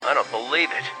cannot believe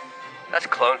it. That's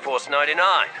Clone Force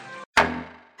 99.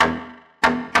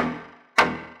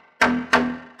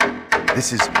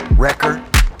 This is Wrecker,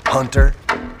 Hunter,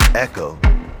 Echo,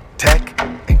 Tech,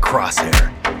 and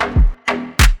Crosshair.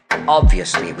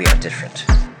 Obviously, we are different.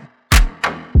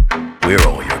 We're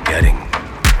all you're getting.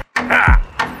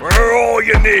 Ha! We're all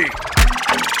you need.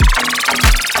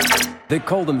 They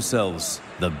call themselves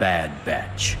the Bad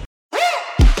Batch.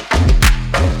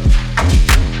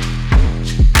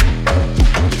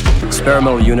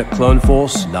 Experimental Unit Clone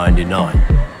Force 99.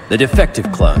 The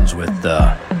defective clones with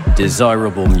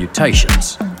desirable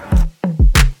mutations.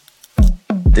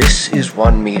 This is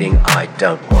one meeting I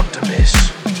don't want to miss.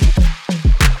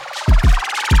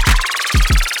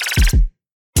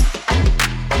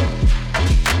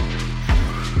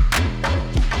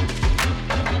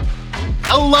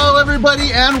 Hello,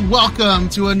 everybody, and welcome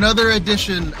to another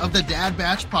edition of the Dad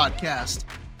Batch Podcast,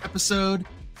 episode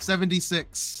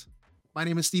 76. My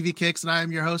name is Stevie Kicks, and I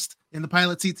am your host in the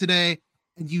pilot seat today.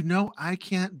 And you know I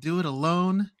can't do it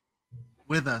alone.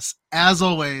 With us, as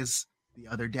always, the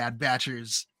other Dad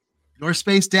Batchers, your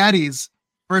space daddies.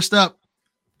 First up,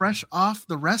 fresh off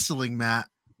the wrestling mat,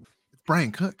 it's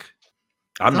Brian Cook.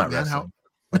 I'm not wrestling.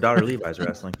 My daughter Levi's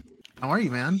wrestling. How are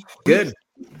you, man? Good.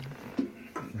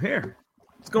 I'm here.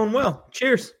 It's going well.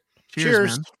 Cheers.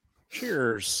 Cheers, man.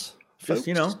 Cheers.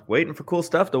 Just, waiting for cool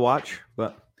stuff to watch.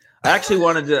 But I actually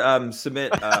wanted to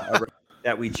submit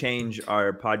that we change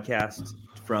our podcast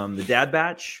from the Dad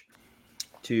Batch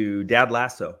to Dad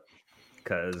Lasso.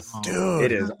 Because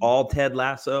it is all Ted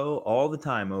Lasso all the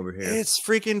time over here. It's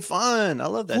freaking fun. I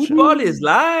love that Football show. is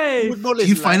life. Did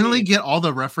you finally get all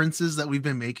the references that we've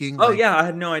been making? Oh, yeah. I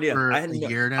had no idea. For I had a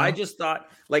year now. I just thought,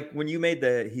 like, when you made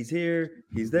the he's here,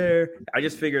 he's there, I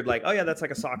just figured, like, oh, yeah, that's like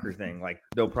a soccer thing. Like,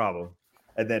 no problem.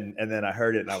 And then I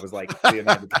heard it, and I was like,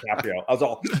 Leonardo DiCaprio. I was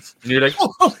all, you're like,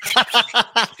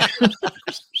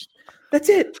 that's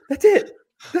it.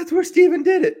 That's where Steven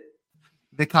did it.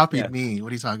 They copied me.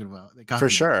 What are you talking about? They copied For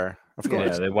me. sure. Of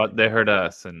course. Yeah, they heard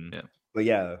us, and yeah. But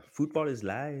yeah, football is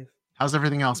live. How's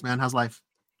everything else, man? How's life?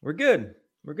 We're good.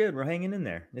 We're hanging in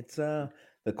there. It's the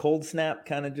cold snap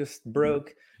kind of just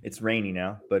broke. It's rainy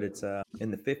now, but it's in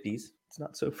the 50s. It's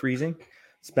not so freezing.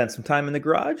 Spent some time in the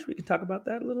garage. We can talk about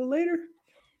that a little later.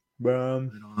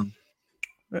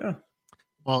 Yeah.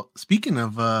 Well, speaking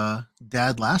of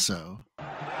Dad Lasso, he's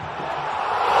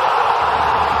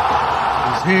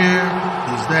here,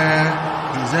 he's there,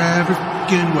 he's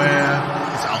everywhere.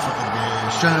 It's Alpha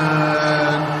Ignition.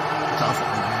 It's Alpha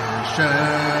Ignition.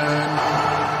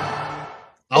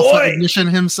 Alpha Ignition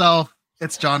himself.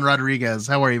 It's John Rodriguez.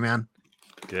 How are you, man?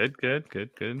 Good.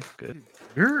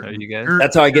 You're, How are you guys?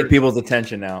 That's how I get people's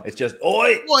attention now. It's just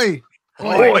oi.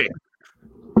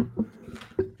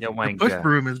 Yeah, The push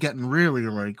broom is getting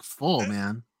really full,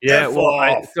 man. Yeah, well,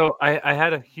 I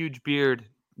had a huge beard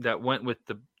that went with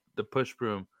the push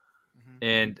broom,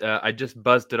 and I just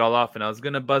buzzed it all off, and I was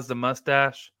gonna buzz the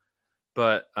mustache,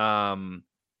 but long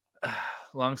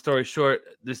story short,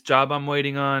 this job I'm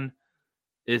waiting on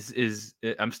is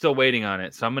I'm still waiting on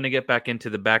it, so I'm gonna get back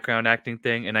into the background acting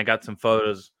thing, and I got some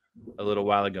photos a little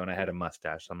while ago, and I had a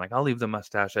mustache. So I'm like, I'll leave the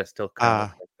mustache. I still kind of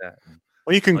look like that.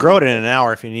 Well, you can grow it in an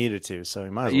hour if you needed to, so you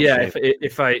might as well. Yeah,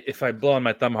 shave. if I blow on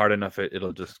my thumb hard enough,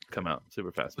 it'll just come out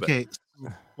super fast. But. Okay,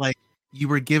 like you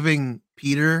were giving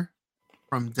Peter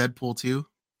from Deadpool 2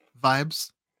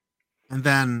 vibes, and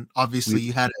then obviously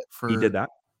you had it for He did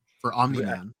that for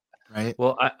Omni-Man, right?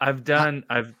 Well, I've done.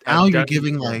 Now you're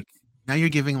giving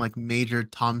like major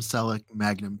Tom Selleck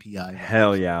Magnum PI.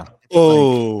 Hell yeah!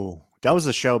 Oh, that was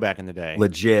the show back in the day.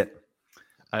 Legit.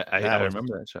 I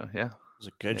remember that show. Yeah, It was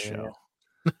a good show.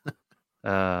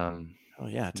 Oh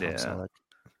yeah, Tom Selleck.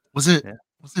 Was it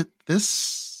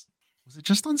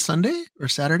just on Sunday or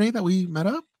Saturday that we met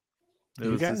up? It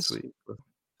was this week.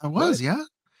 I was, yeah.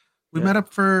 We met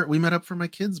up for my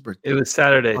kid's birthday. It was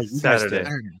Saturday. Saturday.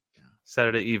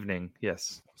 Saturday evening.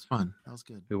 Yes, it was fun. That was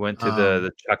good. We went to the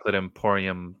Chocolate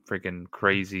Emporium, freaking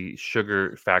crazy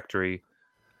sugar factory.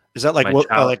 Is that like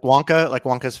Wonka, like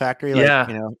Wonka's factory? Like,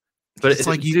 yeah, but it's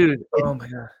like, dude, oh my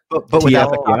god! But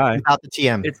without the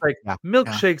TM, it's like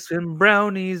milkshakes and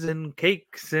brownies and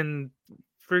cakes and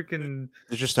freaking.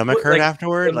 Does your stomach hurt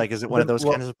afterward? Like, is it one of those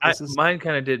kinds of places? Mine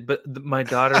kind of did, but my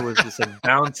daughter was just like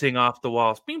bouncing off the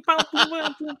walls.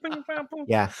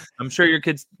 Yeah, I'm sure your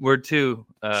kids were too.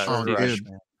 Dude.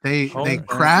 They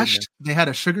crashed. They had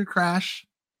a sugar crash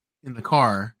in the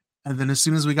car, and then as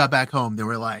soon as we got back home, they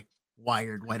were like wide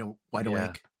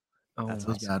awake. Oh, that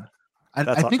was bad.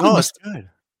 I think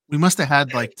we must have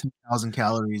had like 2,000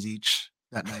 calories each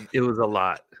that night. It was a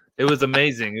lot. It was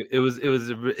amazing.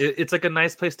 It's like a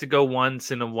nice place to go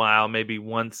once in a while, maybe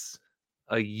once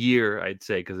a year, I'd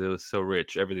say, because it was so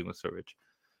rich. Everything was so rich.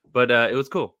 But it was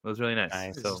cool. It was really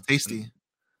nice. So tasty.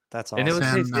 That's awesome. And it was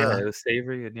tasty. Yeah, it was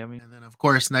savory and yummy. And then, of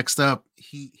course, next up,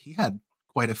 he had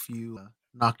quite a few,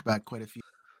 knocked back quite a few.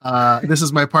 This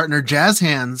is my partner, Jazz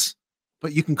Hands,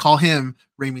 but you can call him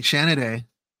Rami Shanaday.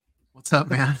 What's up,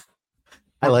 man?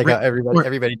 I like how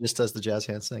everybody just does the Jazz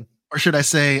Hands thing. Or should I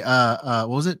say, what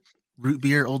was it? Root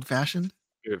beer old fashioned?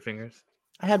 Spirit fingers.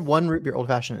 I had one root beer old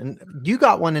fashioned, and you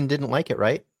got one and didn't like it,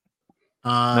 right?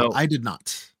 No, I did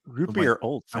not. Root beer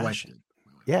old fashioned.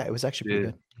 Yeah, it was actually pretty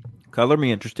good. Color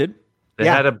me interested. They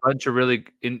had a bunch of really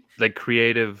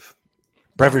creative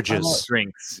beverages,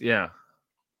 drinks. Yeah.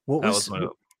 What was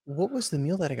the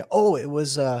meal that I got? Oh, it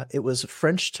was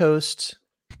French toast.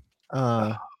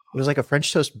 It was like a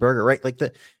French toast burger, right? Like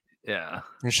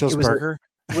French toast burger.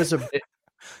 It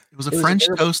was a French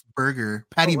toast burger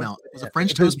patty melt. It was a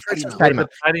French toast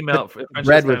patty melt.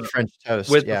 Bread with French toast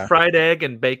with fried egg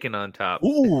and bacon on top.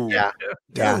 Ooh, yeah.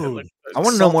 Dude, I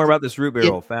want to know more about this root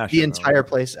beer old fashioned. The entire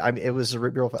place. I mean, it was a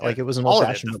root beer like it was an old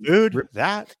fashioned food.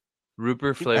 Root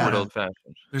beer flavored old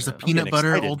fashioned. There's a peanut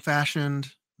butter old fashioned.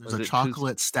 There's a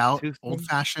chocolate stout old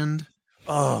fashioned.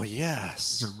 Oh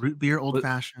yes, there's a root beer old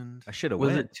fashioned. I should have.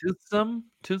 Was it Toothsome?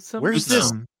 Where's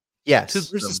this? Yes.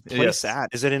 Where's this place at?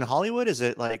 Is it in Hollywood? Is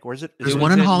it like where's it? There's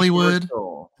one in Hollywood,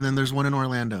 and then there's one in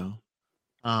Orlando.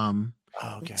 Okay.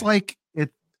 It's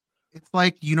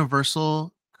like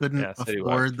Universal couldn't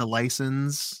afford the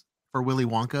license for Willy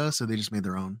Wonka, so they just made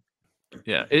their own.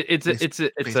 Yeah,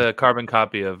 it's a carbon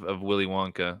copy of Willy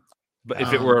Wonka, but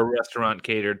if it were a restaurant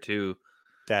catered to,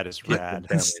 that is rad.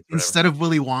 Instead of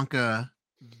Willy Wonka,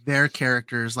 their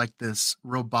characters like this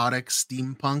robotic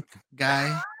steampunk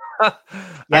guy. I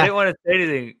didn't want to say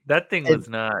anything. That thing was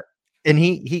not. And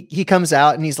he comes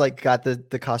out and he's like got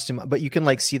the costume, but you can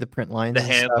like see the print lines. The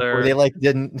handler, where they like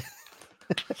didn't.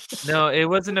 No, it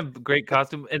wasn't a great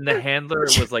costume, and the handler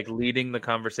was like leading the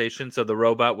conversation, so the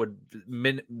robot would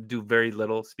do very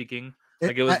little speaking.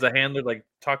 Like it was the handler like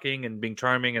talking and being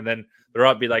charming, and then the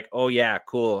robot be like, "Oh yeah,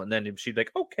 cool," and then she'd be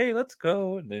like, "Okay, let's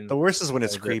go." And then the worst is when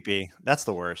it's creepy. That's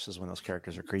the worst is when those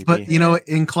characters are creepy. But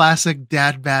in classic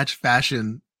Dad Batch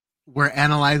fashion, we're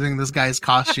analyzing this guy's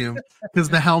costume because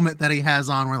the helmet that he has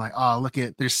on, we're like, oh, look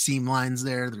at there's seam lines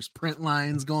there, there's print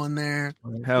lines going there.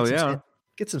 Hell yeah.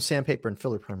 Get some sandpaper and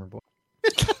filler primer, boy.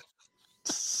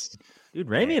 Dude,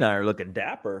 Raimi and I are looking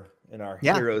dapper in our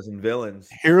heroes and villains.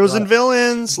 Heroes and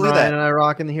villains. Look at that. And I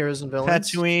rocking the heroes and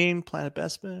villains. Tatooine, Planet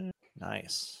Bespin.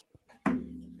 Nice.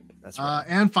 That's right.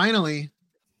 And finally,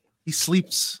 he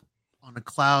sleeps on a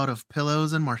cloud of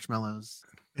pillows and marshmallows.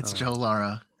 It's Joe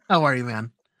Lara. How are you,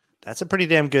 man? That's a pretty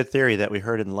damn good theory that we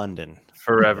heard in London.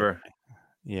 Forever.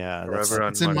 Yeah. Forever.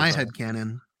 It's in my head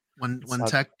canon. When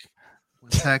tech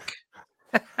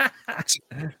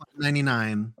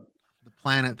 99, the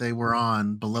planet they were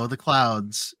on below the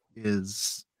clouds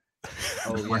is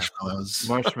marshmallows.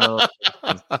 Marshmallows.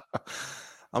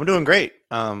 I'm doing great.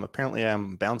 Apparently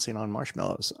I'm bouncing on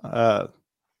marshmallows.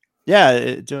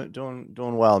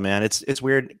 Doing well, man. It's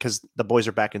weird because the boys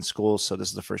are back in school, so this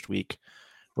is the first week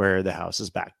where the house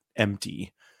is back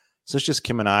empty. So it's just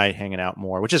Kim and I hanging out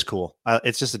more, which is cool.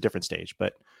 It's just a different stage,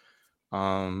 but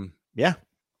yeah.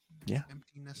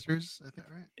 Empty nesters, I think,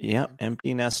 right? Yeah,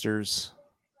 empty nesters,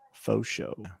 faux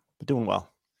show. But doing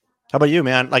well. How about you,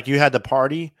 man? Like you had the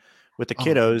party with the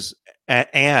kiddos,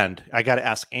 and I got to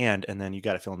ask, and then you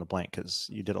got to fill in the blank because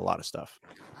you did a lot of stuff.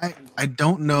 I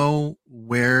don't know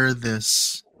where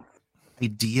this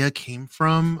idea came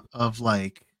from of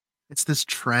like it's this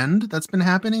trend that's been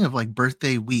happening of like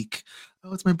birthday week.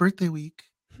 Oh, it's my birthday week.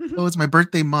 Oh, it's my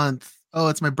birthday month. Oh,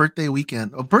 it's my birthday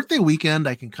weekend. Oh, birthday weekend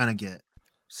I can kind of get.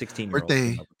 16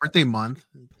 birthday month.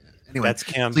 Anyway, that's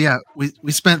Cam. So yeah,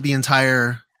 we spent the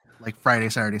entire like Friday,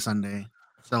 Saturday, Sunday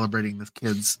celebrating this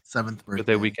kid's 7th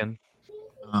birthday weekend.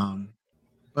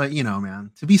 But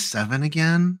man, to be 7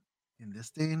 again in this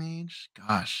day and age,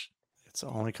 gosh, it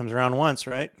only comes around once,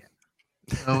 right?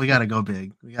 Oh, we gotta go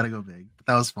big. But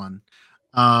that was fun.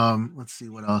 Let's see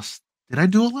what else. Did I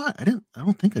do a lot? I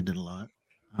don't think I did a lot.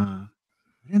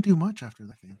 I didn't do much after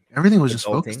that thing. Everything was just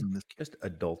focused on this kid. Just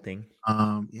adulting.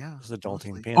 Yeah. Just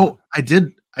adulting. Oh, I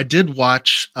did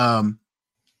watch The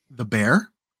Bear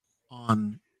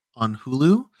on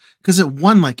Hulu because it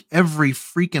won like every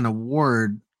freaking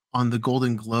award on the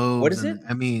Golden Globes. What is and it?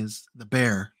 Emmys. The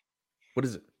Bear. What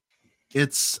is it?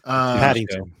 It's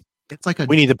Paddington. It's like a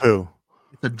Winnie the Pooh.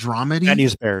 It's a dramedy.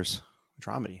 Patty's Bears.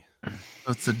 Dramedy.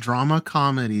 So it's a drama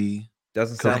comedy.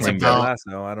 Doesn't sound like about,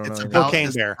 Lasso. I don't know. It's about Cocaine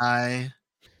this Bear. guy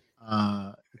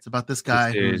It's about this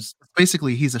guy dude. who's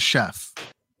basically he's a chef.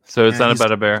 So it's And not he's-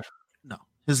 about a bear. No,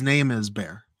 his name is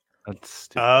Bear. That's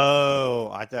stupid. Oh,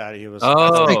 I thought he was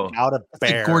Oh. out of It's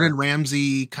bear. like Gordon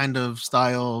Ramsay kind of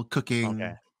style cooking.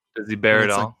 Okay. Does he bear it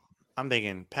it's like- all? I'm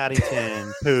thinking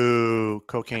Paddington, Pooh,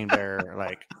 Cocaine Bear.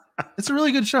 Like, It's a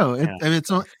really good show. Yeah. I mean,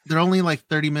 they're only like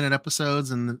 30-minute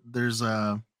episodes, and there's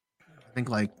I think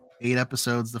like 8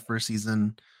 episodes the first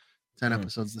season, 10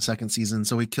 episodes the second season.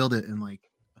 So we killed it in like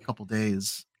a couple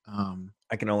days.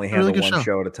 I can only It's a really handle good one show.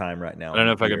 show at a time right now. I don't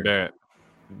know if I can bear it.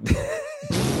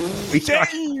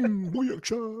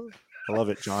 I love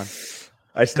it, John.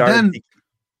 I started then-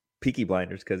 Peaky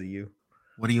Blinders because of you.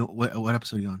 What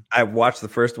episode are you on? I watched the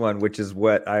first one, which is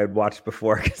what I had watched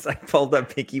before, because I pulled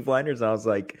up Peaky Blinders. And I was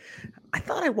like, I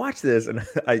thought I watched this, and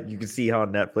you can see how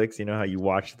on Netflix, you know how you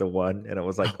watch the one, and it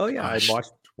was like, oh yeah, gosh. I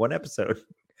watched one episode,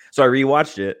 so I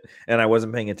rewatched it, and I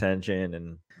wasn't paying attention,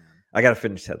 and I got to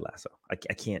finish Ted Lasso. I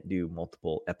can't do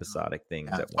multiple episodic things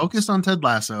Yeah, at once. focus on Ted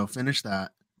Lasso. Finish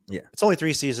that. It's only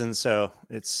 3 seasons, so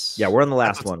it's Yeah, we're on the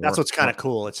last that's one. That's We're- what's kind of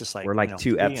cool. It's just like We're like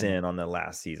 2 3 eps and- in on the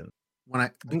last season.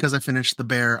 Because I finished The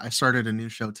Bear, I started a new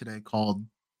show today called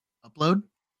Upload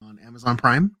on Amazon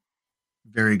Prime.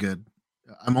 Very good.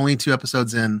 I'm only 2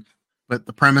 episodes in, but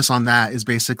the premise on that is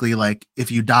basically like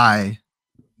if you die,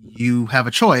 you have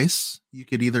a choice. You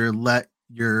could either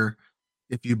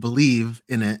if you believe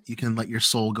in it, you can let your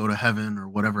soul go to heaven or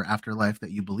whatever afterlife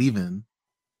that you believe in,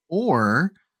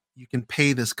 or you can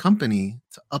pay this company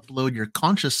to upload your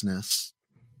consciousness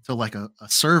to like a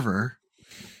server.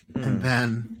 And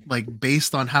then like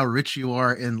based on how rich you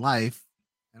are in life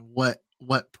and what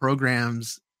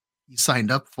programs you signed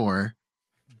up for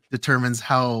determines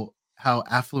how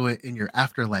affluent in your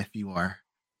afterlife you are.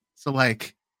 So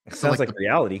like It sounds like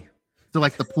reality. so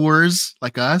like the poors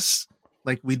like us,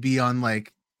 like we'd be on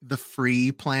like the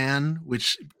free plan,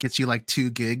 which gets you like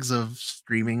 2 gigs of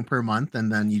streaming per month, and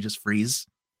then you just freeze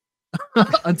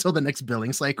until the next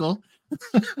billing cycle.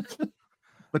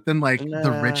 But then like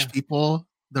the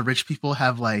rich people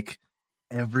have like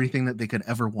everything that they could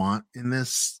ever want in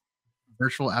this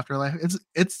virtual afterlife.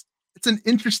 It's an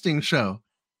interesting show.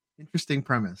 Interesting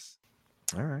premise.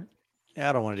 All right. Yeah,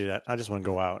 I don't want to do that. I just want to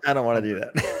go out. I don't want to do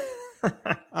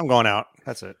that. I'm going out.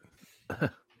 That's it.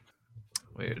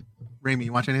 Weird. Raimi,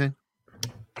 you watch anything?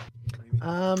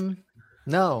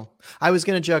 No. I was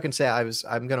gonna joke and say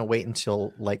I'm gonna wait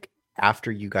until like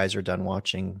after you guys are done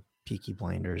watching Peaky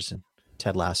Blinders and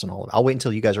Ted Lasso and all of it. I'll wait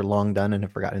until you guys are long done and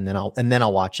have forgotten, and then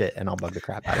I'll watch it and I'll bug the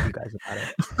crap out of you guys about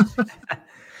it.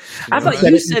 I thought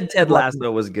you said Ted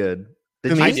Lasso was good.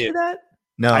 Did you I say did. that?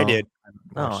 No, I did.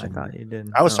 No, I thought you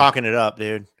didn't. I was No. talking it up,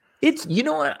 dude. It's, you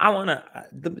know what? I want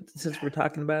to, since we're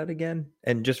talking about it again,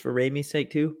 and just for Raimi's sake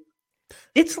too,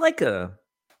 it's like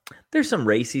there's some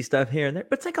racy stuff here and there,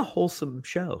 but it's like a wholesome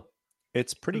show.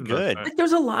 It's pretty That's good. right. Like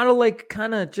there's a lot of like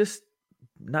kind of just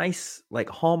nice, like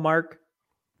Hallmark,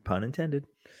 pun intended.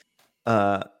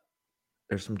 There's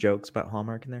some jokes about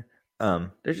Hallmark in there.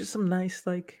 There's just some nice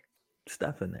like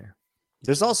stuff in there.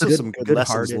 There's also Good- some good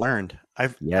good-hearted. lessons learned.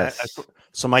 Yes.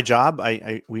 So my job,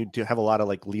 we do have a lot of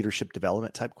like leadership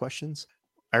development type questions.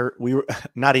 We were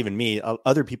not even me.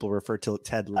 Other people refer to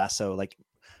Ted Lasso like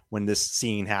when this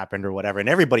scene happened or whatever, and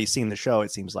everybody's seen the show.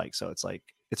 It seems like so. It's like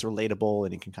it's relatable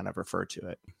and you can kind of refer to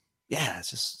it. Yeah,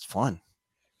 it's fun.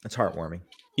 It's heartwarming.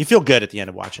 You feel good at the end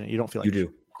of watching it. You don't feel like You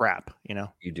do. crap. You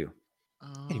know. You do.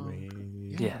 Anyway,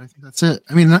 yeah, I think that's it.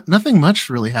 I mean, nothing much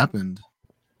really happened.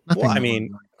 Nothing. Well, I that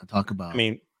mean- we're gonna talk about. I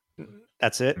mean,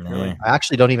 that's it. Really, I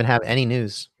actually don't even have any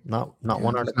news. Not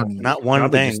one there's article. no news. not one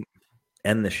Probably thing. just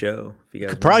end the show. If you guys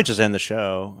Could probably want. just end the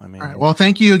show. I mean, All right. Well,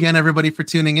 thank you again, everybody, for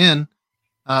tuning in.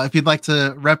 If you'd like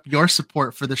to rep your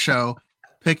support for the show,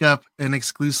 pick up an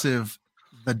exclusive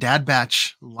The Dad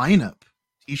Batch lineup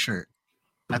t-shirt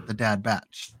at The Dad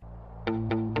Batch.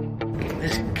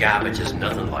 This garbage is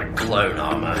nothing like clone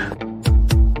armor.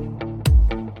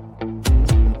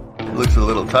 Looks a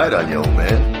little tight on you, old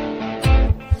man.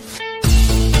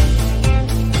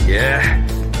 Yeah,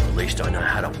 at least I know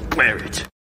how to wear it.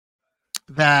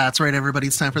 That's right, everybody.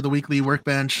 It's time for the weekly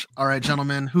workbench. All right,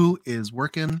 gentlemen, who is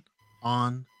working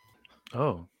on?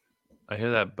 Oh, I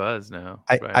hear that buzz now.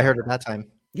 I heard it that time.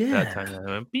 Yeah. That time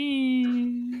I went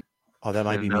beep. oh, that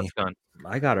might And be now me. it's gone.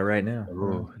 I got it right now.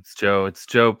 Ooh, it's Joe. It's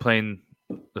Joe playing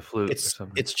the flute or It's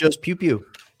something. it's just pew pew.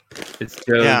 It's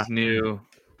Joe's Yeah. new.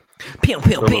 Pew,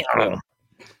 pew, little pew. flute.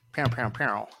 Pow, pow,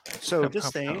 pow. So Pow, this pow,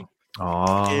 thing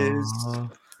Aw. is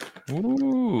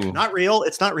Ooh. not real.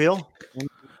 It's not real.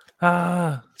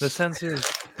 The sensors.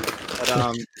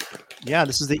 But yeah,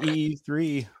 this is the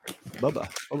E3 Boba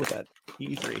Fett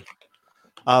E3.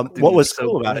 What was so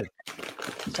cool about good.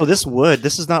 it? So this wood,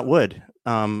 this is not wood.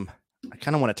 I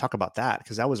kind of want to talk about that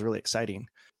because that was really exciting.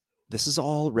 This is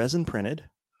all resin printed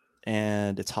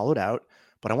and it's hollowed out.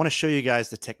 But I want to show you guys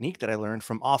the technique that I learned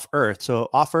from Off Earth. So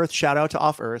Off Earth, shout out to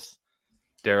Off Earth.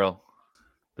 Daryl,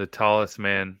 the tallest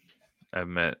man I've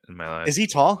met in my life. Is he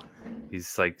tall?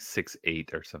 He's like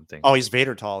 6'8" or something. Oh, he's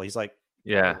Vader tall. He's like,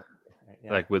 yeah.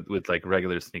 yeah. Like with like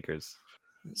regular sneakers.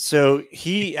 So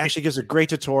he actually gives a great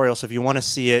tutorial. So if you want to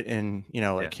see it, and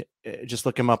just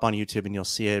look him up on YouTube and you'll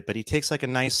see it. But he takes like a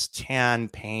nice tan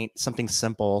paint, something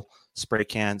simple, spray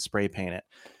paint it,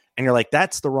 and you're like,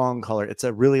 that's the wrong color. It's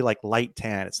a really like light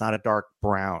tan. It's not a dark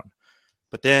brown.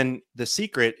 But then the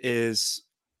secret is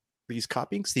these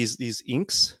copyings, these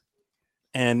inks,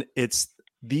 and it's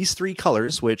these three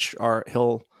colors, which are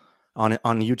he'll on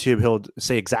YouTube he'll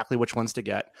say exactly which ones to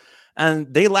get,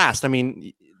 and they last. I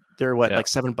mean, they're like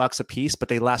 $7 a piece, but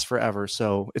they last forever.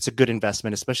 So it's a good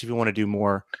investment, especially if you want to do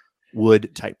more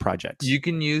wood type projects. You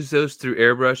can use those through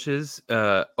airbrushes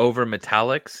over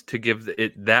metallics to give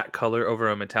it that color over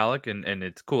a metallic, and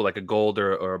it's cool, like a gold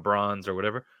or a bronze or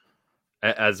whatever,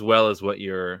 as well as what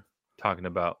you're talking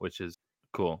about, which is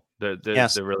cool. They're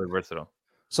really versatile.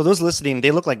 So those listening,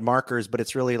 they look like markers, but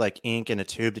it's really like ink in a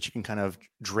tube that you can kind of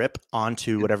drip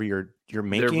onto whatever you're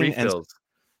making. They're refills.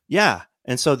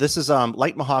 And so this is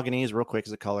light mahogany is real quick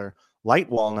as a color, light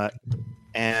walnut,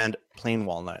 and plain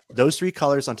walnut. Those three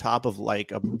colors on top of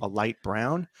like a light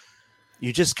brown.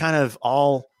 You just kind of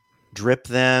all drip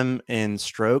them in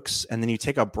strokes, and then you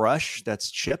take a brush that's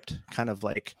chipped, kind of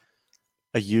like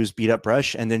a used beat up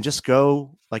brush, and then just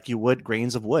go like you would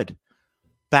grains of wood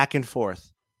back and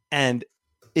forth. And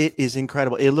it is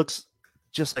incredible. It looks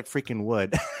just like freaking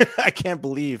wood. I can't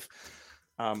believe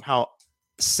how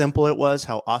simple it was,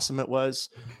 how awesome it was.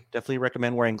 Definitely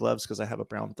recommend wearing gloves because I have a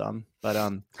brown thumb.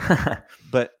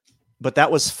 But but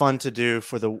that was fun to do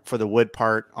for the wood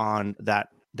part on that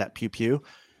pew pew.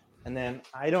 And then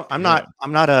I'm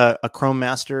not a chrome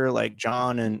master like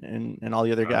John and all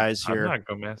the other guys here. I'm not a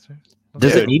chrome master.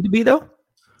 Does it need to be though?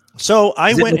 So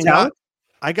I went and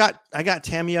I got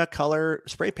Tamiya color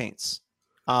spray paints,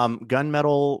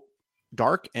 gunmetal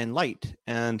dark and light,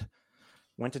 and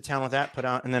went to town with that. Put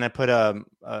out, and then I put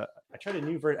I tried a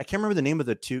new version. I can't remember the name of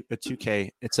the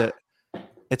 2K.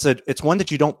 It's one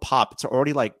that you don't pop. It's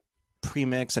already like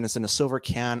pre-mix and it's in a silver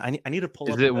can. I need to pull.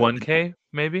 Is it 1K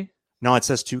maybe? No, it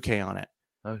says 2K on it.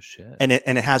 Oh shit! And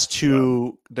it has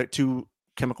two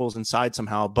chemicals inside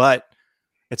somehow, but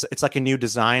it's like a new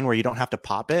design where you don't have to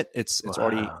pop it. It's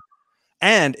already,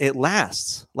 and it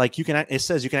lasts. Like it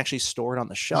says you can actually store it on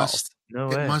the shelf.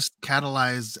 It must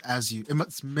catalyze it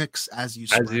must mix as you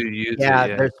spray. As you use it.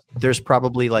 Yeah, there's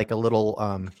probably like a little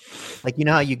like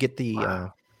how you get the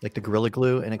like the Gorilla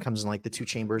Glue and it comes in like the two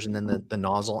chambers, and then the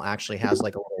nozzle actually has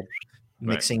like a little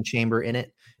mixing chamber in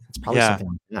it. It's probably something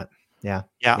like that.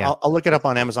 Yeah. I'll look it up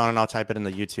on Amazon and I'll type it in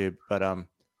the YouTube.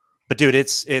 But dude,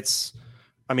 it's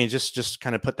I mean, just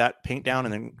kind of put that paint down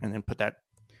and then put that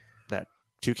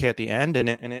 2K at the end, and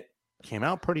it came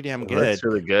out pretty damn good. That's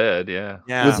really good. Yeah.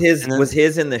 Was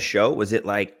his in the show? Was it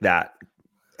like that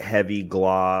heavy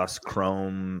gloss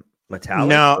chrome metallic?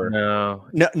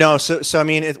 No. So I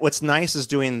mean, what's nice is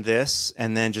doing this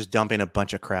and then just dumping a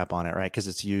bunch of crap on it, right? Because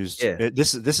it's used. Yeah.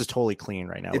 This is totally clean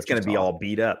right now. It's going to be all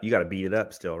beat up. You got to beat it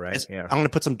up still, right? I'm going to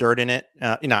put some dirt in it.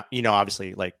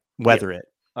 Obviously, like weather it.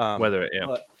 Weather it.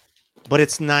 Yeah. But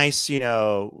it's nice, dude.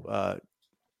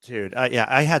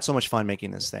 I had so much fun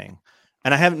making this thing.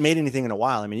 And I haven't made anything in a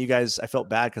while. I mean, you guys, I felt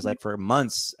bad because like for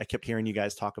months I kept hearing you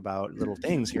guys talk about little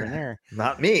things here and there.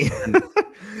 Not me.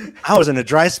 I was in a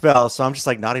dry spell, so I'm just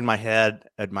like nodding my head,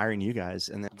 admiring you guys.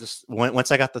 And then just once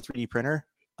I got the 3D printer,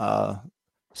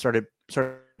 started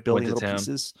building little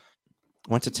pieces.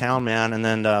 Went to town, man, and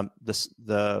then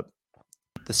the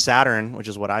Saturn, which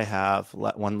is what I have,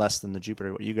 one less than the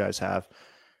Jupiter, what you guys have.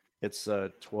 It's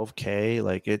 12K,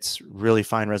 like it's really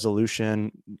fine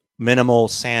resolution, minimal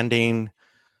sanding.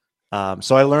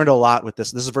 So I learned a lot with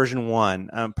this. This is version 1.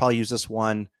 I'll probably use this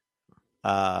one.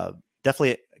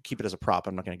 Definitely keep it as a prop.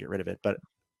 I'm not going to get rid of it, but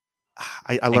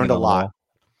I learned a lot.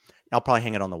 I'll probably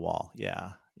hang it on the wall.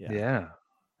 Yeah. Hell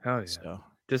yeah. So,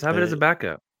 just have it as a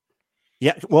backup.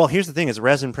 Yeah. Well, here's the thing: it's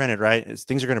resin printed, right?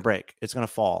 Things are going to break. It's going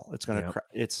to fall. It's going to.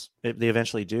 They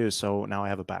eventually do. So now I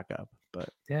have a backup. But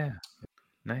yeah.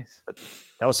 Nice. But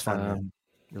that was fun. Man.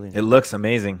 Really it looks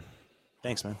amazing.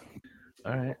 Thanks, man.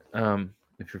 All right.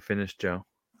 If you're finished, Joe.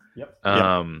 Yep.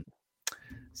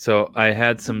 So I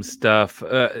had some stuff.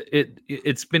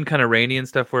 It's been kind of rainy and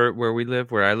stuff where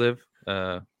I live.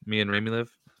 Me and Remy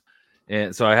live,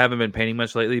 and so I haven't been painting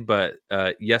much lately. But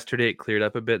yesterday it cleared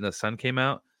up a bit and the sun came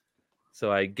out,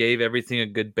 So I gave everything a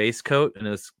good base coat, and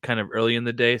it was kind of early in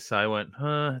the day, so I went,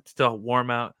 it's still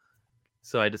warm out.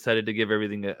 So I decided to give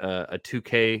everything a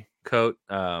 2K coat,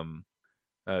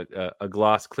 a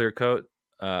gloss clear coat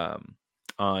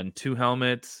on 2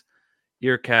 helmets,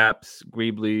 ear caps,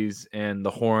 greeblies, and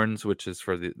the horns, which is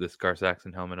for the Scar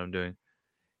Saxon helmet I'm doing.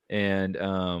 And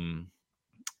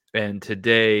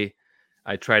today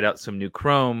I tried out some new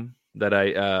chrome that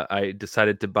I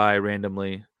decided to buy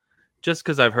randomly, just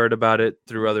because I've heard about it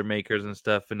through other makers and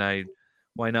stuff, and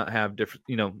why not have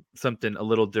different, something a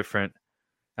little different,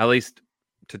 at least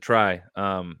to try.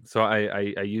 So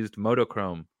I used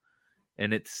Motochrome,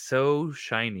 and it's so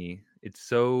shiny, it's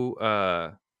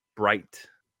so bright,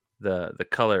 the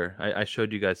color. I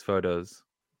showed you guys photos.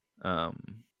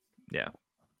 Yeah,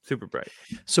 super bright.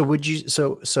 So would you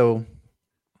so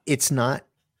it's not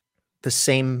the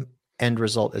same end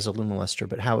result as a Lumiluster,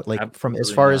 but how from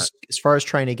as far as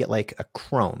trying to get like a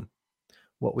chrome,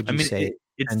 what would you say?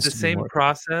 It's the same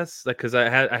process, like, because I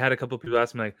had a couple of people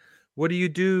ask me, like, what do you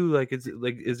do? Like,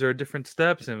 is there different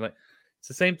steps? And like, it's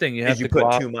the same thing. You have to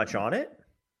put too much on it?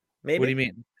 Maybe. What do you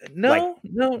mean? No.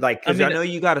 Like, because I know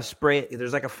you got to spray.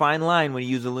 There's like a fine line when you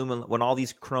use when all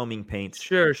these chroming paints.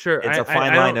 Sure. It's a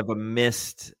fine line of a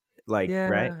mist, right?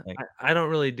 Like, I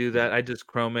don't really do that. I just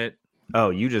chrome it. Oh,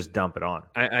 you just dump it on.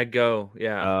 I go,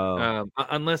 yeah. Oh.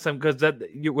 Unless because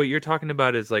what you're talking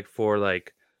about is like for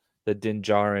like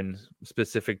the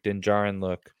specific Dinjarin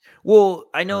look. Well,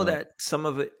 I know that some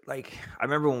of it, like, I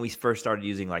remember when we first started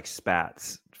using like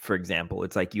spats, for example,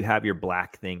 it's like you have your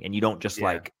black thing and you don't just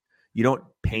you don't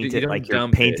paint it like you're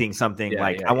painting something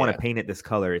I want to paint it this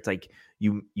color. It's like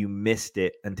you missed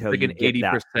it until like you an get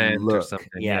 80% look. or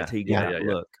something. Until you get that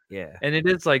look. Yeah. And it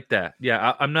is like that.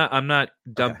 Yeah, I'm not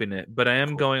dumping it, but I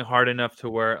am going hard enough to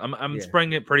where I'm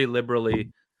spraying it pretty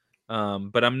liberally.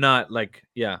 But I'm not like,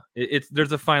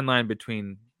 there's a fine line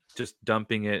between just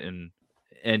dumping it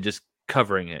and just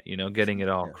covering it, getting it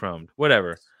all chromed,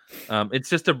 whatever. It's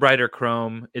just a brighter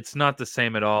chrome. It's not the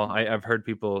same at all. I've heard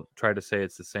people try to say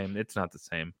it's the same. It's not the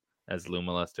same as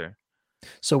Lumiluster.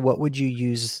 So what would you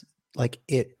use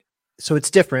so it's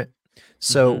different.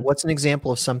 So what's an example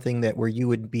of something that where you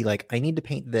would be like, I need to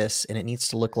paint this and it needs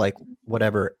to look like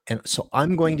whatever. And so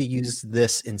I'm going to use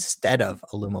this instead of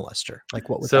a Lumiluster. Like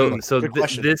what would that look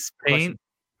like? This paint,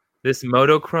 this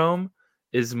Motochrome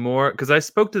is more, because I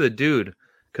spoke to the dude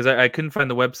because I couldn't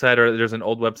find the website, or there's an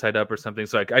old website up or something.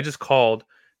 So I just called.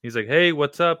 He's like, hey,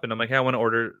 what's up? And I'm like, hey, I want to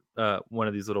order one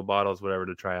of these little bottles, whatever,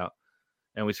 to try out.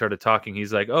 And we started talking.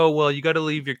 He's like, oh, well, you got to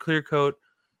leave your clear coat.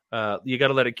 You got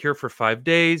to let it cure for 5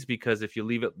 days, because if you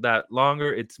leave it that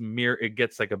longer, it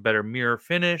gets like a better mirror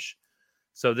finish.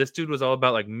 So this dude was all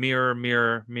about like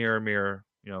mirror,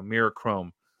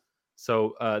 chrome.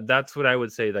 So that's what I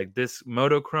would say. Like this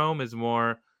Motochrome is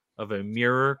more of a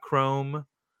mirror chrome.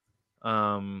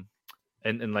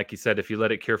 And like you said, if you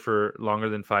let it cure for longer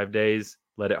than 5 days,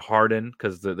 let it harden,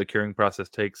 because the curing process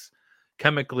takes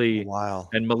chemically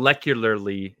and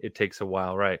molecularly, it takes a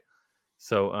while, right?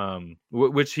 So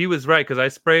which he was right, because I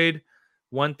sprayed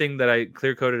one thing that I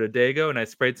clear coated a day ago, and I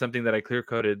sprayed something that I clear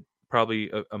coated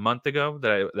probably a month ago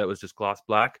that was just gloss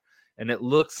black, and it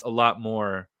looks a lot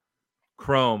more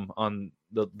chrome on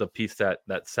the piece that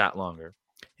sat longer.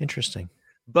 Interesting.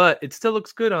 But it still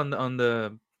looks good on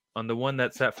the one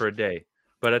that sat for a day.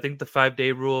 But I think the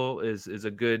 5-day rule is a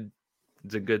good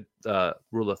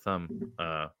rule of thumb,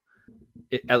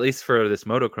 at least for this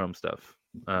Motochrome stuff.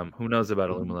 Who knows about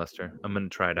a Lumiluster? I'm gonna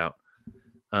try it out.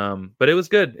 But it was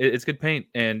good. It's good paint,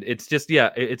 and it's just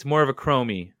it's more of a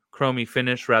chromey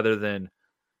finish rather than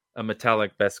a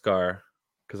metallic Beskar,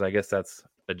 because I guess that's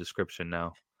a description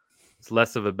now. It's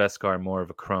less of a Beskar, more of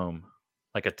a chrome,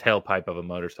 like a tailpipe of a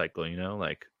motorcycle.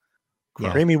 like.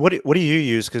 Yeah. Ramy, what do you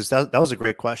use? Because that was a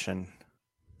great question.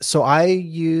 So I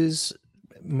use,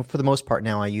 for the most part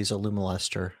now, I use a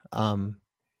Lumiluster.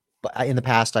 But in the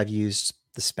past, I've used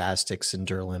the Spastics and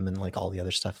Durlim and like all the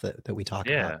other stuff that we talk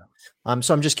about.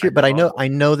 So I'm just curious, but I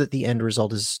know that the end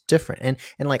result is different.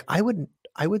 And like I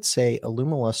would say a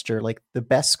Lumiluster, like the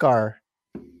Beskar,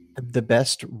 the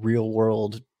best real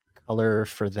world color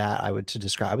for that I would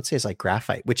say is like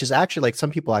graphite, which is actually like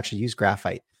some people actually use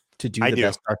graphite to do the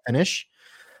Beskar finish.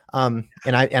 And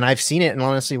I've seen it, and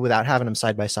honestly, without having them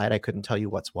side by side, I couldn't tell you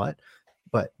what's what.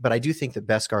 But I do think that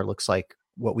Beskar looks like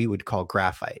what we would call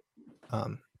graphite.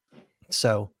 Right.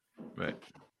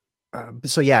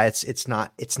 So yeah, it's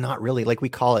not really like we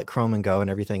call it chrome and go and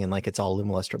everything, and like it's all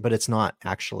Lumiluster, but it's not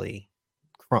actually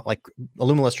chrome. Like a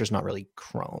Lumiluster is not really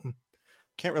chrome.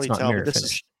 Can't really tell. But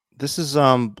this is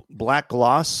black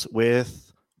gloss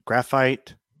with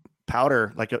graphite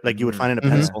powder, like you would find in a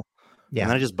pencil. Yeah. And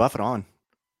then I just buff it on.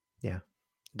 Yeah.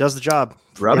 Does the job.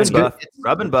 Rub It's and good. buff.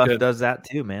 Rub and buff good. does that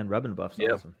too, man. Rub and buff's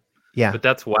Yep. awesome. Yeah, But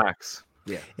that's wax.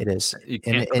 it is. You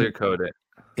And- can't clear coat it.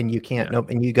 And you can't, Yeah. nope.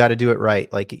 And you got to do it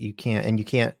right. Like you can't,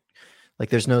 like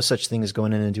there's no such thing as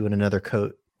going in and doing another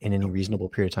coat in any reasonable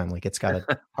period of time. Like it's got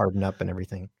to harden up and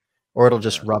everything, or it'll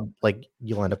just rub, like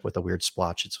you'll end up with a weird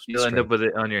splotch. You'll end up with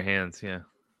it on your hands. Yeah.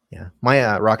 Yeah. My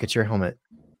Rocketeer helmet,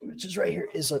 which is right here,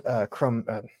 is a chrome.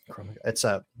 It's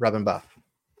a rub and buff,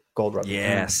 gold rub.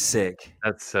 Yeah, sick.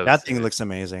 That's so. That sick. thing looks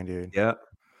amazing, dude. Yep.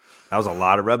 That was a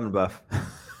lot of rub and buff.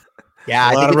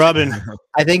 Yeah, A lot of rubbing.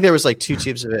 I think there was like 2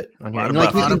 tubes of it on here. And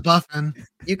like A lot of buffing.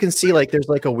 you can see, like there's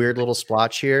like a weird little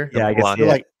splotch here. Yeah, I can see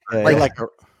You're it. like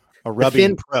a rubbing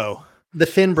fin- pro. The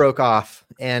fin broke off,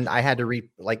 and I had to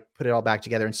put it all back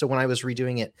together. And so when I was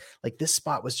redoing it, like this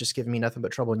spot was just giving me nothing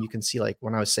but trouble. And you can see, like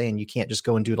when I was saying, you can't just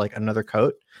go and do like another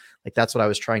coat. Like that's what I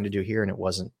was trying to do here, and it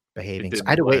wasn't behaving. So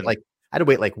I had to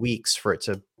wait like weeks for it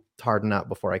to harden up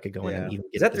before I could go in and even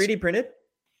get Is that this. 3D printed?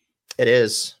 It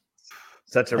is.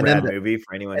 Such a And then rad the- movie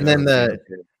for anyone. and who then hasn't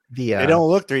seen it. The It don't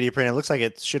look 3D printed. It looks like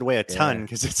it should weigh a ton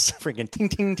because it's freaking ting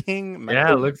ting ting.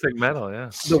 Yeah, it looks like metal. Yeah.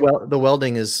 the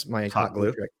welding is my Hot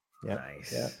glue? trick. Yeah.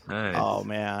 Nice. Yeah. Nice. Oh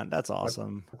man, that's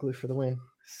awesome. Hot glue for the win.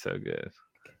 So good.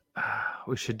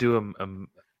 We should do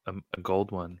a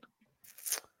gold one,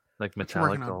 like metallic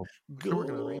working on gold. You're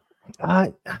working on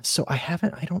it. So I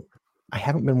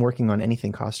haven't been working on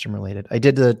anything costume related. I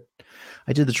did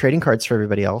the trading cards for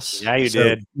everybody else. Yeah, you So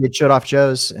did. You showed off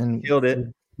Joe's, and Killed it.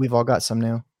 we've all got some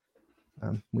now.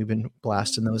 We've been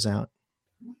blasting those out.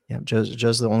 Yeah,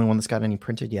 Joe's the only one that's got any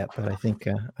printed yet, but I think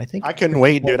I couldn't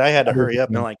wait, dude. I had to hurry up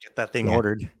and like get that thing Yeah.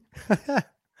 ordered.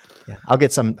 yeah, I'll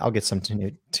get some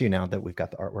too now that we've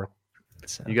got the artwork.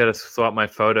 So You got to swap my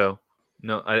photo.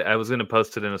 No, I was gonna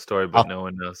post it in a story, but no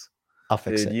one knows. I'll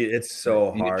fix Dude, it. it's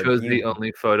so You hard. chose the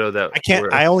only photo that I can't.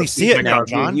 where- I only see it now, God,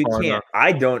 John. You Porn can't. up.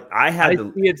 I don't. I had I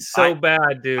to. see it so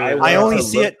bad, dude. I I went only to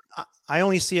see look- it. I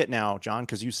only see it now, John,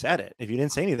 because you said it. If you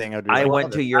didn't say anything, I'd be I like,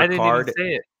 went to I your didn't card even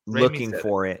say it. Raimi looking said it.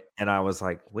 for it, and I was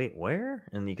like, "Wait, where?"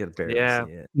 And you could barely Yeah.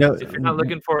 see it. No, If you're not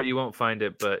looking for it, you won't find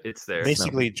it, but it's there.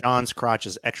 basically, John's crotch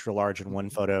is extra large in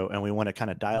one photo, and we want to kind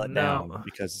of dial it No. down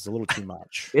because it's a little too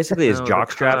much. Basically, his No, jock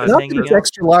the strap crotch. is not that hanging it's out.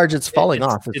 extra large. It's falling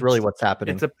It's- off. It's it's- really what's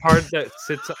happening. It's a part that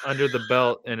sits under the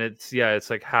belt, and it's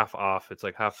like half off. It's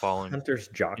like half falling. Hunter's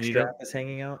jock You need strap is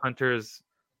hanging out. Hunter's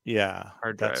Yeah,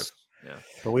 hard drive. that's- Yeah.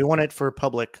 But we want it for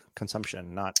public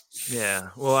consumption, not. Yeah.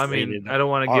 Well, I mean, Rated I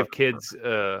don't want to R. give kids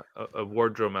a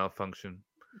wardrobe malfunction.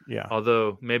 Yeah,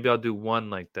 Although maybe I'll do one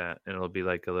like that, and it'll be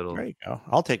like a little there you go.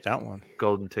 I'll take that one.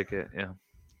 golden ticket. Yeah.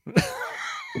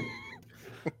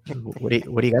 What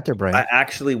do you got there, Brian? I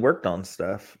actually worked on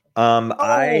stuff.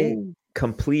 I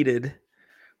completed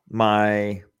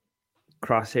my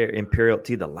Crosshair Imperial.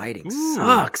 Dude, the lighting Ooh.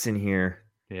 sucks in here.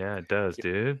 Yeah, it does,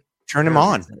 dude. Turn him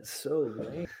on. It's so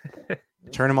lame.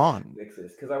 Turn him on. Fix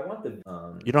this because I want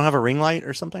the. You don't have a ring light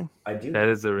or something? I do. That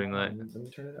is the ring light. Let me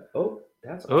turn it up. Oh,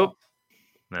 that's. Oh, off.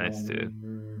 nice,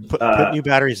 dude. Put new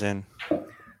batteries in.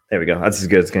 There we go. That's as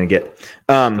good as it's gonna get.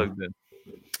 Plugged in.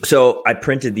 So I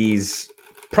printed these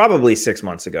probably 6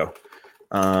 months ago.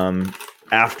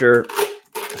 After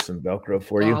some Velcro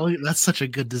for you. Oh, that's such a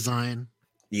good design.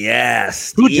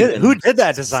 Yes. Who did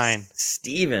that design?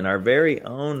 Steven, our very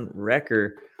own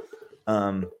wrecker.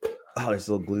 Oh, there's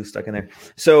a little glue stuck in there.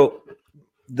 So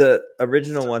the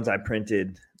original ones I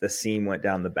printed, the seam went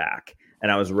down the back,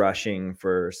 and I was rushing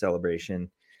for Celebration,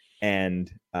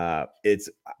 and it's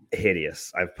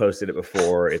hideous. I've posted it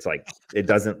before. It's like it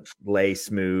doesn't lay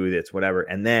smooth. It's whatever.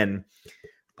 And then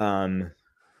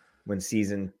when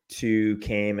season 2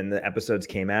 came and the episodes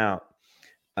came out,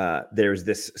 there's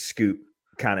this scoop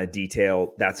kind of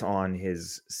detail that's on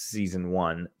his season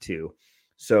 1 too.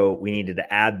 So we needed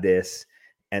to add this,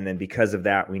 and then because of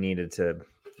that, we needed to,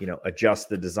 adjust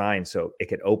the design so it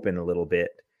could open a little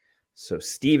bit. So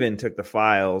Steven took the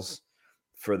files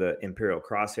for the Imperial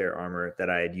Crosshair armor that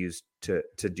I had used to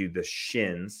do the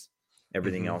shins.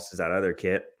 Everything else is that other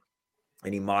kit,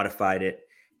 and he modified it.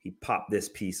 He popped this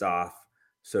piece off.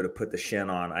 So to put the shin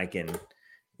on, I can,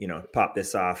 pop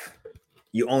this off.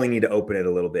 You only need to open it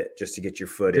a little bit just to get your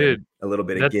foot in, a little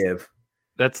bit of give.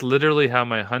 That's literally how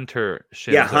my hunter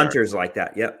shins Yeah, are. hunters like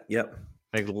that. Yep.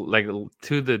 Like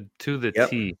to the Yep.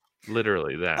 T,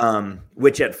 literally that.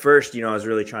 Which at first, I was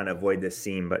really trying to avoid this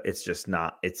seam, but it's just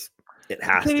not. It has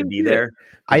can't to even be see it. there.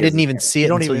 I didn't even see it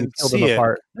don't until even you peeled see them it.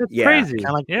 apart. That's yeah, crazy.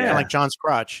 Kind Yeah. of like John's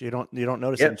crotch. You don't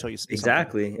notice it Yep, until you see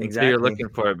exactly. So you're looking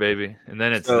for it, baby, and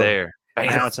then it's So, there.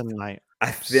 something. Now it's in my I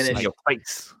In finished. your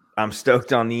face. I'm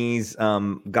stoked on these.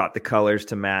 Got the colors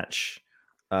to match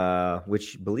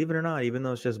which, believe it or not, even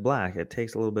though it's just black, it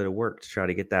takes a little bit of work to try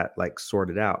to get that like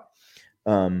sorted out.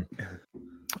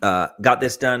 Got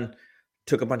this done.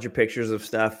 Took a bunch of pictures of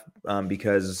stuff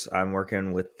because I'm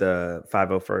working with the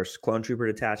 501st Clone Trooper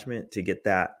Detachment to get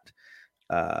that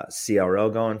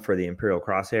CRL going for the Imperial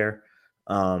Crosshair.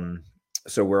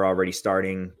 So we're already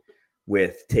starting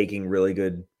with taking really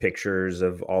good pictures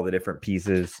of all the different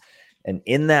pieces. And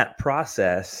in that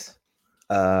process,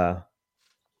 I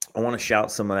want to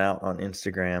shout someone out on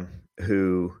Instagram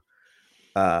who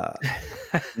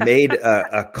made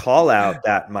a call out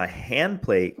that my hand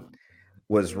plate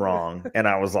was wrong, and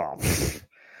I was all,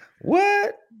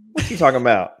 what? What's he talking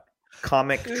about?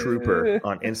 Comic Trooper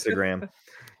on Instagram.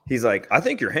 He's like, I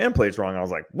think your hand plate's wrong. I was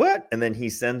like, what? And then he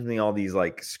sends me all these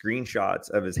like screenshots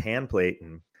of his hand plate,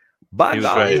 and by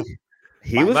golly,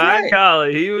 he was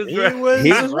right. He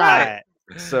was right.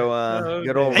 So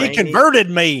good old he Ramey, converted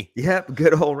me. Yep,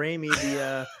 good old Ramey,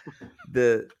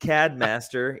 the CAD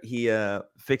master. He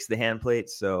fixed the hand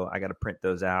plates, so I got to print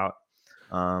those out.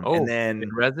 And then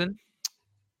in resin.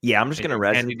 Yeah, I'm just gonna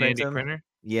resin print them. Printer?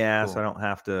 Yeah, Cool. so I don't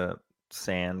have to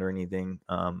sand or anything.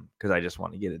 Because I just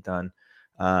want to get it done.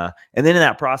 And then in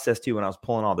that process too, when I was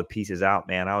pulling all the pieces out,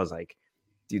 man, I was like,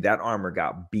 dude, that armor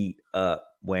got beat up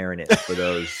wearing it for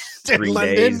those 3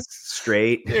 days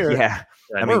straight. Dude, yeah,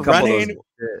 I we're mean, a couple running.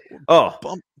 of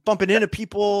those, Bumping into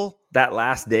people. that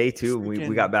last day too,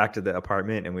 we got back to the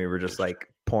apartment and we were just like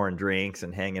pouring drinks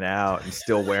and hanging out and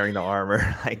still wearing the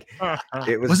armor. Like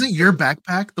it Wasn't your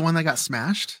backpack the one that got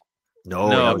smashed?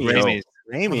 no, Ramey's.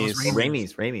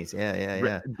 Ramey's.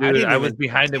 Yeah. Dude, I was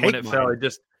behind him when it fell. It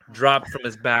just dropped from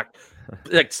his back,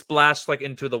 like splashed like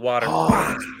into the water.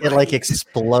 It like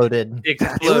exploded. It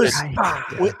Exploded.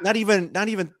 was not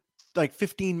even like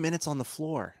 15 minutes on the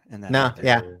floor. And No,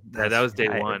 yeah. That was day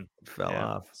one. Fell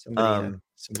off.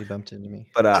 Somebody bumped into me.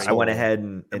 But I went ahead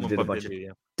and Someone did a bumped bunch of into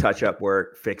you. touch-up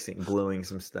work, gluing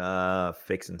some stuff,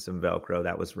 fixing some Velcro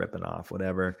that was ripping off,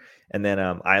 whatever. And then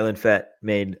Island Fet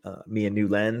made me a new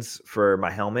lens for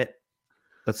my helmet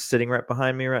that's sitting right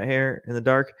behind me right here in the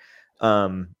dark,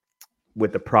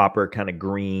 with the proper kind of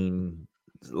green,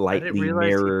 lightly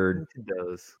mirrored.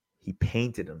 He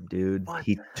painted them, dude. What?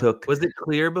 He took. Was it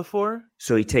clear before?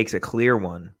 So he takes a clear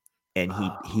one and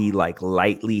he like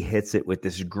lightly hits it with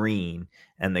this green,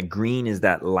 and the green is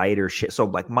that lighter shit. So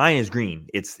like mine is green.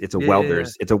 It's a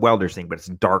welder's it's a welder's thing, but it's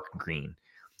dark green.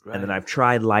 Right. And then I've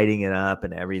tried lighting it up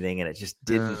and everything, and it just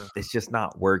didn't. It's just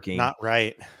not working. Not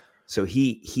right. So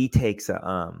he takes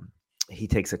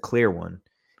a clear one,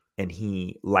 and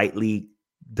he lightly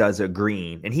does a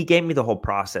green, and he gave me the whole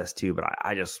process too. But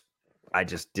I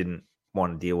just didn't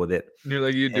want to deal with it. You're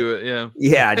like, you do it, yeah.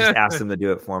 Yeah, I just asked him to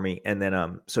do it for me. And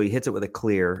then so he hits it with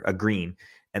a green,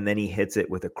 and then he hits it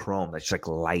with a chrome that's like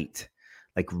light,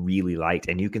 like really light,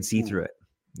 and you can see through it.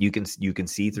 You can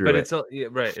see through it. But it's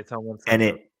right, it's on one side.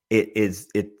 And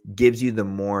it gives you the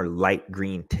more light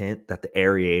green tint that the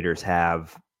aerators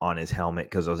have on his helmet,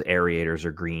 because those aerators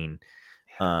are green.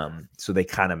 So they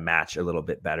kind of match a little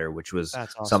bit better, which was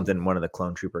awesome. Something one of the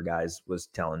Clone Trooper guys was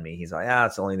telling me. He's like,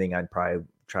 it's the only thing I'd probably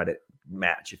try to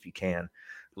match if you can.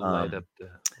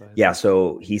 Yeah,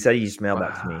 so he said he just mailed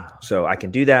that to me. So I can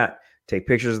do that, take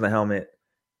pictures of the helmet.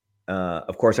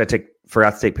 Of course, I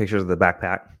forgot to take pictures of the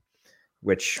backpack,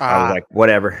 which I was like,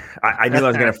 whatever. I knew I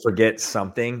was going to forget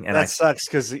something. And that sucks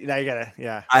because now you got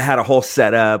to, I had a whole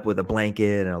setup with a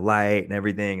blanket and a light and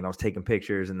everything, and I was taking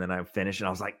pictures, and then I finished, and I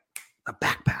was like, a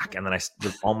backpack. And then I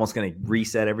was almost going to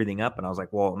reset everything up, and I was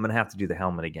like, well, I'm going to have to do the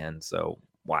helmet again. So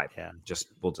why? Yeah,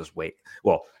 we'll just wait.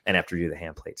 Well, and have to do the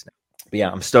hand plates now. But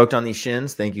yeah, I'm stoked on these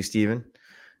shins. Thank you, Steven.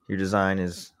 Your design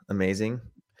is amazing.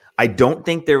 I don't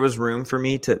think there was room for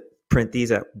me to print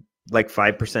these at like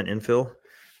 5% infill.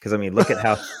 Because I mean, look at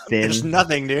how thin. There's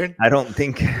nothing, dude. I don't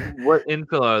think. What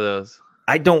infill are those?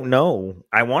 I don't know.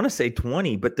 I want to say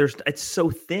 20, but it's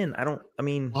so thin.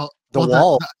 The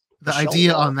wall. The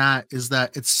idea on that is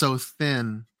that it's so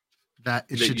thin that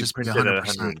it should just be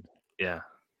 100%. Yeah.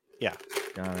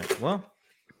 Got it. Well,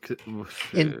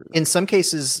 in some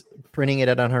cases, printing it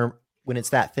at 100, when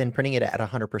it's that thin, printing it at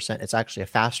 100%, it's actually a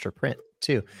faster print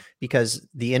too, because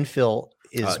the infill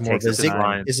is more of a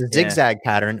zigzag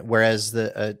pattern, whereas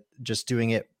the just doing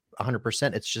it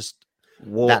 100%, it's just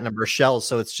that number of shells,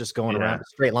 so it's just going around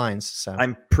straight lines. So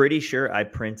I'm pretty sure I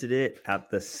printed it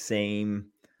at the same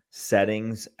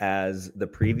settings as the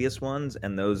previous ones,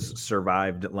 and those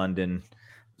survived London.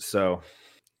 So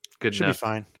good should enough. Be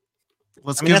fine.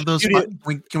 Let's give those. Can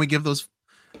we give those?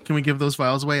 Can we give those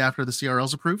files away after the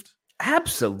CRL's approved?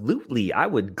 Absolutely, I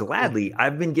would gladly.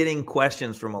 I've been getting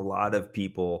questions from a lot of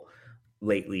people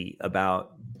lately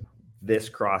about this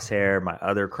Crosshair, my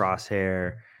other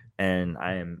Crosshair, and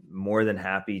I am more than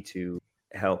happy to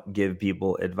help give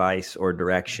people advice or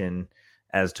direction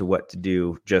as to what to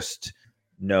do. Just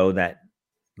know that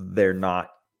they're not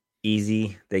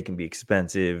easy. They can be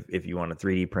expensive. If you want to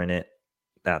 3D print it,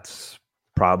 that's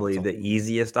probably the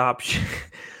easiest option.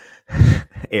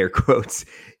 Air quotes,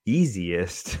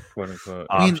 easiest quote unquote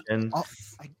option. I mean,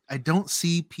 I don't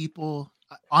see people.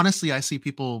 Honestly, I see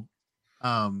people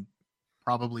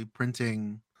probably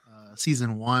printing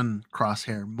season 1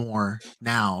 Crosshair more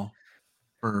now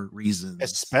for reasons.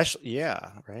 Especially,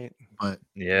 yeah, right. But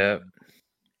yeah,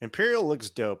 Imperial looks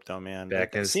dope though, man.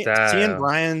 Back in Seeing style.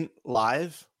 Brian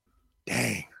live,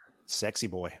 dang, sexy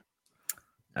boy.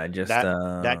 I just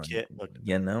that kit looked,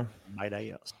 might I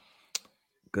yes.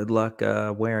 Good luck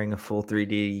wearing a full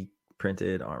 3D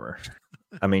printed armor.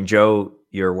 I mean, Joe,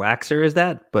 your waxer is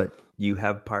that, but you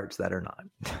have parts that are not.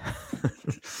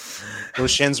 Those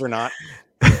shins are not.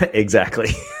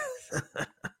 Exactly.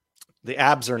 The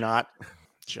abs are not.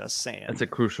 Just saying. That's a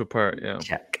crucial part. Yeah.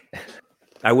 Check.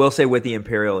 I will say with the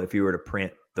Imperial, if you were to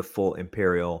print the full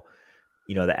Imperial,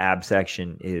 the ab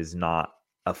section is not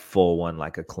a full one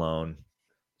like a clone.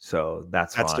 So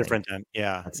that's fine. Different than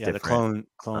That's different. The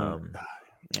clone.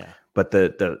 Yeah. But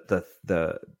the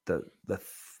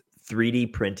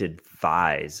 3D printed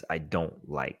thighs, I don't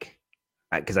like,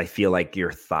 because I feel like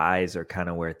your thighs are kind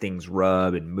of where things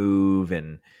rub and move,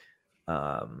 and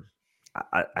I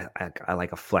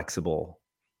like a flexible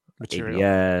material.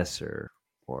 ABS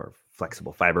or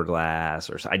flexible fiberglass,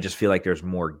 or I just feel like there's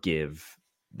more give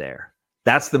there.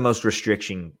 That's the most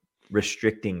restricting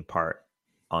part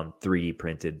on fully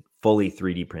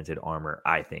 3D printed armor,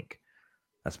 I think.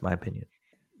 That's my opinion.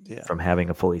 Yeah. From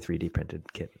having a fully 3D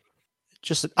printed kit.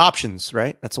 Just options,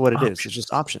 right? That's what it is. It's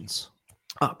just options.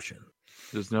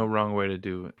 There's no wrong way to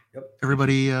do it. Yep.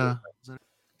 everybody,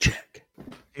 Check.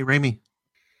 hey Raimi,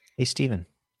 Hey, Steven.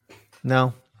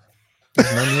 No.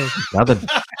 Nothing.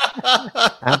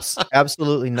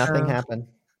 Absolutely nothing happened.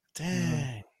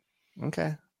 Dang.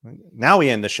 Okay. Now we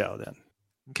end the show then.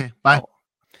 okay, bye.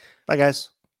 Bye, guys.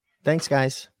 Thanks,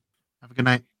 guys. Have a good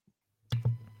night.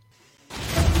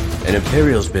 An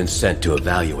Imperial's been sent to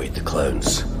evaluate the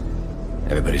clones.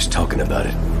 Everybody's talking about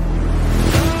it.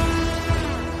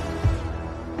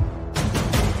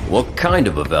 What kind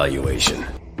of evaluation?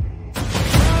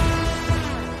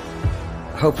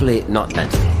 Hopefully not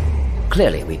mentally.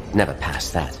 Clearly, we never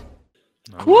passed that.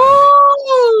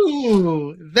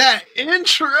 Woo! That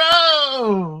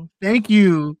intro. Thank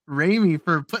you, Raimi,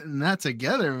 for putting that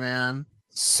together, man.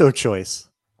 So choice.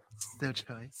 No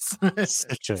choice.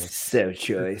 So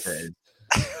choice.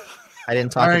 I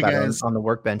didn't talk All right, about it guys. on the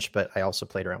Workbench, but I also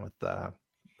played around with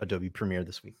Adobe Premiere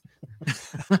this week.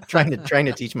 trying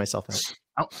to teach myself that.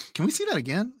 Oh, can we see that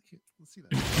again? Let's see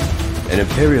that. An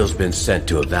Imperial's been sent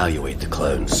to evaluate the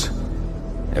clones.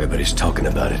 Everybody's talking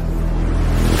about it.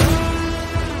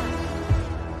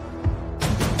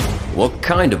 What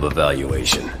kind of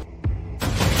evaluation?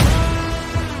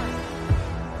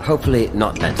 Hopefully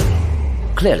not mentally.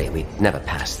 Clearly, we never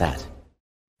passed that.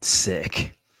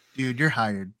 Sick. Dude, you're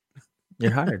hired.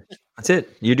 You're hired. That's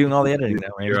it. You're doing all the editing now,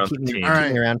 right? You're on Keep the me, team. keep All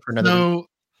right. me around for another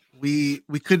week. So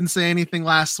we couldn't say anything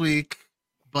last week,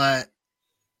 but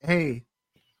hey,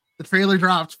 the trailer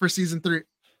dropped for season 3.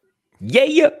 Yeah.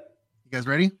 You guys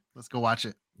ready? Let's go watch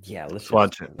it. Yeah, let's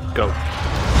Watch it. Go.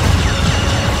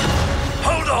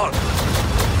 Hold on!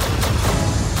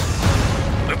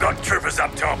 We've got troopers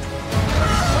up top.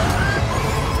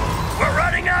 We're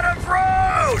running out of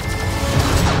road!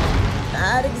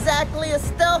 Not exactly a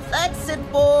stealth exit,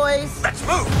 boys. Let's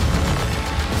move!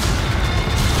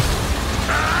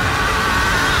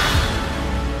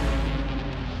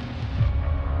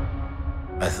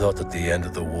 I thought that the end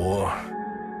of the war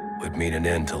would mean an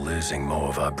end to losing more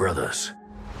of our brothers.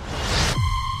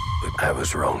 But I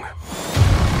was wrong.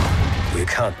 We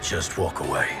can't just walk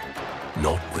away.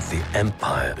 Not with the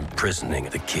Empire imprisoning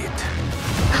the kid.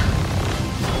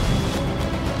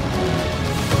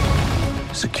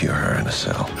 Secure her in a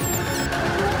cell.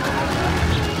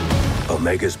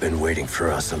 Omega's been waiting for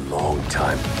us a long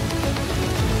time.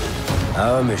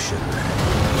 Our mission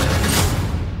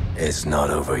is not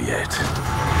over yet.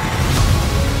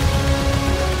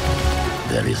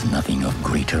 There is nothing of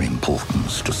greater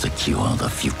importance to secure the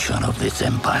future of this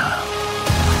empire.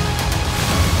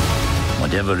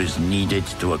 Whatever is needed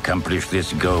to accomplish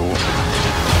this goal,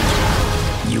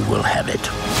 you will have it.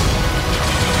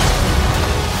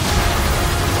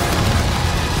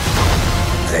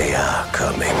 They are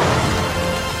coming.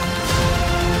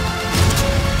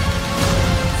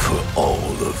 For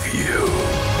all of you.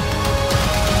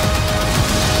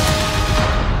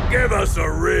 Get Give us a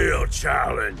real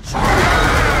challenge.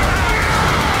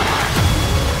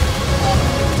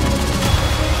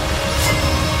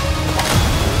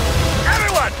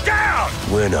 Everyone, down!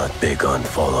 We're not big on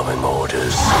following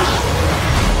orders.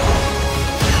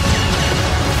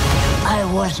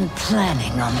 I wasn't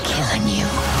planning on killing you,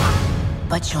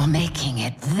 but you're making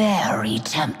it very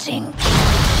tempting.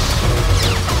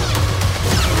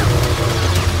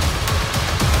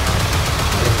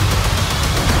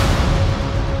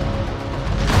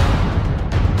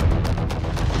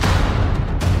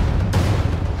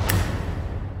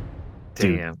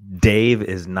 Damn. Dave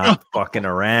is not fucking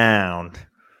around.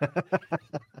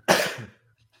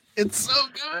 It's so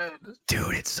good.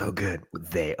 Dude, it's so good.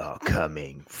 They are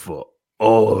coming for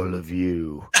all of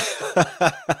you.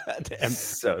 I'm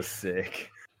so sick.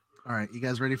 All right, you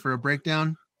guys ready for a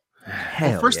breakdown?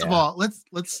 Hell Well, first yeah. of all,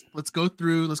 let's go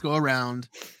through. Let's go around.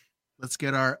 Let's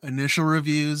get our initial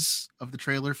reviews of the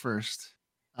trailer first,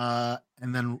 and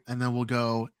then we'll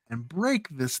go and break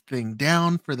this thing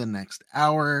down for the next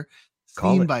hour,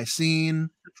 Call scene it. by scene.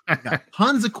 We got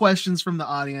tons of questions from the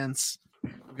audience.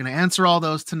 We're gonna answer all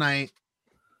those tonight.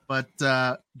 But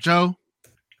Joe,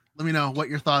 let me know what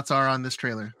your thoughts are on this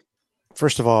trailer.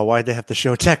 First of all, why'd they have to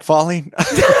show Tech falling?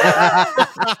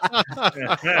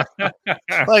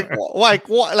 like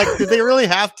what? Like, did they really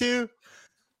have to?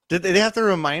 Did they have to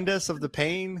remind us of the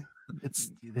pain?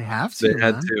 They have to. They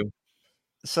had man. to.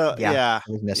 So Yeah,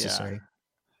 it was necessary.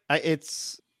 I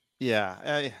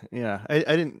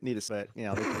didn't need to say it. They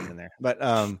put it in there. But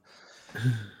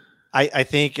I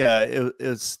think they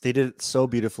did it so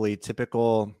beautifully.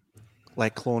 Typical,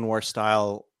 like Clone War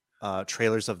style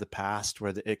trailers of the past,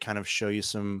 where it kind of show you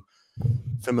some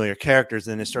familiar characters,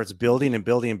 and it starts building and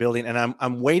building and building. And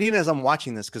I'm waiting as I'm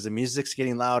watching this because the music's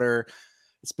getting louder.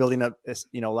 It's building up, a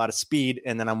lot of speed,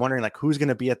 and then I'm wondering like who's going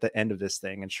to be at the end of this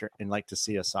thing, and like to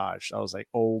see Asajj. I was like,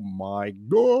 oh my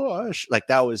gosh, like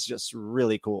that was just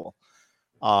really cool.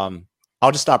 I'll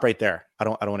just stop right there. I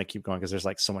don't want to keep going because there's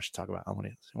like so much to talk about. I want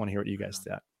to hear what you guys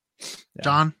thought. Yeah.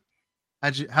 John,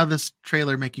 how this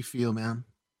trailer make you feel, man?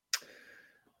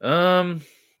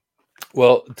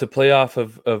 Well, to play off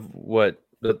of what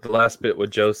the last bit, what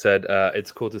Joe said,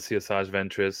 it's cool to see Asajj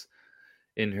Ventress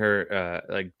in her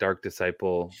like Dark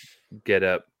Disciple get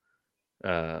up.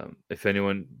 If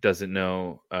anyone doesn't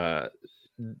know,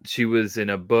 she was in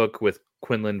a book with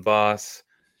Quinlan Voss.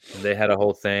 They had a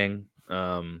whole thing.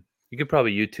 You could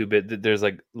probably YouTube it. There's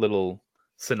like little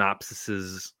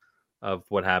synopsises of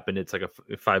what happened. It's like a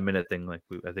 5-minute thing. Like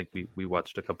I think we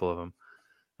watched a couple of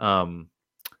them.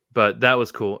 But that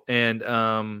was cool. And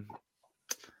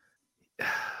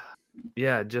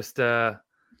yeah, just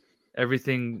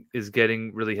everything is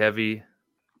getting really heavy,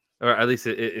 or at least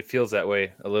it feels that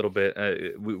way a little bit.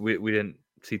 We didn't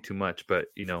see too much, but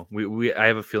I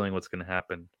have a feeling what's going to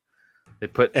happen. They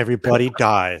put Everybody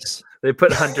dies. They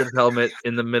put Hunter's helmet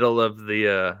in the middle of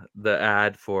the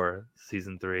ad for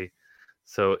season 3.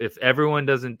 So if everyone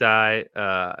doesn't die,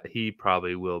 he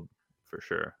probably will for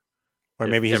sure. Or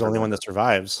maybe he's the only one that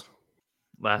survives.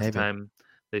 Last time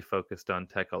they focused on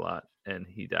Tech a lot and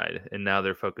he died, and now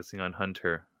they're focusing on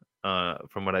Hunter.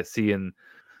 From what I see, and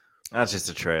that's just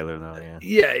a trailer, though.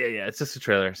 Yeah. It's just a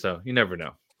trailer, so you never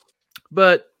know.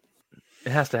 But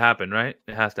it has to happen, right?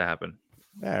 It has to happen.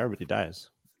 Yeah, everybody dies.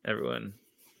 Everyone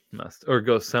must, or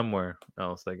go somewhere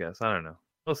else, I guess. I don't know.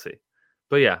 We'll see.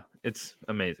 But yeah, it's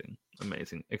amazing.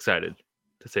 Excited,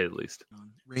 to say the least.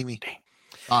 Raimi,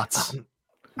 thoughts?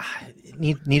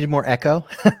 Needed more Echo.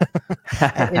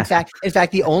 in fact,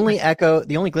 the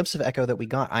only glimpse of Echo that we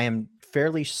got, I am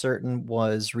fairly certain,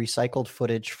 was recycled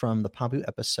footage from the Pabu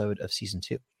episode of season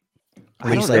 2.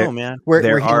 I don't know, man. Where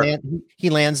he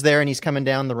lands there and he's coming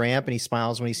down the ramp and he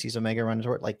smiles when he sees Omega run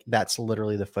toward. Like that's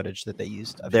literally the footage that they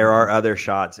used. There are other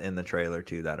shots in the trailer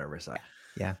too that are recycled.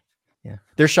 Yeah.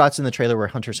 There's shots in the trailer where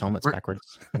Hunter's helmet's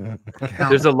backwards.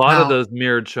 There's a lot of those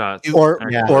mirrored shots. Or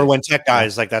when Tech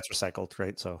dies, like that's recycled,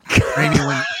 right? So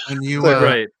Raimi, when you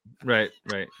right.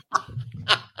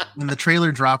 When the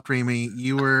trailer dropped, Raimi,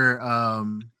 you were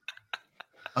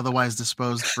otherwise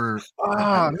disposed for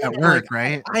at work,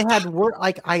 right? I had work.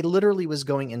 Like I literally was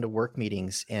going into work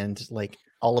meetings, and like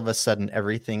all of a sudden,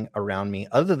 everything around me,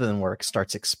 other than work,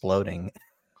 starts exploding.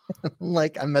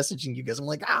 Like I'm messaging you guys. I'm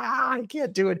like, I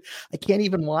can't do it. I can't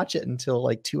even watch it until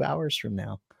like 2 hours from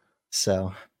now.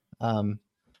 So, but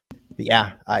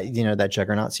yeah, that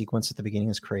Juggernaut sequence at the beginning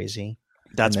is crazy.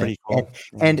 That's pretty cool.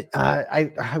 And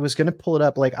I was going to pull it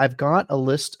up. Like I've got a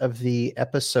list of the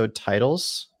episode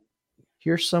titles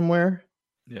here somewhere.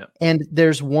 Yeah. And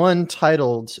there's one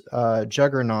titled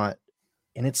Juggernaut,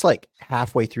 and it's like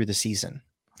halfway through the season.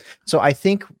 So I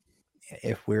think,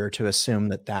 if we were to assume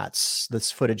that that's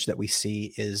this footage that we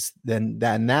see is then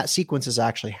that sequence is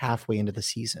actually halfway into the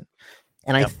season.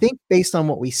 And I think based on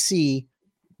what we see,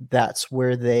 that's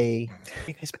where they.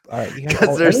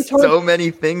 Because there's so many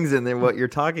things in there. What you're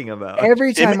talking about.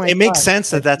 Every time it makes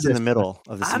sense that that's in the middle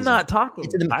of the season. I'm not talking.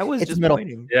 I was just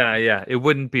pointing. Yeah. It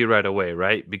wouldn't be right away,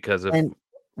 right? Because of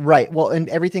right. Well, and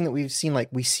everything that we've seen, like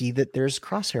we see that there's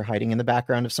Crosshair hiding in the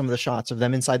background of some of the shots of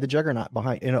them inside the Juggernaut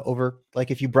behind, over like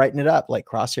if you brighten it up, like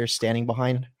Crosshair standing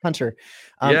behind Hunter,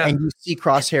 and you see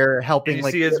Crosshair helping. And you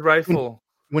like see his rifle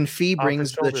when Fee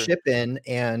brings the ship in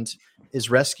and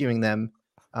is rescuing them.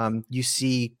 You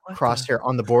see Crosshair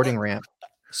on the boarding ramp.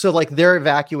 So like they're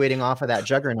evacuating off of that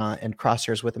Juggernaut and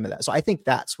Crosshair's with them at that. So I think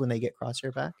that's when they get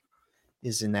Crosshair back,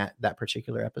 is in that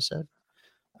particular episode.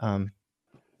 And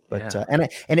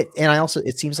I also,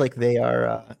 it seems like they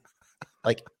are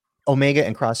like Omega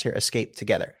and Crosshair escaped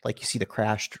together. Like you see the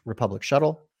crashed Republic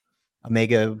shuttle.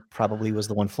 Omega probably was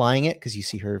the one flying it because you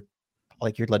see her,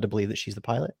 like you're led to believe that she's the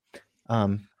pilot.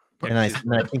 And I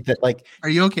think that, like, are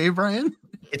you okay, Brian?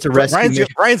 It's a rescue.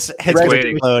 Brian's head's going to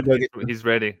explode. He's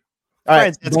ready. All right,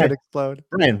 Brian's head's going to explode.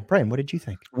 Brian, what did you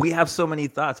think? We have so many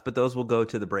thoughts, but those will go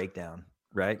to the breakdown,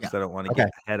 right? Because I don't want to get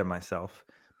ahead of myself.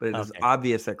 But it is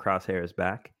obvious that Crosshair is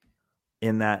back.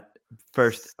 In that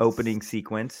first opening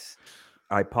sequence,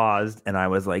 I paused and I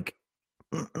was like,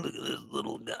 "Look at this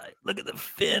little guy! Look at the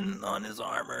fin on his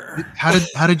armor."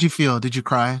 How did you feel? Did you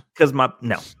cry? Because I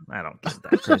don't get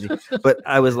that crazy. But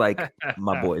I was like,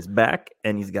 my boy's back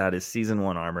and he's got his season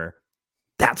 1 armor.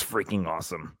 That's freaking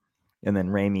awesome. And then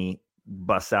Raimi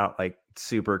busts out like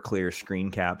super clear screen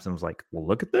caps and was like, well,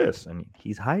 look at this. And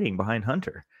he's hiding behind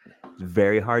Hunter. It's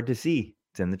very hard to see.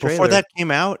 It's in the trailer. Before that came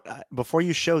out, before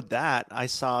you showed that, I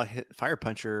saw Fire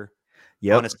Puncher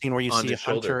on a scene where you see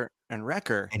Hunter and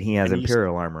Wrecker. And he has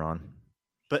Imperial armor on.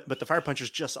 But the Fire Puncher's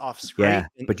just off screen. Yeah,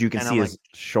 but you can see his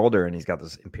shoulder and he's got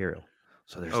this Imperial.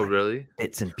 So there's really?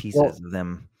 bits and pieces of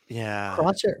them. Yeah.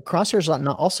 Crosshair's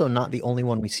also not the only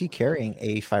one we see carrying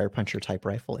a Fire Puncher type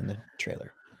rifle in the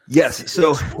trailer. Yes.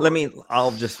 So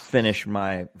I'll just finish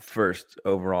my first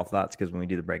overall thoughts, because when we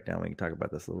do the breakdown, we can talk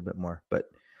about this a little bit more. But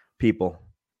people,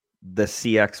 the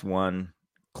CX-1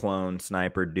 clone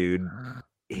sniper dude,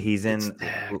 he's in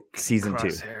season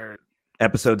 2,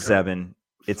 episode 7.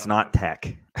 It's not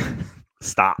tech.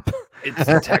 Stop. It's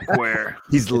techwear.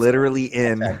 He's literally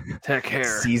in tech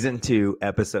hair. Season 2,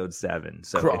 episode 7.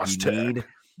 So if you need,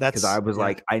 because I was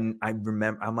like, I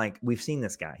remember, I'm like, we've seen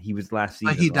this guy. He was last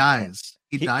season. But he dies.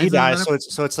 He dies.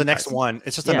 So it's the next one.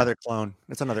 It's just another clone.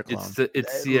 It's another clone.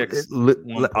 It's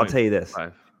CX. I'll tell you this.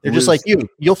 They're just like,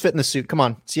 you'll fit in the suit. Come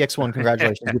on, CX-1.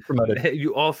 Congratulations, you're promoted.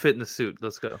 You all fit in the suit.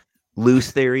 Let's go. Loose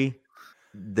theory,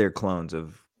 they're clones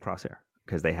of Crosshair,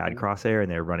 because they had Crosshair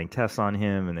and they were running tests on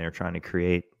him and they were trying to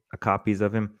create copies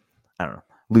of him. I don't know.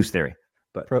 Loose theory,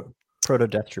 but proto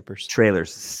Death Troopers.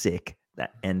 Trailer's sick.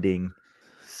 That ending.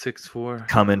 6'4",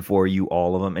 coming for you,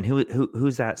 all of them. And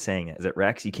who's that saying it? Is it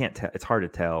Rex? You can't tell. It's hard to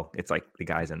tell. It's like the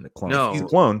guys in the clone. No.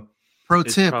 Clone. Pro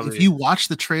tip: if you watch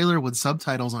the trailer with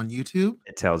subtitles on YouTube,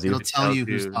 it tells you. It'll tell you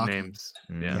who's talking. Names.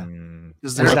 Yeah,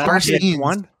 because There's there are scenes.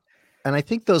 CX-1? And I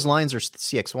think those lines are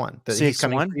CX-1.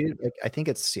 CX-1? I think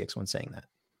it's CX-1 saying that.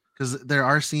 Because there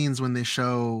are scenes when they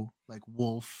show like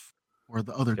Wolf or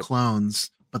the other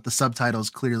clones, but the subtitles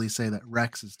clearly say that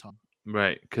Rex is talking.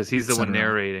 Right, because he's the one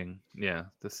narrating. Yeah.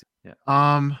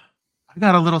 I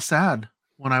got a little sad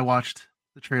when I watched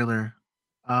the trailer.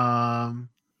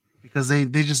 Because they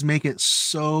just make it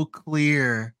so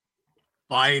clear.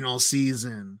 Final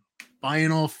season,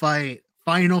 final fight,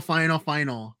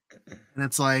 final. And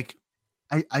it's like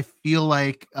I feel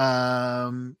like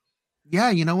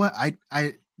you know what?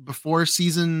 I before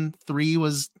season 3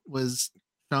 was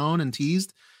shown and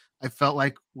teased, I felt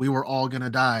like we were all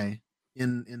gonna die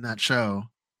in that show.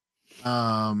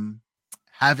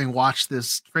 Having watched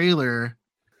this trailer,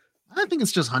 I think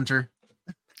it's just Hunter.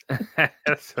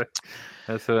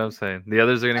 That's what I'm saying. The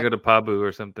others are gonna go to Pabu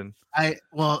or something.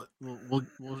 We'll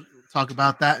talk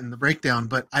about that in the breakdown,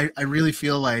 but I really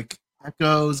feel like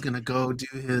Echo's gonna go do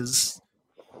his.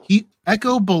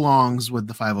 Echo belongs with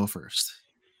the 501st.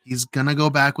 He's gonna go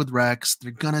back with Rex.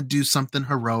 They're gonna do something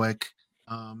heroic.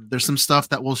 There's some stuff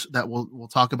that we'll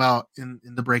talk about in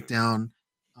the breakdown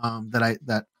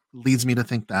that leads me to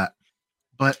think that.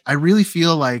 But I really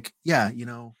feel like, I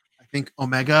think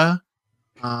Omega.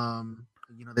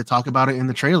 They talk about it in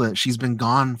the trailer. She's been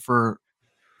gone for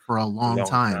a long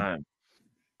time.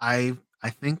 I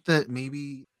think that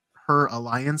maybe her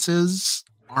alliances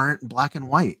aren't black and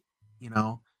white.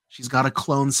 She's got a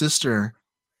clone sister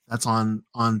that's on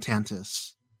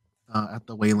Tantus at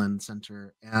the Wayland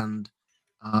Center, and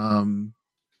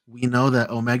we know that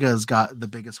Omega has got the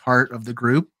biggest heart of the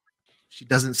group. She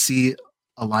doesn't see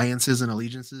alliances and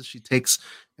allegiances. She takes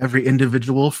every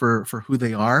individual for who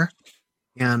they are.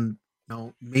 And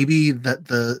maybe that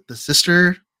the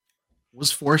sister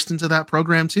was forced into that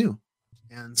program too.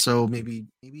 And so maybe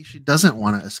she doesn't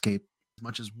want to escape as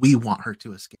much as we want her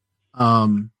to escape.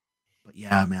 But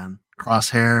yeah, man,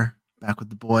 Crosshair back with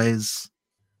the boys.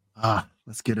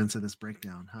 Let's get into this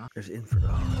breakdown, huh? There's info.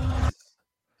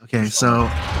 Okay, so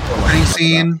opening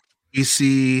scene, we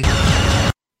see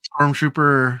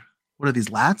Stormtrooper. What are these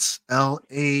lats?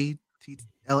 LAATs.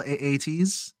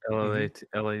 LAATs.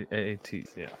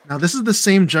 Yeah. Now this is the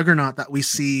same Juggernaut that we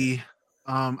see.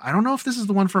 I don't know if this is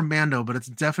the one from Mando, but it's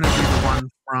definitely the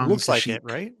one from. Looks like Kashyyyk. it,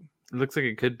 right? It looks like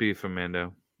it could be from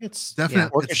Mando. It's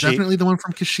Definitely, yeah. it's definitely the one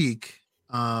from Kashyyyk.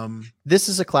 This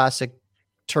is a classic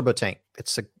turbo tank.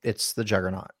 It's the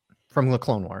Juggernaut from the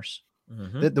Clone Wars.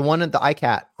 Mhm. The one at the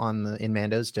iCat in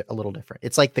Mando is a little different.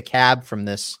 It's like the cab from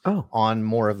this on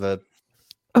more of a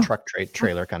truck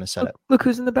trailer kind of setup. Look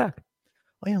who's in the back.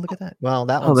 Oh yeah, look at that. Well,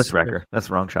 that Oh, one's that's Wrecker. That's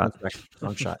the wrong shot.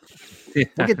 wrong shot. Yeah,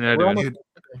 Look at- no, we're dude. almost- Dude,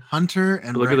 Hunter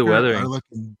and Look at the Wrecker weathering. are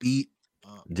looking beat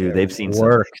up. Dude, they've seen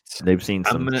worked. some. They've seen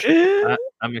some.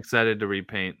 I'm excited to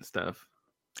repaint stuff.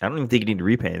 I don't even think you need to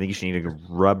repaint. I think you just need to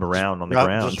rub around on the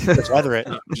ground. Just weather it.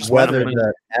 Just Weather I'm gonna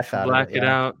the F out Black of it. it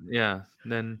yeah. out. Yeah.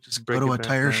 Then Just break go to it a back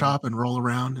tire down. shop and roll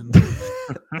around and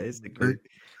Basically,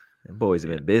 the boys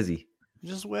have been busy.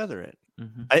 Just weather it.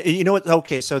 Mhm. You know what?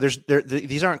 Okay, so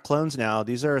these aren't clones now.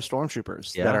 These are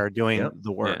stormtroopers Yeah. that are doing Yep.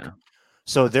 the work. Yeah.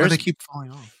 So where there's they keep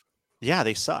falling off. yeah,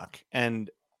 they suck, and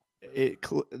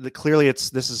clearly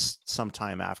this is some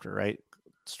time after, right?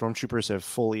 Stormtroopers are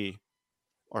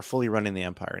fully running the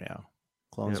empire now.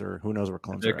 Clones Yep. are who knows where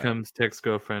clones There are. comes Tech's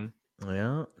girlfriend,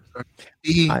 Yeah.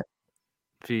 The-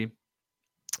 Fee.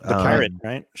 The pirate,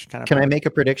 right? She kind of Can I make a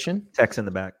prediction? Text in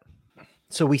the back.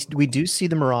 So we do see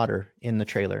the Marauder in the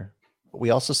trailer, but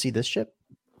we also see this ship.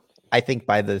 I think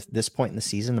by this point in the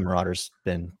season, the Marauder's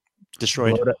been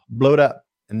destroyed? blowed up,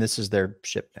 and this is their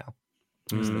ship now.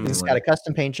 Mm. It's got a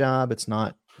custom paint job. It's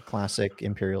not a classic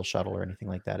Imperial shuttle or anything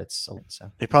like that. It's so.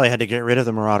 They probably had to get rid of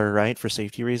the Marauder, right, for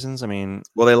safety reasons. I mean,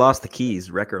 Well, they lost the keys.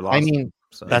 Wrecker lost. I mean, them,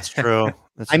 so. that's true.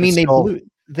 I mean, it's still-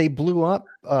 they blew up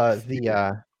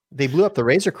the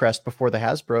Razor Crest before the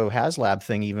Hasbro HasLab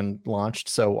thing even launched.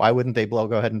 So why wouldn't they go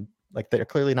ahead and they're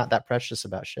clearly not that precious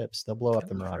about ships. They'll blow up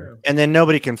the Marauder. and then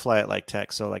nobody can fly it like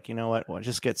Tech. So you know what? Well,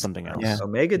 just get something else. Yeah.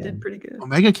 Omega did pretty good.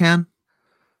 Omega can.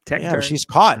 Tech Yeah, turn. she's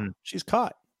caught. She's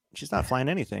caught. She's not flying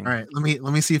anything. All right,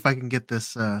 let me see if I can get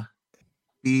this.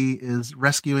 B is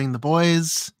rescuing the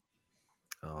boys.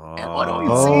 what do we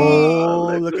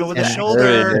Oh, look over the And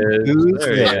shoulder. Who's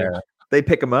There you there? They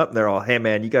pick them up. And they're all, "Hey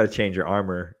man, you got to change your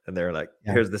armor." And they're like,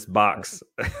 Yeah. "Here's this box."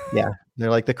 Yeah, they're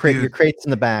like the crate. Dude. Your crate's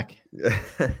in the back.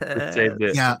 Saved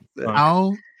it. Yeah,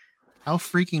 how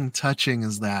freaking touching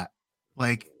is that?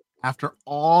 Like after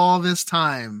all this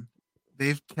time,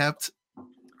 they've kept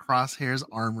Crosshair's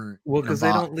armor. Well, because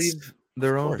because they don't leave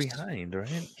their Of own course. behind,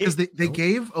 right? because they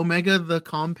gave Omega the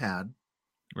comm pad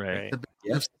Right. at the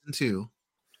beginning of season 2.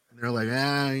 And they're like,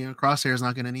 Crosshair's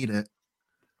not going to need it.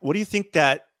 What do you think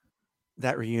that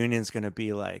reunion is going to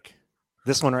be like?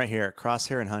 This one right here,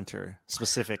 Crosshair and Hunter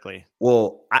specifically.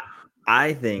 Well, I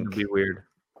It'd think be weird.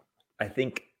 I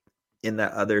think in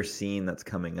that other scene that's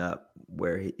coming up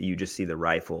where you just see the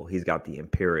rifle, he's got the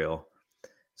Imperial.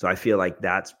 So I feel like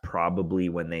that's probably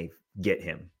when they get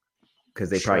him, because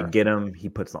they probably get him. He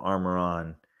puts the armor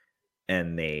on,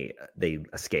 and they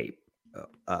escape.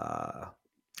 I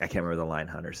can't remember the line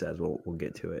Hunter says. We'll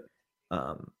get to it.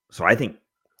 So I think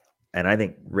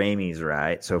Raimi's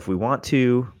right. So if we want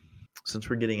to, since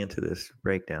we're getting into this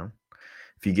breakdown,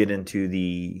 if you get into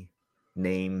the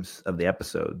names of the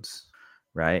episodes,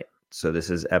 right? So this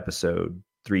is episode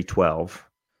 312,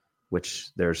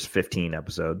 which there's 15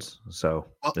 episodes. So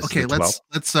Well, this is okay, the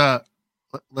 12th.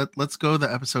 let's go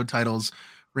the episode titles.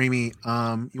 Raimi,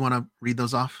 you want to read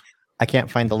those off? I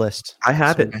can't find the list. I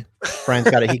have it. Okay.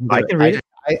 Brian's got it. He can do I it. can read it.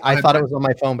 I thought it was on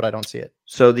my phone, but I don't see it.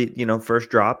 So the first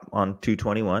drop on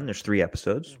 221, there's 3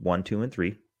 episodes, 1, 2, and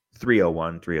 3.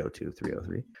 301, 302,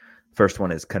 303. First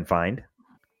one is Confined.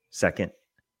 Second,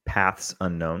 Paths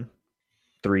Unknown.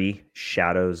 3,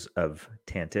 Shadows of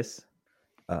Tantus.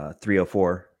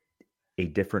 304, A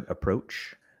Different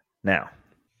Approach. Now,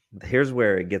 here's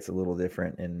where it gets a little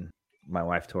different, and my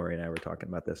wife Tori and I were talking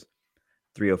about this.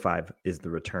 305 is The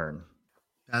Return.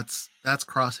 That's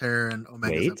Crosshair and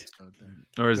Omega's Wait. episode.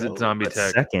 There. Or is it Zombie But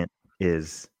Tech? second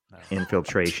is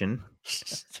Infiltration,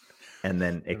 and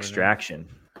then Extraction.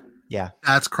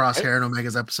 That's Crosshair and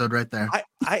Omega's episode right there.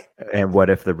 I And what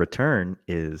if The Return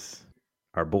is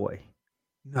our boy.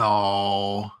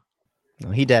 No. No,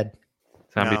 he dead.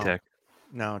 Zombie No. Tech.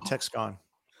 No, Tech's gone.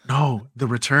 No, the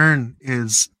return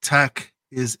is Tech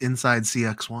is inside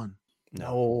CX1.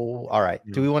 No. All right.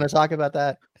 Do we want to talk about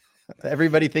that?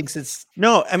 Everybody thinks it's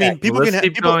No, I mean, people let's can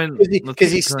keep people, going.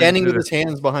 because he's standing with his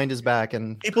hands behind his back,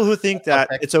 and people who think that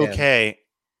Tech it's fan. okay.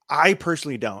 I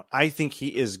personally don't. I think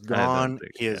he is I don't gone.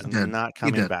 think He is so. not He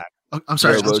coming did. back. Oh, I'm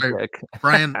sorry. I'm sorry. Robotech.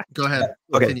 Brian, go ahead.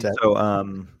 Okay, Continue.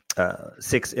 so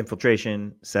 6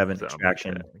 infiltration, 7 Zombie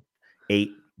extraction, Tech. 8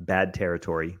 bad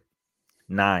territory,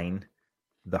 9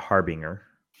 the harbinger,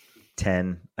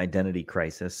 10 identity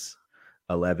crisis,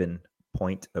 11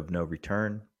 point of no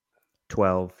return,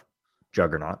 12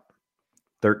 juggernaut,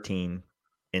 13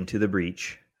 into the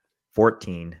breach,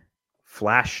 14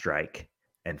 flash strike,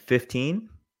 and 15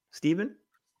 Stephen,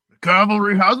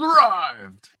 Cavalry has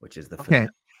arrived. which is the Okay. finale.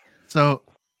 So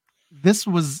this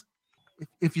was,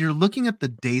 if you're looking at the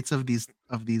dates of these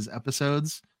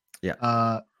episodes, you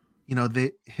know,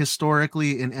 they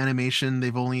historically in animation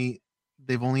they've only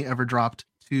ever dropped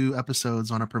 2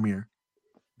 episodes on a premiere.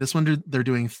 This one they're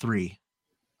doing 3.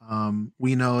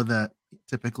 We know that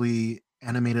typically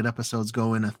animated episodes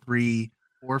go in a 3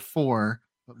 or 4,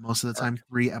 but most of the time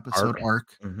 3 episode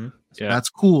arc. Mm-hmm. So that's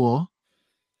cool.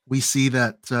 We see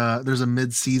that there's a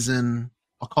mid-season,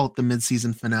 I'll call it the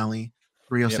mid-season finale,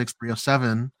 306,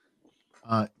 307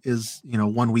 is, you know,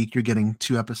 1 week you're getting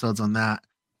 2 episodes on that.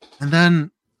 And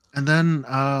then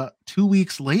 2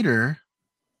 weeks later,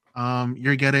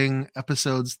 you're getting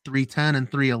episodes 310 and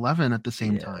 311 at the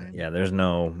same time. Yeah, there's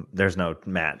no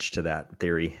match to that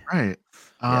theory. Right.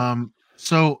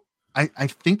 So I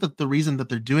think that the reason that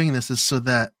they're doing this is so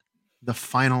that the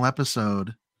final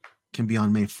episode can be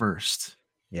on May 1st.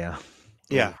 Yeah.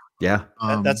 Yeah. Yeah.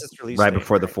 That's its release right date,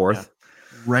 before the right? 4th. Yeah.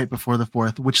 Right before the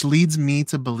 4th, which leads me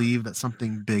to believe that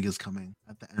something big is coming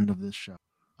at the end of this show.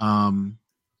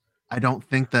 I don't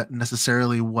think that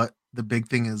necessarily what the big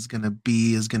thing is going to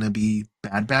be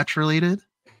Bad Batch related,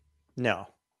 No.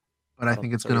 but I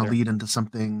think it's going to lead into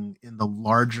something in the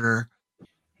larger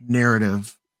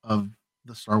narrative of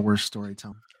the Star Wars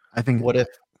storytelling. I think what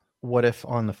if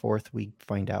on the 4th we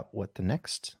find out what the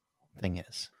next thing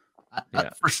is?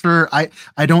 For sure. I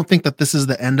don't think that this is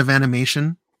the end of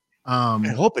animation.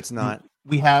 I hope it's not.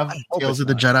 We have I hope Tales it's of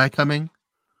the not. Jedi coming.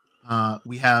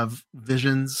 We have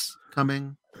Visions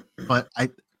coming, but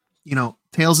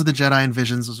Tales of the Jedi and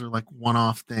Visions, those are like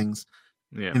one-off things.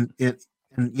 Yeah.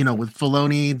 And you know, with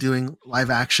Filoni doing live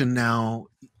action now,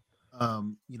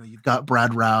 you know, you've got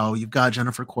Brad Rao, you've got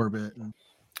Jennifer Corbett, and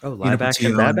Live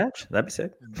action Bad Batch? That'd be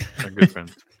sick. They're good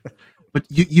friends. But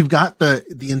you've got the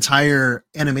entire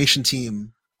animation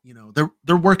team. You know,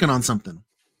 they're working on something.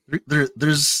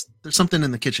 There's something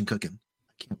in the kitchen cooking.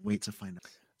 I can't wait to find out.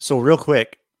 So real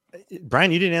quick,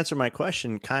 Brian, you didn't answer my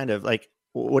question. Kind of like,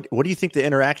 what do you think the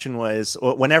interaction was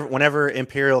whenever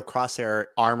Imperial Crosshair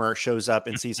armor shows up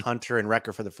and sees Hunter and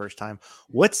Wrecker for the first time?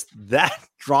 What's that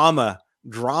drama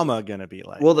gonna be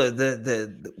like? Well,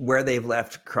 the where they've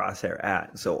left Crosshair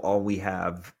at. So all we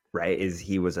have, right, is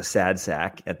he was a sad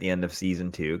sack at the end of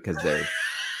season 2 because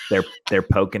they're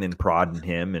poking and prodding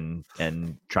him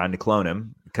and trying to clone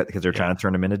him because they're trying to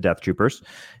turn him into Death Troopers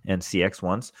and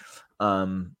CX1s.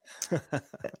 And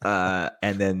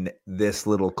then this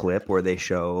little clip where they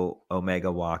show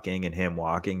Omega walking and him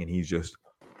walking, and he's just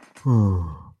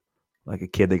like a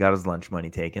kid that got his lunch money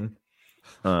taken.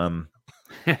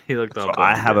 He looked all So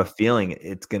I bummed have out. a feeling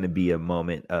it's going to be a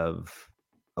moment of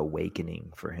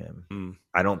awakening for him.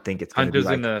 I don't think it's going to be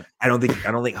Hunter's like, I don't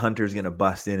think Hunter's going to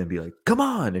bust in and be like, "Come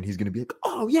on," and he's going to be like,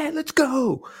 "Oh yeah, let's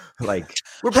go!" Like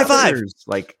we're High five. brothers.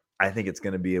 Like I think it's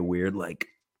going to be a weird like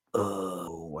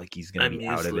he's going to be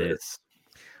out of it.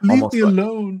 Leave Almost me like-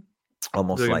 alone.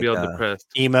 Almost They're gonna like be all depressed.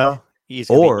 Emo. He's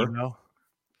gonna or- be emo.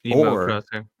 Emo or-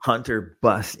 Crosshair. Hunter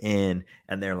busts in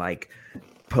and they're like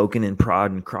poking and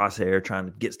prodding Crosshair, trying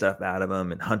to get stuff out of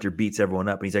him, and Hunter beats everyone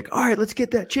up and he's like, "All right, let's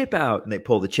get that chip out," and they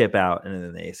pull the chip out and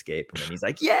then they escape, and then he's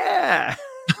like, "Yeah."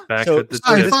 Back So- with the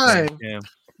High twist. five. Yeah.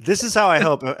 This is how I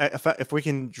hope. If we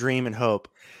can dream and hope.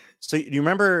 So you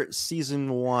remember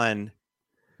season 1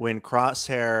 when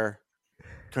Crosshair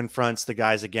confronts the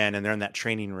guys again, and they're in that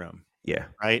training room, Yeah.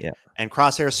 right? Yeah. And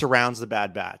Crosshair surrounds the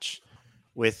Bad Batch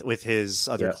with his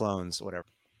other Yeah. clones, whatever.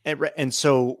 And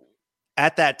so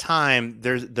at that time,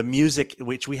 there's the music,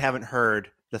 which we haven't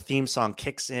heard. The theme song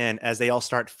kicks in as they all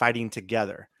start fighting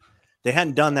together. They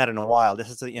hadn't done that in a while. This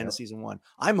is the end of season 1.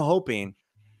 I'm hoping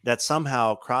that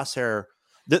somehow Crosshair,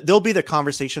 there'll be the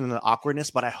conversation and the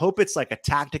awkwardness, but I hope it's like a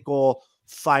tactical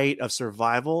fight of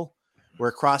survival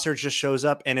where Crosshair just shows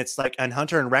up and it's like, and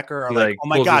Hunter and Wrecker are He, like, like, oh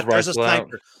my pulls his God, there's a rifle out.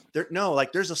 sniper.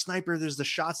 There's a sniper. There's the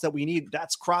shots that we need.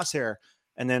 That's Crosshair.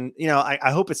 And then,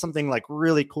 I hope it's something like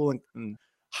really cool and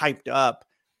hyped up.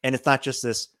 And it's not just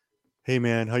this, hey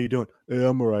man, how you doing? Hey,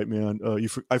 I'm all right, man.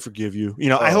 I forgive you.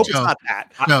 I hope it's not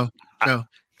that. No.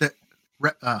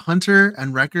 That Hunter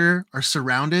and Wrecker are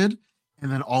surrounded,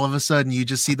 and then all of a sudden you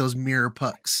just see those mirror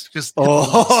pucks. Just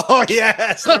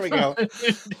Yes, there we go.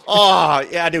 Oh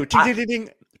yeah, dude. Ding, ding, ding.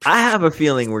 I have a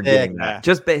feeling we're getting that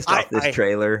just based off this I-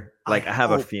 trailer. Like I have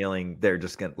a hope- feeling they're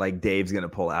just gonna Dave's gonna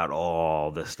pull out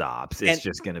all the stops. It's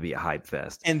just gonna be a hype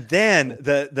fest. And then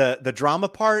the drama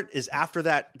part is after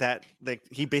that like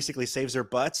he basically saves their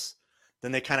butts.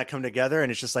 Then they kind of come together,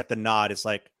 and it's just like the nod. It's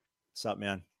like, "What's up,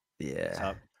 man? Yeah. What's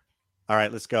up? All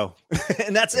right, let's go."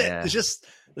 And that's Yeah. it.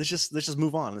 Let's just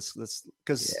move on. Let's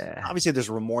because obviously there's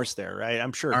remorse there, right?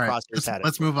 I'm sure All right, Crosshair's had it.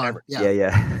 let's move on. forever.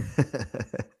 Yeah.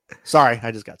 Sorry,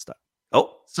 I just got stuck.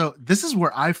 Oh, So this is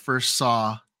where I first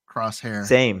saw Crosshair.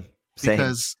 same.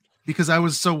 Because I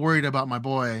was so worried about my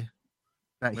boy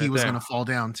that he Right was there. going to fall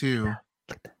down too.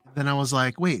 Then I was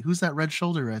like, wait, who's that red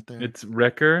shoulder right there? It's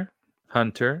Wrecker,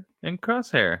 Hunter, and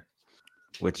Crosshair.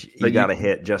 Which you But got to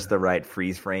hit just the right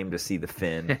freeze frame to see the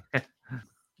fin.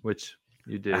 Which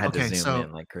you did. I had Okay, to zoom so-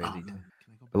 in like crazy. Oh, man. Can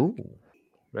I go back? Ooh.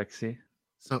 Rexy.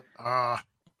 So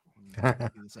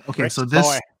okay, Rick's so this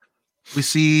boy. we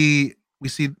see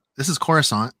this is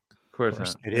Coruscant. Of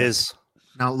course. It is.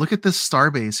 Now look at this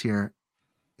starbase here.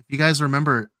 If you guys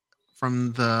remember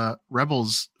from the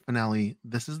Rebels finale,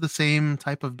 this is the same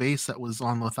type of base that was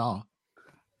on Lothal.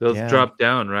 Those Yeah. drop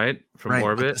down, right? From Right, but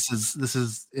orbit. This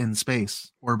is in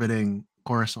space orbiting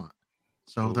Coruscant.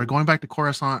 So they're going back to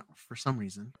Coruscant for some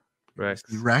reason. Rex.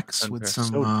 Rex with Hunter. some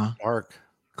So dark.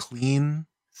 clean.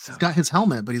 He's got his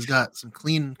helmet, but he's got some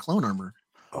clean clone armor.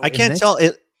 I can't tell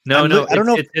it. No, I'm no, look- I don't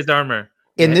know. It's his armor.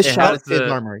 In this It shot, has it's his the-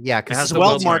 armor. Yeah, it because has The the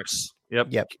weld weld marks. Yep.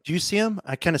 Yep. Do you see him?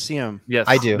 I kind of see him. Yes,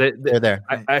 I do. They're there.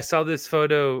 I saw this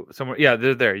photo somewhere. Yeah,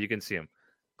 they're there. You can see them.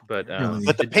 But Really?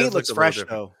 But the it paint does looks look a little fresh different.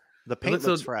 though. The paint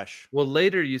looks fresh. Well,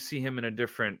 later you see him in a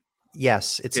different.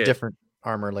 Yes, it's Yeah. a different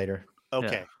armor later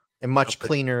Okay. and much but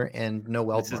cleaner and no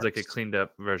weld This is like a marks. cleaned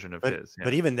up version of But, his. Yeah.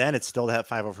 but even then, it's still that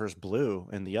 501st blue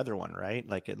in the other one, right?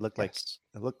 Like it looked like Yes.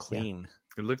 it looked clean.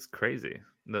 It looks crazy.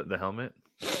 The helmet.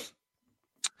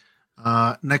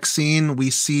 Next scene, we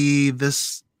see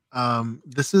this.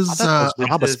 This is I thought that was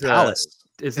Jabba's is, palace.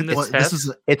 Isn't well, this this Teth?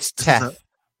 is It's This is Teth.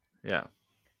 Yeah.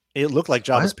 It looked like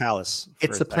Jabba's What? palace.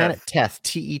 It's for the planet Teth.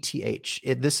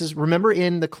 Teth. This is remember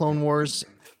in the Clone Wars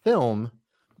film,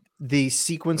 the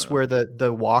sequence where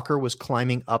the walker was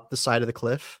climbing up the side of the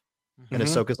cliff, and Mhm.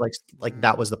 Ahsoka's like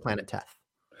that was the planet Teth.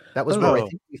 That was where I Oh.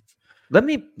 think Let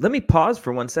me pause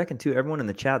for 1 second too. Everyone in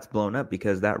the chat's blown up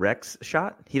because that Rex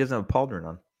shot, he doesn't have a pauldron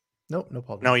on. no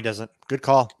problem. No, he doesn't. Good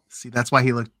call. See, that's why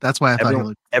he looked. That's why I thought he Everyone,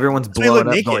 looked. everyone's So he looked blown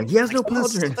up naked. going, he has no Like,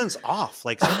 something's- pauldron. Something's off.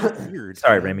 Like something's weird.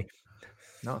 Sorry, Remy.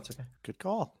 No, it's okay. Good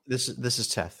call. This is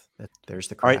Teth. There's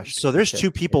the All crash. right. So there's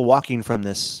two people walking from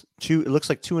this. It looks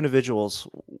like two individuals.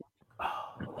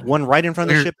 One right in front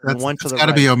of the ship, and one to the got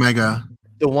to right. be Omega.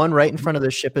 The one right in front of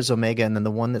the ship is Omega, and then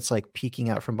the one that's like peeking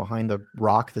out from behind the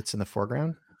rock that's in the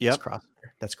foreground. Yep. That's Crosshair.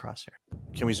 That's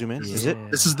Crosshair. Can we zoom in? Is it?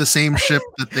 This is the same ship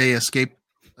that they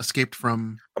escaped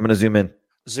from. I'm gonna zoom in.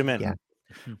 Zoom in. Yeah.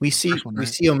 We see First one, we right?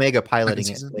 see Omega piloting it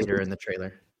season. later in the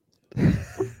trailer.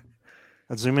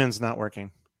 That zoom in's not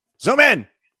working. Zoom in.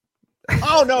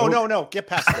 Oh no. Get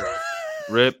past it.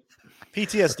 Rip.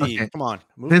 PTSD. Okay. Come on.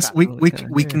 Move This past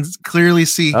we can clearly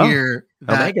see Oh, here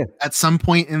that Omega. at some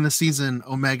point in the season,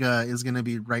 Omega is going to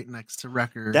be right next to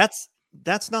Wrecker. That's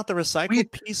not the recycled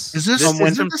Wait, piece. is this This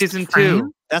is from this season frame?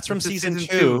 2. That's from This is season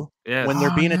two. Yeah. When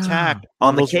they're Oh, being yeah. attacked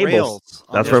On the those cables. rails,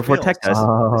 on That's those where Vortex rails. does.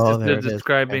 Oh, They're there it is.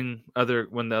 describing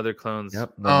when the other clones.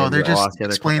 Yep. Oh, they're just lost the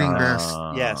other- explaining this.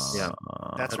 Yes. Yeah.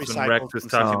 That's That's recycled. when Rex was from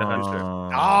talking to season Hunter.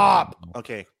 two. Stop.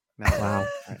 Okay. Now. Wow.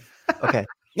 Okay.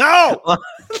 No. All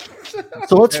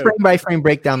So let's frame by frame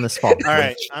break down this fall.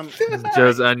 right. I'm.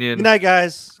 Joe's onion. Good night,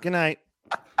 guys. Good night.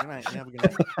 Good night. Have a good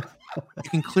night. You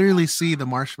can clearly see the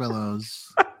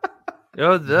marshmallows.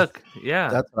 Oh, look. Yeah.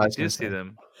 That's what I was do gonna see say.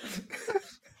 them.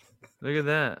 Look at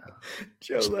that.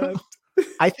 Joe left.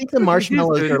 I think the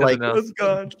marshmallows doing are like nothing else.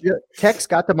 gone. Tex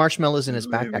got the marshmallows in his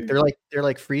backpack. They're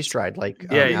like freeze dried, like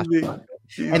Yeah,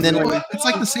 and then like, It's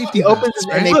like the safety he opens vests,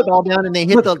 it and they right? fall down and they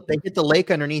hit the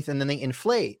lake underneath and then they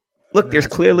inflate. Look, there's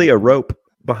clearly a rope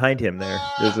behind him there.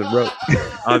 There's a rope.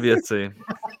 Obviously.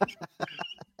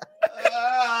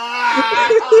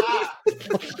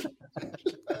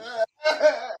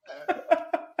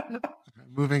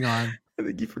 Moving on. I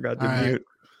think you forgot to All right. mute.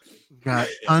 We've got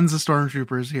tons of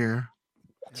stormtroopers here.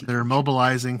 They're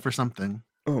mobilizing for something.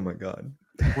 Oh my god.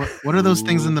 What are those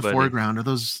things in the Ooh, buddy. foreground? Are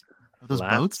those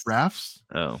boats, rafts?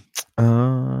 Oh,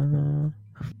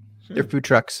 They're food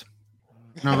trucks.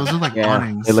 No, those are like Yeah,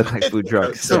 awnings. they look like food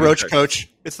trucks. It's the roach coach.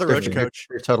 It's the roach They're- coach.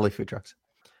 They're totally food trucks.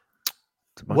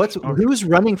 It's a bunch of- Who's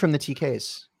running from the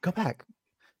TKs? Go back.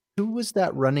 Who was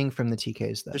that running from the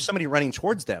TKs then? There's somebody running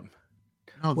towards them.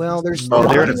 No, Well, there's Oh,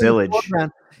 they're in a in the village.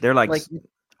 foreground. They're like, Like-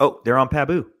 they're on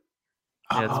Pabu.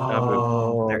 yeah, it's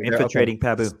Oh, They're okay. infiltrating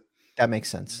Pabu. That makes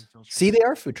sense. See, they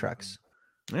are food trucks.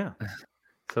 Yeah,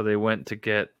 so they went to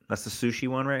get that's the sushi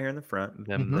one right here in the front.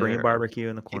 them. Mhm. Korean there. barbecue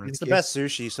in the corner. It's the best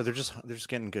sushi, so they're just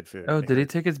getting good food. Oh, did he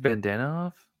take his bandana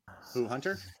off? Who,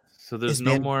 Hunter? So there's His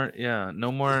no band- more. Yeah,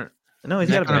 no more. No, he's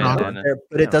Yeah, got a cut it off. bandana.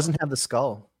 But Yeah. it doesn't have the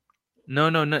skull. No,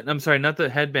 I'm sorry, not the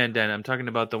head bandana. I'm talking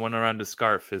about the one around his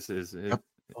scarf. His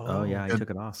Oh yeah, he Good. took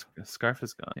it off. scarf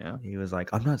is gone. Yeah. He was like,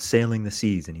 "I'm not sailing the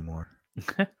seas anymore."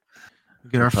 We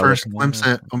get our Republic first of glimpse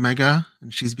America. at Omega,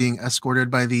 and she's being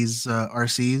escorted by these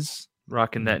RCs.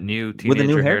 Rocking that new teenager With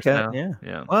a new haircut. hairstyle. Yeah.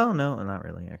 Yeah. Well, no, not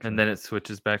really. Actually, And then it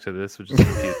switches back to this, which is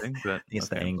confusing. But it's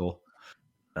the okay. angle.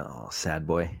 Oh, sad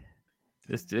boy.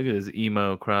 Look at his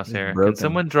emo crosshair. Can broken.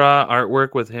 someone draw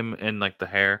artwork with him and like the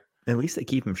hair? At least they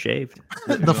keep him shaved.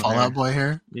 The Fallout Boy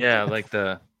hair. Yeah, like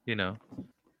the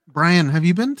Brian, have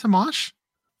you been to Mosh?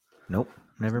 Nope,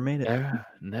 never made it.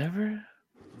 never.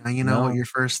 Now you know No. what your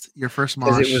first 'Cause it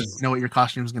Mosh. was- You know what your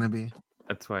costume's gonna be.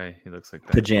 That's why he looks like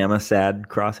that. Pajama sad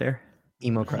crosshair.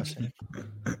 Emo crosshair.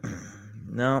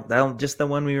 No, that just the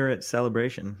one we were at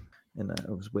Celebration, and it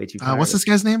was way too. What's this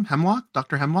guy's name? Hemlock?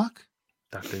 Dr. Hemlock?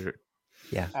 Doctor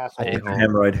Yeah, A-hole.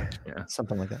 Hemorrhoid.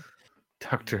 something like that.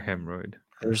 Doctor Hemorrhoid.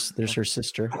 There's her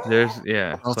sister. There's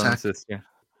Well, clone Tech. sister.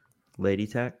 Lady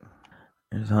Tech.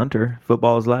 There's Hunter.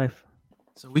 Football is life.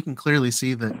 So we can clearly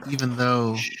see that even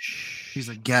though he's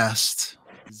a guest,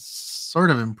 he's sort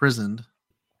of imprisoned.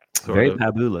 Sort Very of.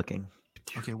 Pabu looking.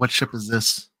 Okay, what ship is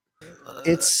this?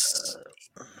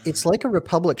 It's like a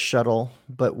Republic shuttle,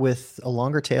 but with a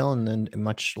longer tail and then a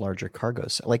much larger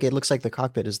cargos. Like it looks like the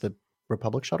cockpit is the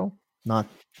Republic shuttle, not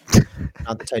the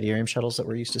Tidarium shuttles that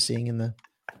we're used to seeing in the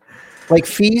like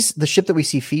Fees. The ship that we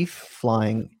see Fee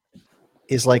flying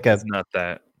is like It's not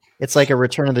that. it's like a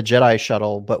Return of the Jedi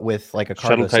shuttle, but with like a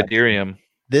cargo Shuttle section. Tidarium.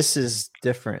 This is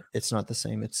different. It's not the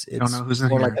same. It's I don't know who's in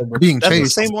more here. like a They're being That's the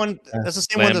chased. same one. That's the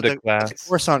same one that Lambda the class.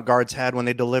 Coruscant guards had when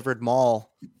they delivered Maul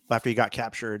after he got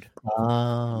captured.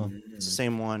 Oh, It's the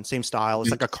same one, same style.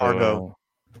 It's like a cargo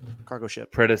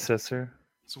ship. Predecessor.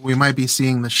 So we might be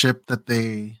seeing the ship that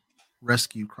they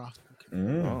rescued Cross.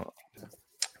 Oh.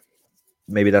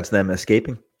 Maybe that's them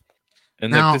escaping.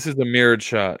 And Now- look, this is a mirrored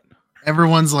shot.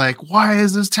 Everyone's like, why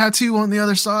is this tattoo on the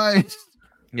other side?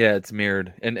 Yeah, it's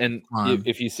mirrored. And Come on.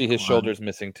 if you see his Come on. shoulders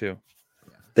missing too.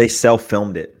 They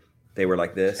self-filmed it. They were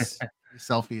like this.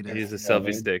 Selfie it. He's a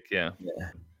selfie stick, yeah.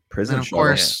 And Prison then, of shuttle.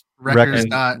 course, Wrecker's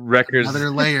And got Wrecker's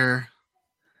another layer.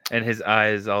 and his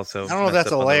eyes also. I don't know if messed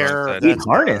that's up a on the wrong layer. side. He That's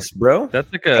harness, bro.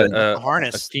 That's like a a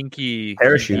harness. kinky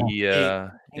Parachute. kinky,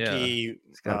 yeah, Pinky,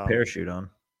 He's got a parachute on.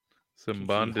 some pinky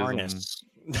bondage, harness.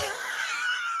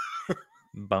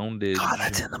 bondage. God,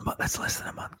 that's in the month. That's less than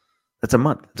a month. That's a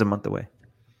month. It's a month away.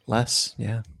 less.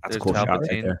 Yeah. That's a There's cool shot right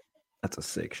Palpatine. there. That's a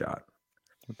sick shot.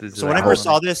 With his, So when I uh, first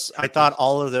saw this, I thought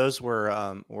all of those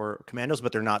were commandos,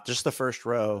 but they're not. Just the first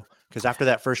row, because after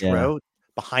that first Yeah. row,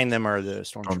 behind them are the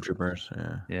stormtroopers. Stormtroopers.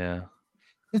 Yeah. yeah,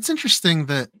 It's interesting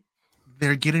that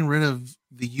they're getting rid of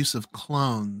the use of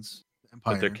clones.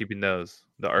 Empire. but they're keeping those.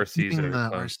 The RCs Keeping are the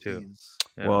clones too. RCs.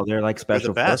 Yeah. Well, they're like They're the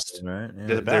special best. forces, right? Yeah.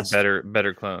 they're best.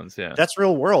 better clones. Yeah. That's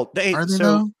real world. Are they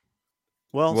though?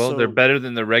 Well, Well, so- they're better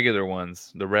than the regular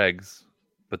ones, the regs,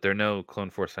 but they're no Clone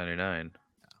Force 99.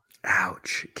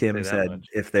 Ouch. Kim Say that said much.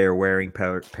 if they're wearing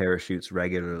parachutes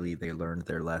regularly, they learned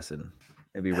their lesson.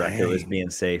 Maybe Wrecker was being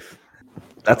safe.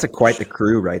 That's quite the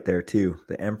crew right there, too.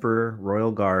 The Emperor,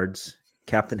 Royal Guards,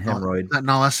 Captain Hemorrhoid. Is that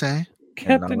Nala say?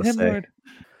 Captain Namaste.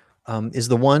 Hemorrhoid. Is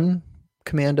the one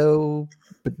commando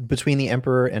between the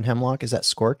Emperor and Hemlock? Is that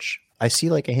Scorch? I see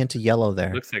like a hint of yellow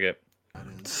there. Looks like it.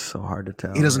 It's so hard to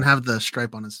tell. He doesn't have the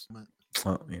stripe on his helmet.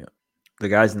 Oh, yeah. The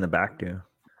guys in the back do.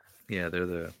 Yeah, they're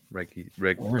the reg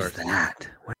Where's RC. that?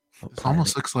 What It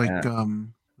almost looks like Yeah.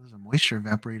 there's a moisture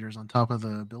evaporators on top of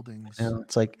the buildings. Yeah,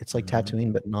 it's like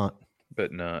Tatooine, but not.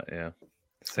 But not, yeah.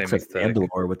 Same Looks like aesthetic.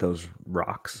 Mandalore with those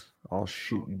rocks all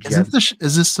shooting.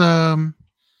 Is this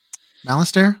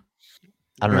Malastare?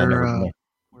 I don't know. I've never Or, been there.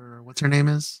 Where what's her name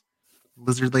is?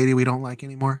 Lizard lady we don't like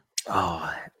anymore.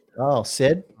 Oh, Oh,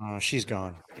 Sid. Oh, she's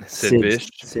gone. Sid Bish?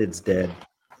 Sid's dead.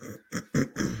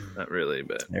 Not really,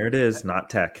 but There it is. Not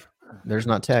tech. There's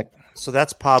not tech. So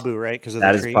that's Pabu, right? Because of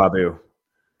That the is tree. Pabu.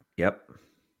 Yep.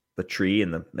 the tree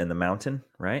in the mountain,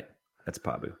 right? That's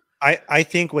Pabu. I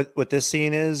think what this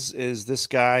scene is this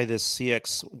guy, this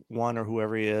CX1 or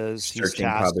whoever he is, he's Searching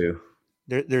tasked. Pabu.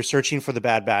 They're searching for the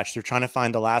Bad Batch. They're trying to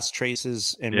find the last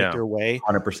traces and make their way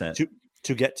 100%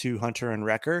 to get to Hunter and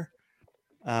Wrecker.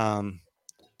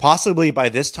 Possibly by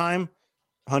this time,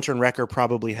 Hunter and Wrecker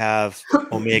probably have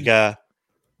Omega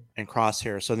and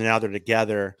Crosshair. So now they're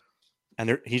together,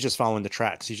 and he's just following the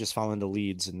tracks. He's just following the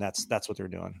leads, and that's what they're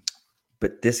doing.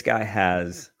 But this guy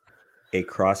has a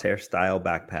Crosshair style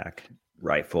backpack,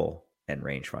 rifle, and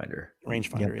rangefinder.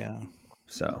 Yeah.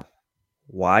 So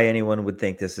why anyone would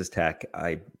think this is tech,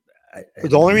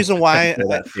 The only reason why where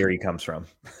that theory comes from.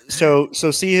 So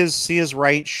see his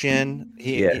right shin.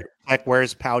 He like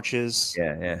wears pouches.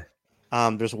 Yeah.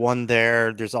 There's one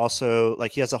there. There's also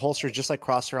like he has a holster just like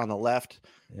Crosshair on the left,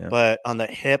 but on the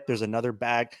hip there's another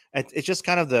bag. It's just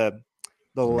kind of the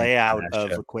layout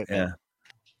of equipment. Yeah.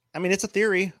 I mean, it's a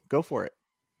theory. Go for it.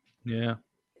 Yeah.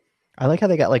 I like how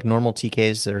they got like normal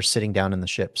TKs that are sitting down in the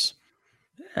ships.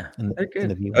 Yeah, they're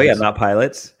good. Oh yeah, not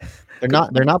pilots. They're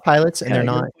not pilots, and they're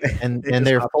not, and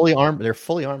they're fully armed. They're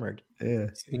fully armored. Yeah,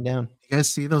 sitting down. You guys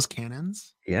see those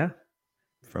cannons? Yeah,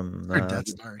 from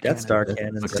Death Star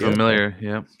cannons. Looks familiar.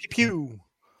 Yeah. Pew.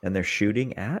 And they're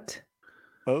shooting at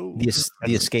the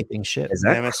escaping ship. Is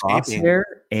that Crosshair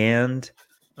and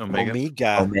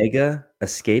Omega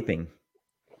escaping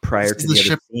prior to the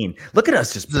other scene? Look at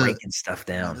us just breaking stuff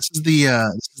down. This is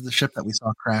the ship that we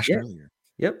saw crash earlier.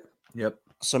 Yep.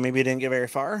 So maybe it didn't get very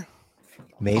far.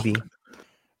 Maybe.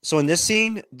 So in this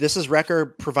scene, this is Wrecker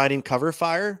providing cover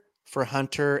fire for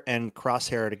Hunter and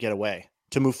Crosshair to get away,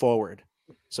 to move forward.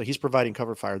 So he's providing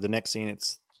cover fire. The next scene,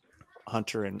 it's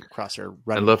Hunter and Crosshair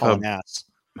running. I love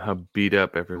how beat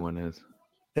up everyone is.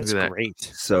 It's great.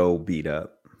 So beat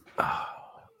up.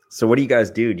 So what do you guys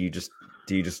do? Do you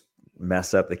just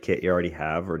mess up the kit you already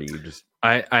have, or do you just?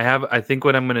 I think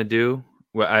what I'm gonna do.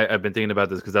 Well, I've been thinking about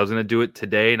this because I was gonna do it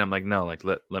today, and I'm like, no, like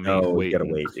let me wait. You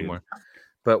gotta wait more.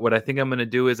 But what I think I'm gonna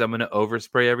do is I'm gonna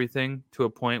overspray everything to a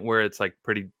point where it's like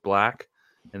pretty black,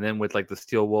 and then with like the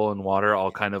steel wool and water,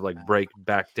 I'll kind of like break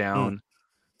back down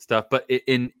stuff, but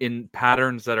in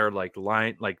patterns that are like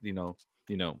line, like you know,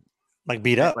 like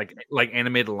beat up, like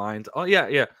animated lines. Oh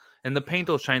yeah, and the paint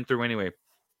will shine through anyway.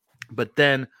 But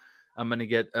then I'm gonna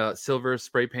get silver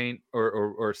spray paint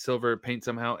or silver paint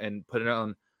somehow and put it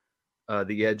on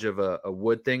the edge of a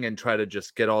wood thing and try to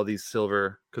just get all these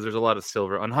silver, because there's a lot of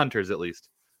silver on Hunters, at least.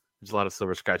 There's a lot of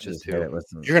silver scratches too. You're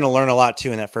going to learn a lot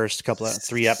too in that first couple of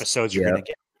 3 episodes. You're going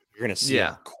to see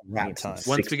a crap ton.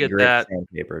 Once we get that,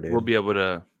 we'll be able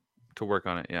to work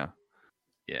on it. Yeah.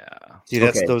 See,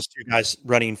 that's those two guys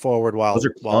running forward while those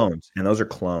are clones, and those are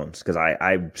clones because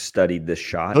I studied this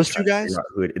shot. Those two guys,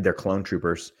 they're clone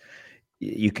troopers.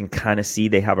 You can kind of see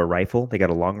they have a rifle. They got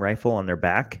a long rifle on their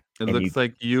back. It looks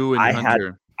like you and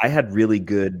Hunter. I had really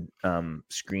good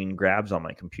screen grabs on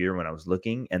my computer when I was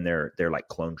looking, and they're like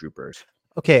clone troopers.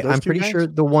 Okay, I'm pretty sure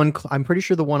the one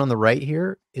on the right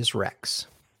here is Rex.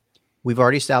 We've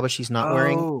already established he's not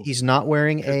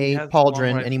wearing a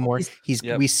pauldron anymore.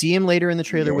 We see him later in the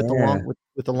trailer with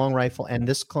the long rifle, and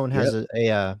this clone has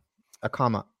a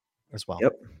comma as well.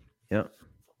 Yep.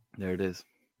 There it is.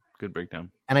 Good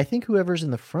breakdown. And I think whoever's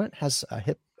in the front has a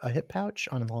hip pouch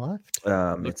on the left.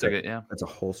 Looks like it's a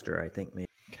holster, I think, maybe.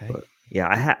 Okay. But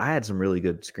yeah, I had some really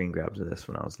good screen grabs of this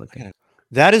when I was looking.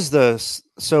 That is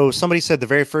so somebody said the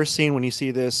very first scene when you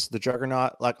see the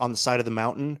Juggernaut like on the side of the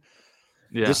mountain.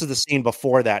 Yeah. This is the scene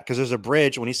before that, because there's a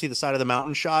bridge. When you see the side of the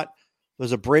mountain shot,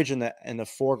 there's a bridge in the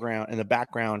foreground, in the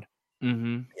background.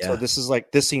 Mm-hmm. Yeah. So this is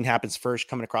like this scene happens first,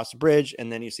 coming across the bridge,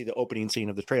 and then you see the opening scene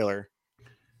of the trailer.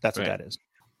 That's what that is.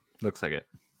 Looks like it.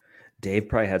 Dave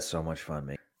probably had so much fun,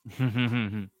 mate. You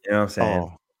know what I'm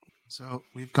saying? So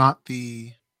we've got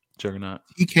the Juggernaut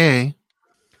TK,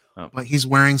 but he's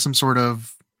wearing some sort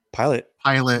of pilot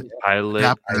TIE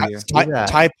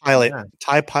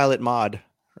pilot mod,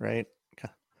 right?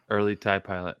 Early TIE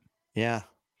pilot. Yeah.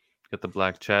 Got the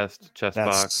black chest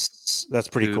box. That's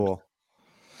pretty cool.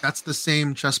 That's the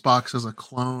same chest box as a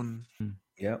clone.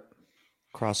 Yep.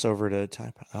 Crossover to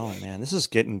TIE pilot. Oh man, this is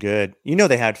getting good. You know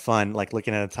they had fun like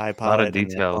looking at a TIE pilot, a lot of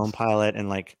details. Clone pilot, and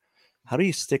like how do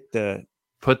you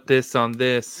put this on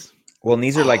this? Well, and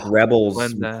these are like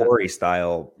Rebels Corey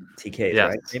style TKs,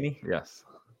 right, Jamie? Yes.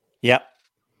 Yep.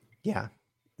 Yeah.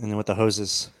 And then with the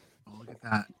hoses. Oh, look at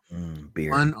that.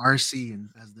 Beer. One RC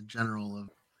as the general of.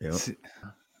 Yep.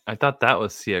 I thought that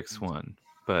was CX1,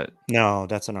 but no,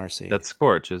 that's an RC. That's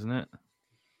Scorch, isn't it?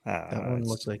 That one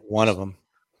looks like one of them.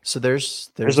 So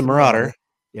there's a Marauder.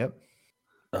 Yep.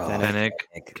 Fennec,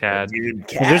 Cad. Dude,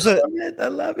 Cad. I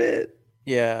love it.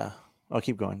 Yeah. I'll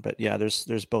keep going. But yeah,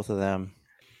 there's both of them.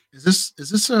 Was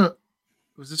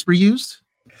this reused?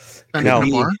 No.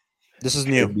 Bar? This is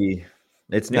Could new. be.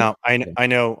 It's new. No, I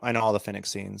know all the Fennec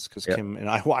scenes because Kim and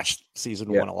I watched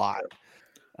season 1 a lot.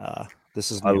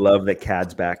 This is new. I love that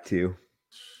Cad's back too.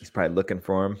 He's probably looking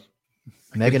for him.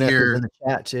 Megan is in the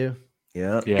chat too.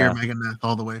 Yeah. Hear Megadeth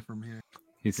all the way from here.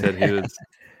 He said he was.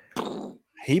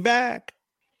 He back.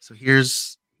 So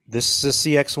here's this is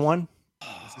CX1.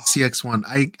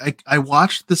 CX1. I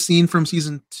watched the scene from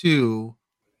season 2.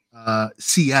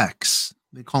 CX.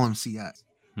 They call him CX.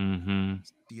 Mm-hmm.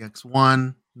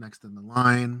 CX1 next in the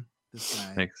line. This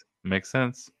guy Makes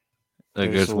sense.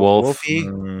 Like There's there's Wolf. Wolfie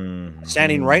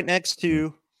standing right next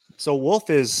to. So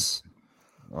Wolf's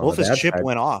chip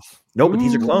went off. No, but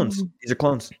these are clones. These are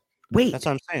clones. Wait, that's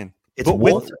what I'm saying. It's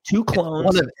Wolf, 2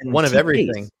 clones, one of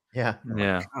everything. Yeah.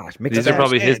 Yeah. Gosh, these are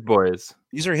probably his boys.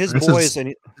 These are his boys,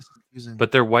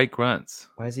 but they're white grunts.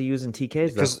 Why is he using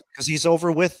TKs? Because he's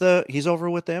over with the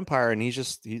Empire, and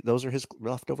those are his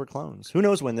leftover clones. Who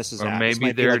knows when this is? Or at. maybe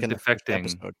This they're might be in the first defecting.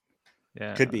 episode.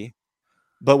 Yeah, could be.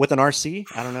 But with an RC,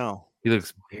 I don't know. He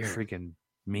looks freaking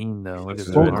mean though. Look at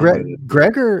Well, that.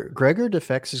 Gregor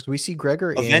defects. We see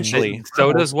Gregor eventually.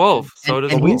 So does Wolf.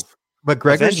 Wolf. But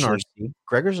Gregor's an RC.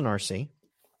 Gregor's an RC.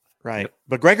 Right.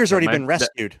 But Gregor's already been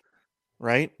rescued.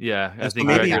 Right? Yeah, I And think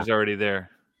so maybe- Gregor's already there.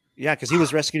 Yeah, because he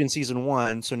was rescued in season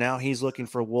 1, so now he's looking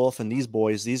for Wolf and these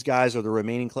boys. These guys are the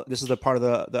remaining. This is the part of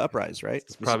the Uprise, right?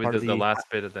 It's probably the last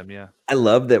bit of them. Yeah. I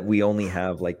love that we only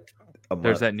have like a month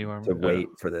There's that new armor. to wait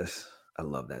for this. I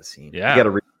love that scene. Yeah. You got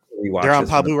to rewatch. They're on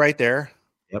this one. Pabu right there.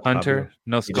 Yep, Hunter, Pabu.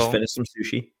 no You skull. just finished some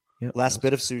sushi. Yep. Last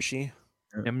bit of sushi.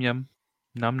 Yum yum,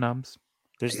 num nums.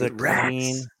 There's the Rex.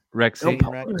 queen.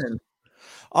 Rexy. Rex.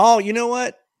 Oh, you know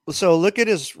what? So look at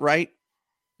his right.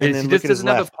 And He then just look at his doesn't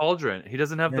have left. a pauldron. He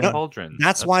doesn't have the No, pauldron.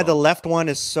 That's why all. the left one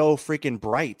is so freaking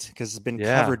bright because it's been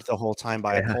Yeah. covered the whole time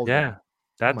by a pauldron. Yeah,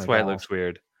 that's my why it gosh. looks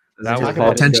weird. Doesn't That his was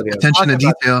pauldron attention go the other way? to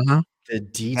detail, huh? The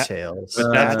details.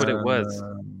 But that's what it was.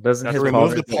 Doesn't That's his what it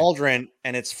Remove the pauldron? pauldron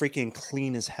and it's freaking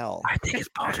clean as hell. I think his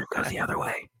pauldron goes the other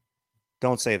way.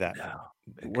 Don't say that.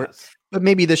 But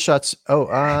maybe the shots.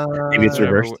 Maybe it's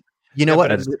reversed. You know Yeah, what?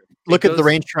 but Look at the goes-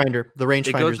 rangefinder. The It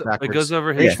rangefinder's goes, backwards. it goes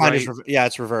over his Rangefinder's right. yeah,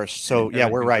 it's reversed. So yeah,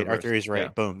 we're everything's right. Our reversed. theory's right. Yeah.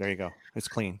 Boom. There you go. It's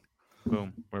clean.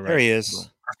 Boom. We're right. There he is.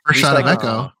 First shot of Recycle-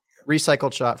 Echo.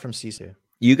 Recycled shot from Sisu.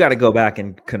 You got to go back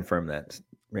and confirm that.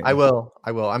 Right I now.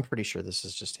 will. I'm pretty sure this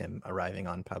is just him arriving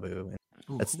on Pabu.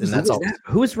 That's Who's all.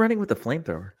 Who is running with the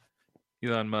flamethrower?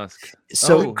 Elon Musk.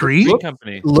 So Green? Green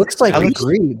company. looks like I a look-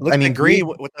 green. Look I at mean, the green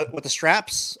green. with the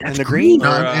straps and That's the green. green.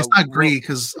 No, Or, it's not Gree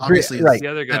because obviously right. It's the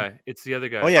other guy. It's the other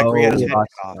guy. Oh yeah, Green had his he head lost-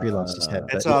 cut off. he lost his head.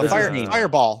 It's but- a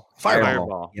fireball.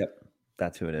 Fireball. Yep,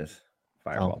 that's who it is.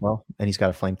 Oh, Fireball. well, and he's got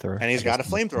a flamethrower. And he's got a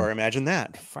flamethrower. Imagine that.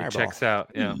 It Fireball. checks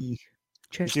out. Yeah.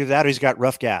 It's either that or he's got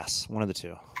rough gas. One of the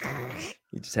two.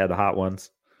 He just had the hot ones.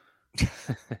 Hot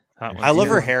I ones. love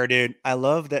her hair, dude. I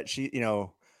love that she,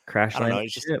 Crash I don't know, landing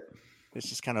it's just- ship. it's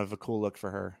just kind of a cool look for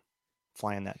her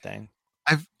flying that thing.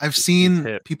 I've seen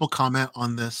hip. people comment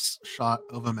on this shot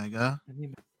of Omega,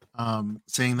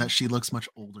 saying that she looks much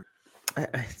older.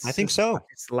 I think so.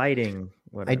 It's lighting.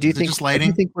 I do Is it think. just I do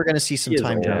lighting? think we're going to see some She is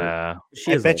time old. jump. Yeah.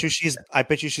 She I is bet old.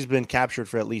 you she's been captured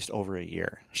for at least over a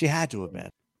year. She had to have been.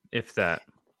 If that.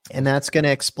 And that's going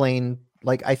to explain.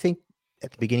 Like, I think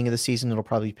at the beginning of the season, it'll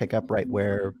probably pick up right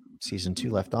where season 2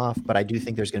 left off. But I do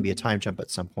think there's going to be a time jump at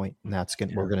some point, and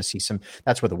we're going to see some.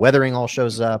 That's where the weathering all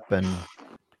shows up, and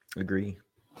Agree.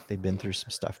 they've been through some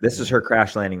stuff. This is her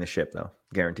crash landing the ship, though,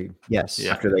 guaranteed. Yes.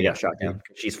 Yeah. After they got shot down,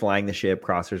 she's flying the ship.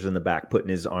 Crosshair's in the back, putting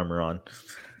his armor on.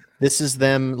 This is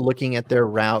them looking at their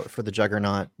route for the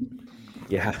Juggernaut.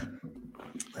 Yeah,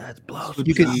 that's blows.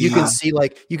 You can see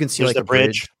like There's a the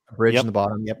bridge. bridge Yep. in the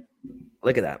bottom. Yep.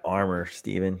 Look at that armor,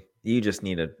 Steven. You just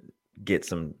need to get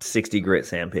some 60 grit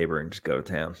sandpaper and just go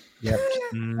to town. Yep.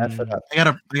 Mm. That's what up.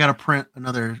 I gotta print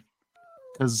another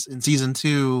because in season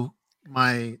 2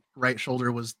 my right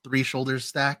shoulder was 3 shoulders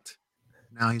stacked.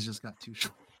 Now he's just got 2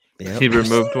 shoulders. Yep. He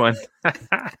removed one.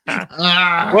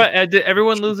 What? Did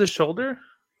everyone lose a shoulder?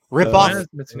 Rip Mine off. is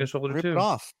missing a shoulder Rip too. it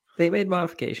off. They made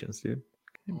modifications, dude.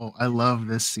 Oh, I love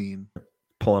this scene.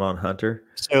 Pulling on Hunter.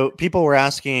 So people were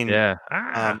asking Yeah.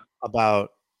 about.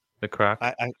 The croc.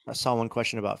 I saw one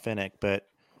question about Fennec, but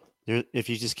if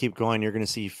you just keep going, you're going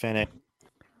to see Fennec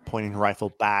pointing her rifle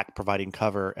back, providing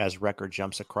cover as Wrecker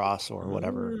jumps across or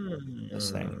whatever this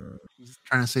thing. He's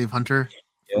trying to save Hunter.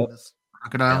 Yep. From this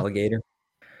crocodile. Alligator.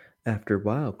 After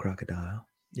wild crocodile.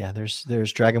 Yeah. There's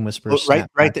Dragon Oh, Whispers. right,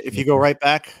 snap right. back. If you go right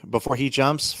back before he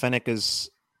jumps, Fennec is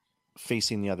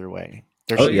facing the other way.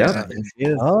 There Oh, she yeah. is. She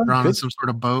is. Oh, They're on good. some sort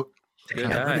of boat. Good Yeah,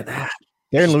 look guy. at that.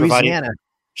 They're in She's providing- Louisiana.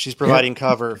 She's providing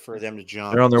cover for them to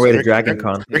jump. They're on their way to Dragon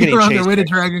Con. They're getting They're on their chased. way to by-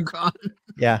 Dragon Con.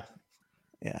 Yeah.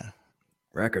 Yeah.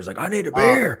 Wrecker's like, I need a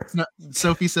beer. No,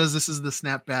 Sophie says this is the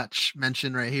Snap Batch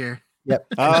mention right here. Yep.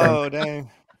 Oh dang!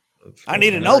 I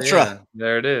need an ultra. Yeah,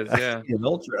 there it is. Yeah. An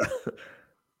ultra.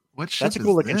 What ship That's a is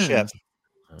cool looking this? ship.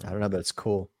 I don't know, but it's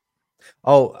cool.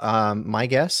 Oh, my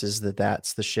guess is that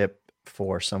that's the ship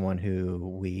for someone who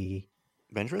we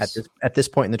Ventress? at this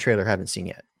point in the trailer haven't seen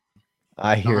yet.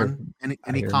 I hear. Don, any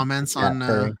I hear comments Matt on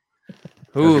purring.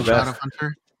 Ooh,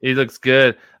 Shadowhunter? he looks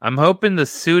good. I'm hoping the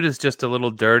suit is just a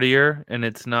little dirtier and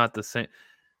it's not the same.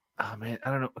 Oh man, I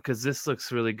don't know because this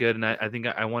looks really good, and I think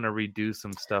I want to redo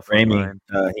some stuff. on Ramy, mine.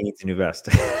 he needs a new vest.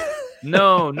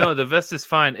 No, the vest is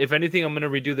fine. If anything, I'm gonna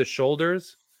redo the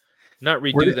shoulders, not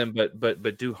redo them,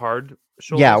 but do hard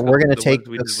shoulders. Yeah, 'cause we're gonna the take ones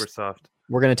we did this- were soft.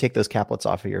 We're gonna take those caplets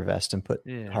off of your vest and put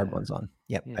Yeah. hard ones on.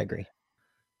 Yep, Yeah. I agree.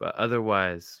 But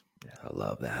otherwise, I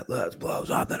love that. Let's blow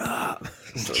something up.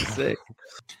 So sick.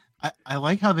 I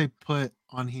like how they put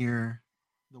on here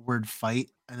the word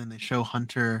fight, and then they show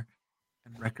Hunter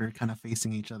and Wrecker kind of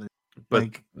facing each other. but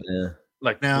Like, Yeah.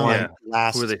 like Now- yeah,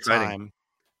 Last Who are they fighting? time.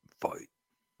 Fight.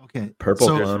 okay, Purple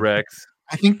So there's clone. Rex.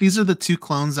 I think these are the two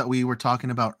clones that we were talking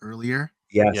about earlier.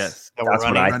 Yes. Yes. That we're That's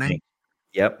what I running. think.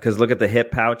 Yep. Because look at the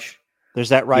hip pouch. There's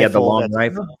that He had the rifle. long that's-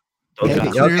 rifle. Those You are can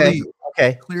the- clearly,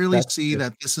 Okay. clearly That's see good.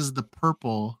 that this is the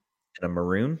purple in a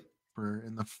maroon.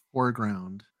 in the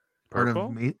foreground, part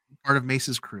Purple? of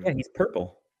Mace's crew. Yeah, he's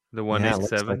purple. The Yeah, it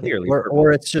looks 187. like it. Clearly Or, purple.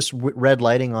 or it's just red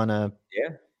lighting on a Yeah.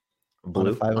 on a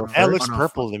Blue. 501st. That looks On a-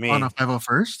 purple to me. On a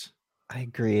 501st. I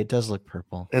agree. It does look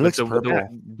purple. It looks the, purple.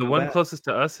 The one back. closest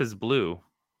to us is blue.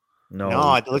 No,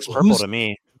 it looks Who's- purple to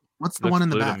me. What's the Looks one in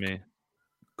the blue to back? me.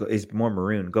 He's more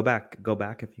maroon. Go back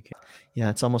if you can. Yeah,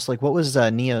 it's almost like what was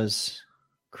Neo's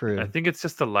crew? I think it's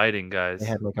just the lighting, guys. They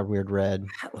had like a weird red.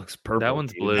 That looks purple. That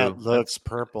one's dude. blue. That looks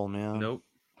purple, man. Nope.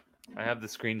 I have the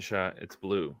screenshot. It's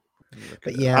blue. Look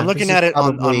But at yeah, I'm looking this at is it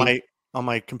on probably-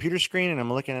 my computer screen, and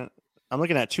I'm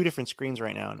looking at two different screens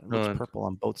right now, and it looks Hold on. purple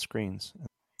on both screens.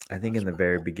 I think in the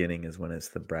very beginning is when it's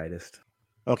the brightest.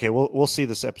 Okay, we'll see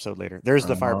this episode later. There's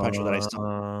the fire puncher that I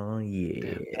saw. Oh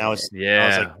yeah. And I was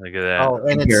Yeah, look at that. Oh,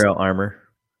 and Imperial armor.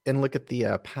 and look at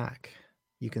the pack.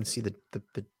 You can see the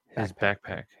His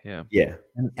backpack. Yeah. Yeah.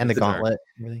 and the It's dark. gauntlet.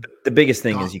 and everything. The biggest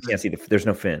thing is you can't see there's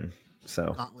no fin.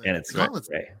 So Gauntlet. and it's Gauntlet's-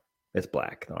 gray. It's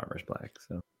black. The armor's black.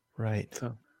 So Right.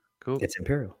 So cool. it's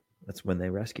Imperial. That's when they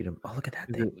rescued him. Oh, look at that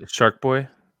Is thing. it Shark Boy.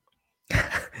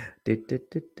 Baby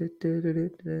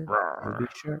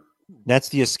shark. That's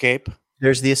the escape.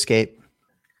 There's the escape.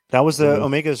 That was the Mhm.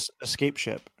 Omega's escape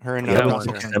ship. Her and Yeah, Crosshair. one.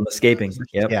 okay. I'm escaping.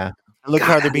 Yep. Yeah. Look God,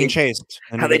 how they're how being they- chased.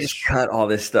 And How they it's- just cut all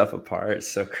this stuff apart. It's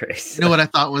so crazy. You know what I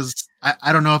thought was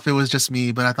I don't know if it was just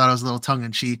me, but I thought it was a little tongue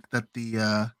in cheek that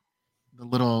the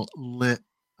little lit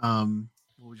what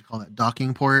would you call that,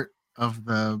 docking port of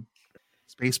the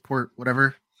spaceport,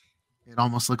 whatever. It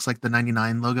almost looks like the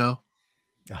 99 logo.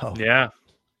 Oh, Yeah.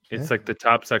 It's Yeah. like the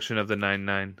top section of the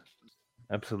 99.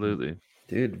 Absolutely.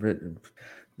 Dude,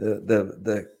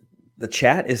 the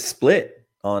chat is split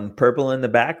on purple in the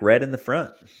back, red in the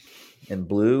front, and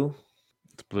blue.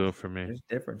 It's blue for me. There's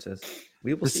differences.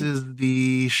 We will This see. is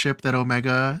the ship that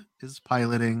Omega is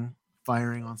piloting,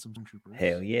 firing on some troopers.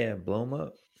 Hell yeah, blow them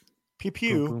up. Pew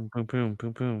pew. Boom, boom, boom,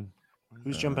 boom, boom.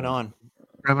 Who's jumping on?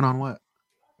 Grabbing on what?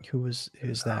 who's that?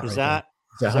 Is right that Is that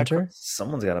is that Hunter?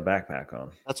 Someone's got a backpack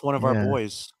on. That's one of our Yeah.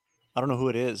 boys. I don't know who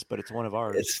it is, but it's one of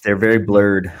ours. They're very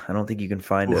blurred. I don't think you can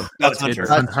find it. That's It's Hunter.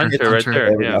 Hunter. Hunter right Hunter. there.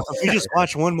 There we Yeah. go. If you just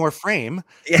watch one more frame,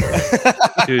 Yeah.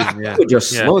 Dude, yeah.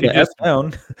 Just Yeah, slow you the F just-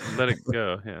 down. Let it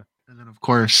go. Yeah. And then of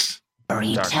course,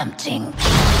 Very Dark. tempting.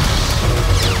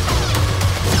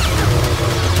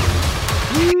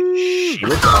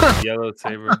 Yellow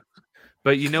saber.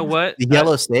 But you know what? The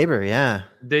yellow saber, yeah.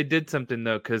 They did something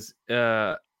though, because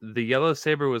the yellow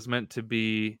saber was meant to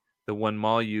be the one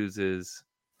Maul uses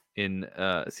in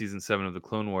season 7 of the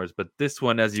Clone Wars, but this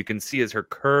one, as you can see, is her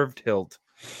curved hilt.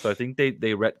 So I think they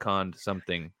retconned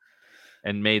something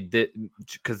and made it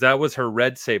because that was her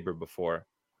red saber before.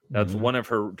 That's one of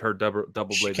her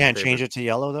double she bladed. can't change it to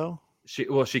yellow though. She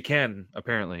can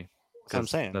apparently. That's what I'm 'cause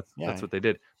saying. That's Yeah. what they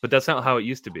did, but that's not how it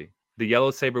used to be. The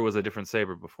yellow saber was a different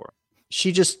saber before.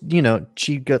 She just,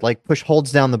 she got like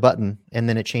holds down the button and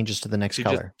then it changes to the next She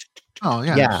just- color. oh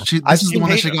yeah, Yeah. This I've is the seen one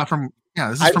that she Hayden. got from. Yeah,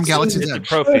 this is I've from seen- Galaxy's It's a Edge.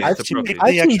 trophy. I've It's a seen- trophy. I've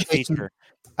The seen extra Jason- feature.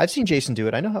 I've seen Jason do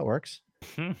it. I know how it works.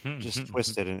 Just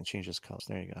twist it and it changes colors.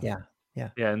 There you go. Yeah.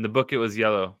 Yeah, in the book it was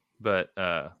yellow, but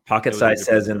Pocket It was a size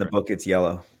different says in the saber. book it's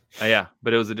yellow. yeah,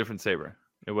 but it was a different saber.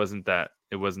 It wasn't that.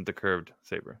 It wasn't the curved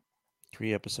saber.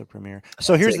 3-episode premiere.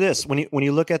 So here's this: when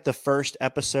you look at the first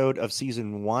episode of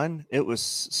season 1, it was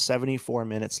 74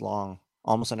 minutes long,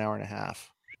 almost an hour and a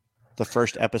half. The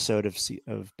first episode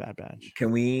of Bad Batch.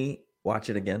 Can we watch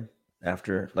it again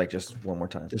after, like, just one more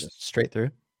time, Just straight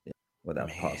through, without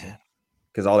pausing?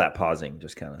 Because all that pausing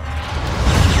just kind of.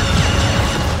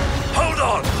 Hold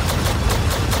on!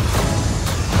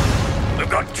 We've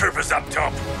got troopers up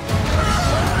top.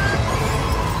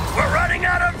 We're running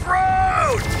out of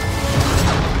road!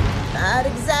 Not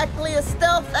exactly a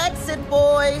stealth exit,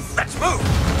 boys. Let's move!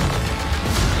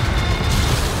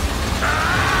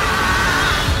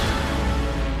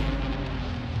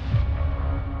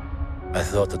 I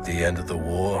thought that the end of the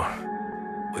war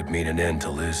would mean an end to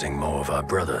losing more of our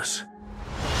brothers.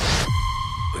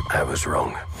 But I was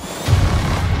wrong.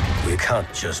 We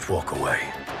can't just walk away.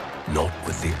 Not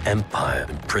with the Empire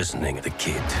imprisoning the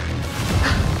kid.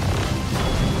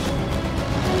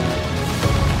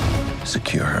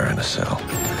 Secure her in a cell.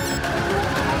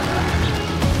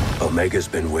 Omega's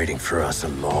been waiting for us a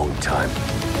long time.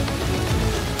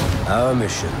 Our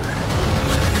mission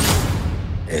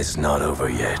is not over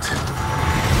yet.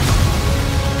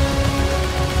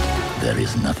 There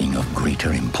is nothing of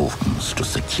greater importance to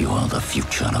secure the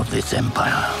future of this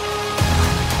empire.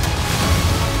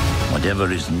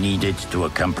 Whatever is needed to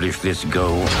accomplish this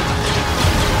goal,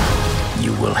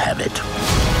 you will have it.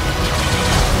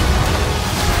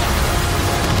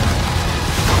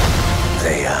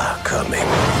 They are coming.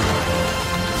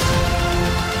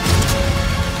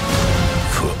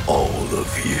 For all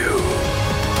of you.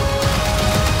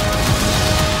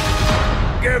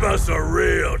 Give us a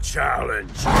real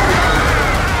challenge.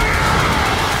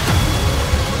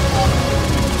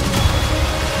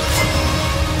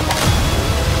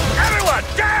 Everyone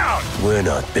down! We're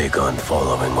not big on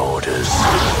following orders.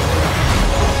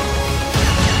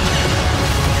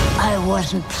 I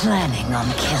wasn't planning on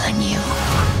killing you,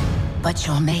 but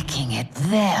you're making it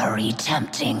very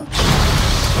tempting.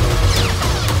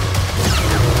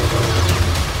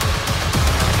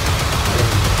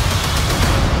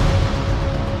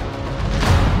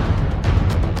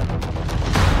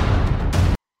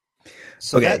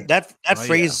 So Okay. that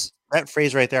phrase that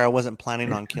phrase right there, I wasn't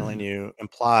planning on killing you,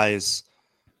 implies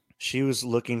she was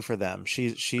looking for them.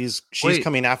 She's Wait.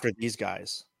 coming after these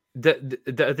guys.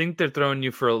 I think they're throwing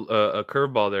you for a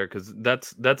curveball there because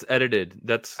that's edited.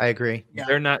 I agree.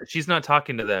 They're not. She's not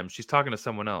talking to them. She's talking to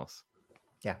someone else.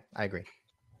 Yeah, I agree.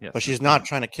 Yeah, But she's not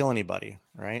trying to kill anybody,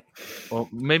 right? Well,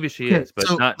 maybe she is, but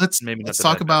So not. let's maybe let's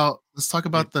not talk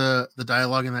about the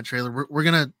dialogue in that trailer. We're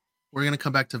gonna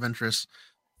come back to Ventress.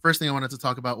 First thing I wanted to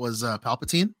talk about was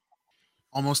Palpatine.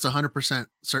 Almost 100%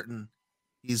 certain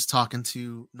he's talking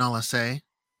to Nala Se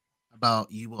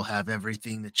about you will have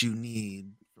everything that you need,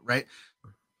 right?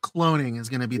 Cloning is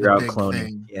going to be the big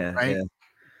thing, right? Yeah.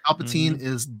 Palpatine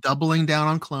is doubling down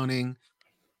on cloning.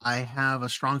 I have a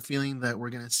strong feeling that we're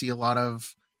going to see a lot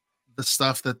of the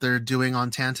stuff that they're doing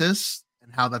on Tantus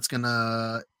and how that's going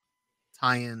to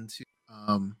tie into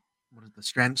what is the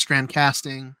strand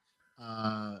casting,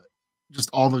 just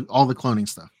all the cloning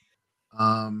stuff.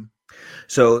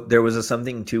 So there was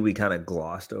something too we kind of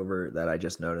glossed over that I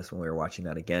just noticed when we were watching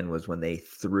that again, was when they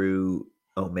threw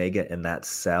Omega in that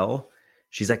cell.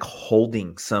 She's like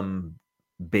holding some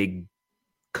big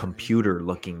computer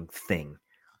looking thing,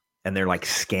 and they're like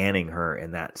scanning her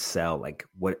in that cell. Like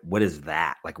what is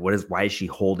that? Like why is she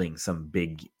holding some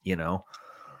big,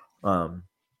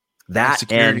 that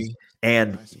security.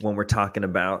 and when we're talking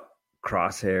about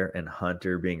Crosshair and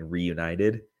Hunter being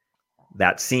reunited,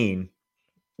 that scene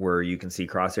where you can see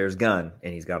Crosshair's gun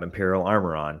and he's got Imperial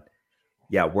armor on.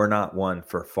 Yeah, we're not one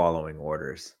for following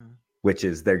orders, which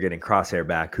is they're getting Crosshair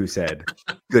back, who said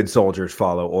good soldiers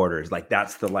follow orders. Like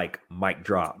that's the mic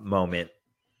drop moment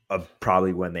of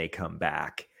probably when they come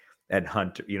back. And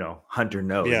Hunter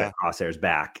knows that Crosshair's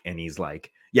back, and he's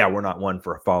like, yeah, we're not one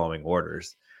for following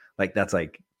orders. Like that's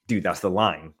like, dude, that's the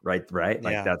line, right?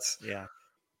 Like that's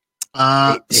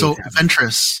So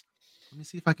Ventress. Let me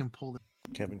see if I can pull it.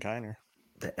 Kevin Kiner.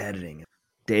 The editing.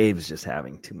 Dave's just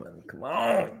having too much. Come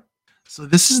on. So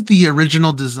this is the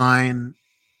original design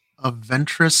of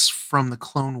Ventress from the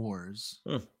Clone Wars,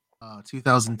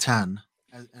 2010,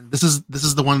 and this is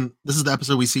the one. This is the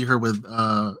episode we see her with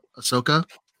Ahsoka.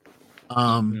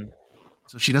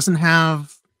 So she doesn't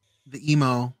have the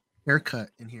emo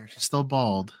haircut in here. She's still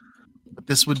bald, but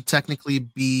this would technically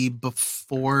be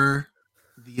before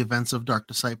the events of Dark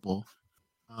Disciple.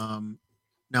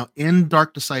 Now, in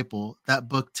Dark Disciple, that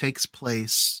book takes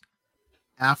place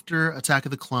after Attack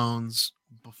of the Clones,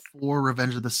 before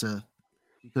Revenge of the Sith,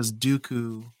 because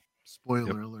Dooku,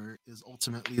 spoiler alert, is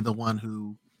ultimately the one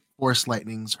who force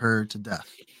lightnings her to death.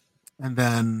 And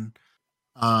then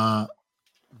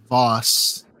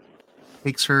Voss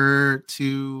takes her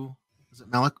to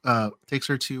takes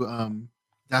her to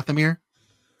Dathomir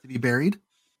to be buried.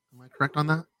 Am I correct on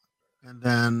that? And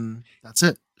then that's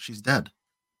it. She's dead.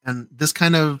 And this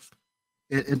kind of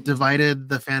it divided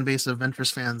the fan base of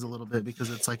Ventress fans a little bit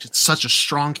because it's such a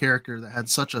strong character that had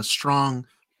such a strong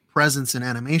presence in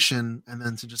animation, and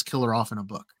then to just kill her off in a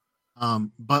book.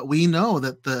 But we know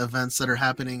that the events that are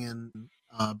happening in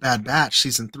Bad Batch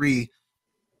season 3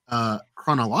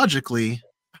 chronologically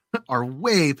are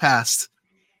way past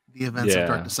the events of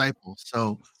Dark Disciple.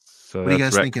 So what are you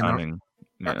guys thinking?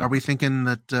 Are we thinking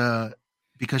that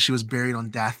because she was buried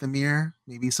on Dathomir,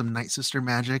 maybe some Night Sister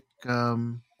magic?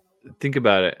 Think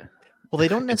about it. Well, they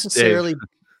don't necessarily,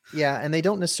 and they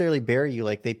don't necessarily bury you.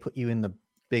 Like they put you in the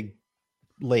big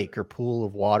lake or pool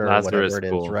of water Lazarus or whatever it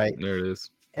pool. is, right? There it is.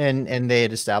 And they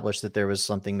had established that there was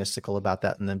something mystical about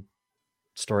that in the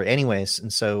story, anyways.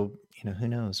 And so, who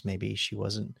knows? Maybe she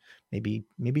wasn't. Maybe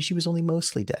she was only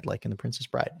mostly dead, like in The Princess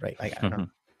Bride, right? I don't know.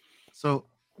 So,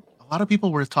 a lot of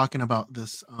people were talking about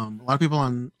this. A lot of people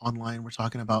online were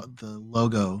talking about the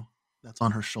logo that's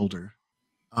on her shoulder,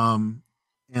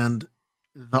 and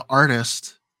the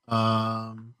artist,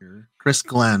 Chris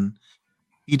Glenn,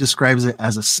 he describes it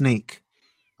as a snake,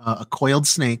 a coiled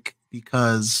snake,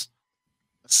 because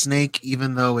a snake,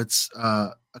 even though it's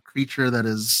a creature that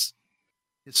is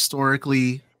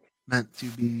historically meant to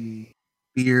be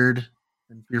feared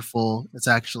and fearful, it's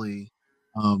actually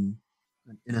an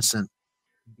innocent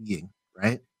being,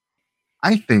 right?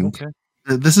 I think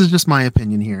this is just my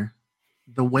opinion here.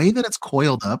 The way that it's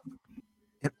coiled up,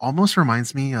 it almost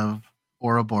reminds me of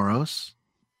Ouroboros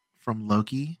from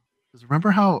Loki. Because remember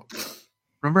how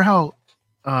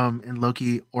in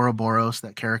Loki, Ouroboros,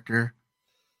 that character,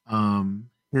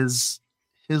 his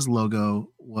logo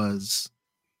was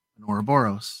an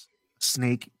Ouroboros, a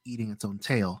snake eating its own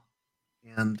tail,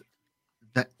 and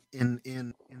that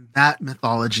in that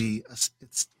mythology,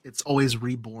 it's always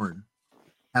reborn,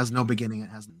 has no beginning, it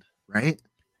has end, right?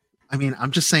 I mean,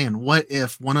 I'm just saying, what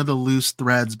if one of the loose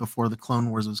threads before the Clone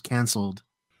Wars was canceled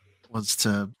was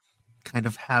to kind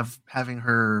of having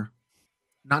her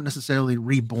not necessarily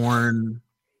reborn,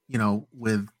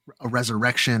 with a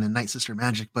resurrection and Night Sister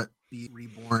magic, but be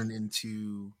reborn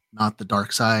into not the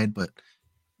dark side, but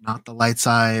not the light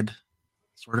side,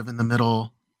 sort of in the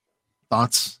middle.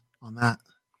 Thoughts on that?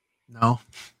 No,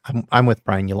 I'm with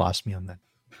Brian. You lost me on that.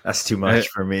 That's too much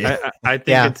for me. I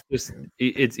think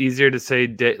it's easier to say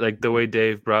like the way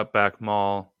Dave brought back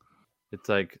Maul. It's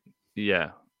like, it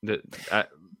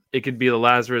could be the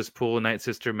Lazarus pool, Night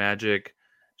Sister magic.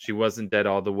 She wasn't dead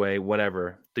all the way,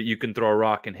 whatever. That you can throw a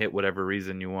rock and hit whatever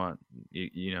reason you want.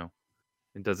 It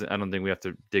doesn't. I don't think we have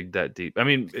to dig that deep. I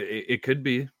mean, it could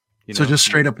be. So just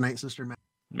straight up Night Sister magic.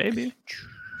 Maybe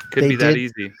could be that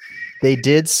easy. They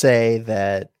did say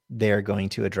that they're going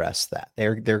to address that.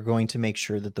 They're going to make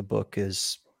sure that the book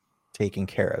is taken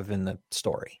care of in the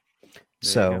story.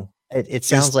 So it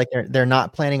sounds like they're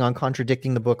not planning on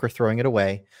contradicting the book or throwing it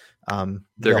away.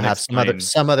 They'll have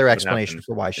some other explanation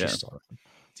for why she's still around.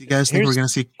 Do you guys think we're going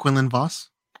to see Quinlan Voss?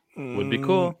 Would be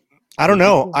cool. I don't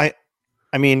know.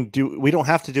 I mean, we don't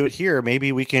have to do it here.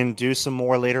 Maybe we can do some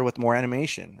more later with more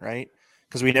animation, right?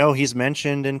 Because we know he's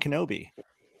mentioned in Kenobi.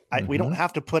 We don't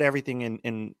have to put everything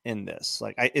in this.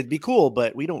 Like, it'd be cool,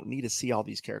 but we don't need to see all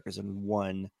these characters in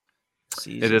one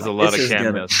season. It is a lot of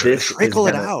cameos. Trickle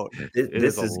it out.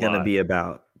 This is going to be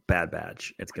about Bad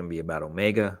Batch. It's going to be about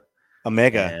Omega.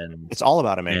 And it's all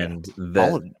about Omega. And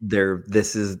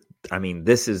this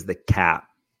is the cap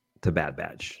to Bad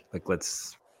Batch. Like,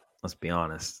 let's be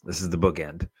honest. This is the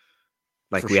bookend.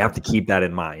 Like, we have to keep that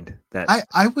in mind. That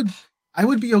I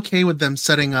would be okay with them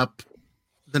setting up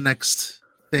the next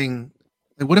thing.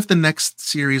 Like, what if the next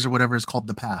series or whatever is called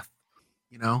The Path?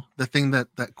 The thing that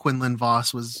Quinlan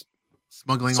Voss was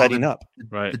smuggling setting all up,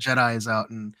 the Jedi's out,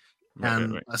 and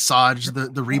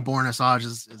Asajj, the reborn Asajj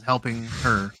is helping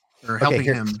her or helping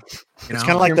him. It's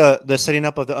kind of like the setting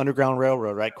up of the Underground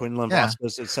Railroad, right? Quinlan Voss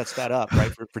sets that up,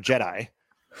 right, for Jedi.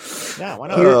 Yeah, why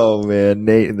not? Oh man,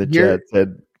 Nate in the chat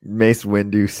said Mace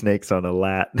Windu snakes on a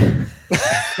lat.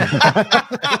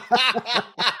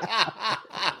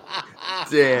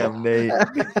 Damn, Nate.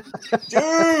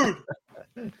 Dude,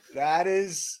 that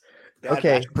is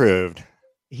okay. Proved.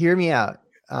 Hear me out.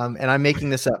 And I'm making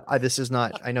this up. This is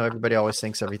not, I know everybody always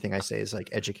thinks everything I say is like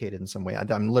educated in some way.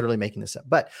 I'm literally making this up.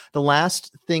 But the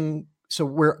last thing, so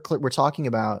we're talking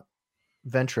about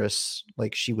Ventress,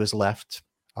 like she was left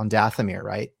on Dathomir,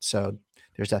 right? So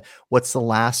there's that. What's the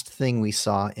last thing we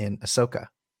saw in Ahsoka?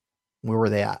 Where were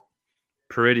they at?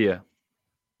 Peridia.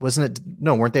 Wasn't it?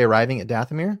 No, weren't they arriving at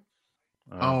Dathomir?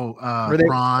 Oh, Were they,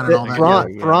 Thrawn and all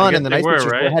that. Thrawn and the Night were,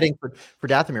 Sisters were right? heading for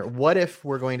Dathomir. What if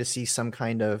we're going to see some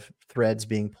kind of threads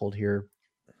being pulled here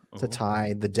to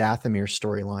tie the Dathomir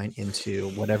storyline into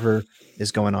whatever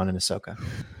is going on in Ahsoka?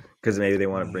 Because maybe they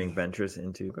want to bring Ventress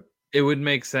into. It would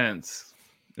make sense.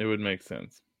 It would make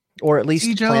sense. Or at least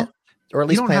See, Joe, plant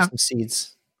don't have- some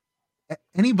seeds.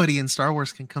 Anybody in Star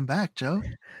Wars can come back, Joe.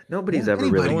 Nobody's Yeah, ever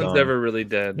anybody. really No one's gone. ever really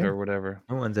dead Yeah. or whatever.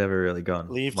 No one's ever really gone.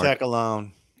 Leave Mark. Tech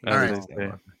alone. All right.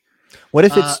 Okay. What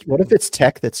if it's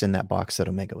Tech that's in that box that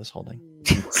Omega was holding?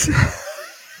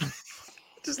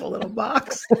 Just a little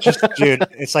box. Dude,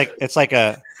 it's like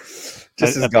a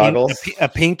Just his a goggles. a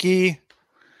pinky.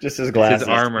 Just his His glasses.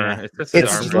 armor. Yeah. It's just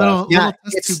It's his Just armor. little, Yeah, little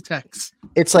test it's- tube techs.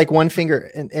 It's like one finger,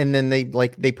 and then they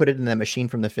put it in that machine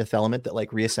from the Fifth Element that like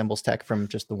reassembles Tech from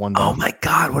just the one. Oh bone. my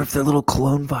god! What if they're little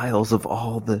clone vials of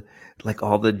all the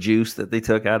juice that they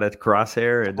took out of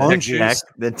Crosshair and Clone then juice?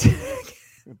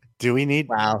 Do we need?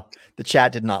 Wow, the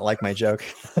chat did not like my joke.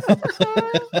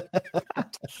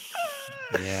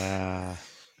 Yeah.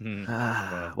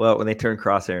 Well, when they turn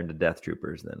Crosshair into Death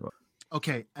Troopers, then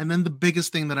Okay, and then the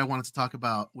biggest thing that I wanted to talk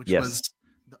about, which Yes. was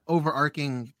the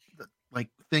overarching like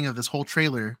thing of this whole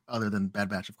trailer, other than Bad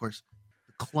Batch, of course,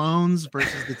 the clones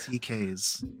versus the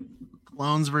TKs,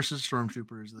 clones versus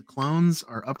stormtroopers. The clones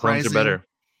are uprising. Clones are better.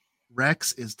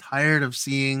 Rex is tired of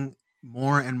seeing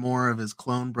more and more of his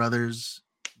clone brothers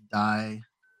die.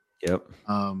 Yep.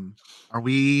 Are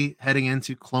we heading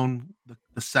into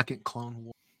the second Clone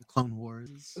War, the Clone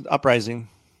Wars? Uprising.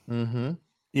 Mm-hmm.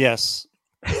 Yes.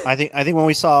 I think when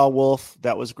we saw Wolf,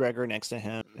 that was Gregor next to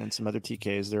him and some other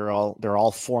TKs. They're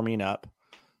all forming up.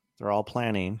 They're all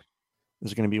planning.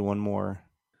 There's going to be one more.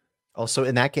 Also,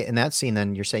 in that scene,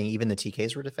 then you're saying even the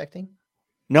TKs were defecting,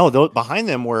 No, behind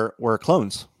them were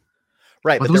clones.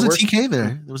 right? But But there there was a were TK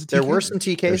there. there were some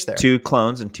TKs There's there. 2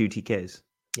 clones and 2 TKs.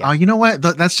 Yeah. Oh, you know what?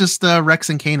 That's just Rex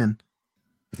and Kanan.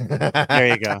 There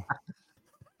you go.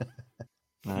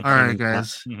 All right,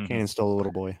 guys. Kanan's still a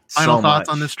little boy. Final So thoughts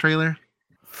much. on this trailer?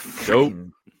 Dope.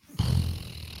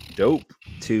 Dope.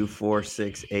 2, 4,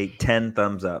 6, 8, 10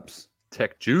 thumbs ups.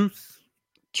 Tech juice.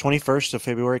 21st of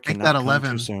February. Make Cannot that come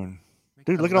 11. too soon. Make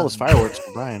Dude, that look at all those 11. fireworks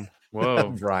for Brian.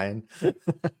 Whoa. Brian.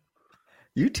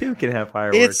 You too can have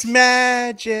fireworks. It's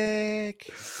magic.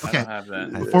 I Okay. don't have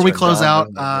that. Before we close out,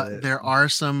 John doesn't have it. there are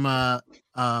some Earl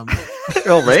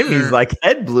Ramey's like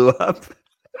head blew up.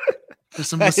 there's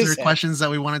some That listener is- questions that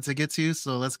we wanted to get to,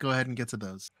 so let's go ahead and get to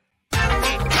those.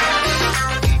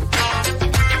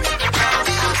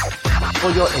 For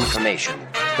your information,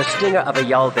 the stinger of a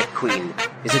Yalvik queen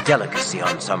is a delicacy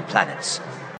on some planets.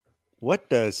 What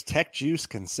does tech juice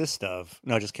consist of?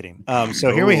 No, just kidding.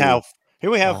 So here we have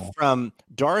from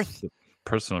Darth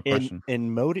Personal question.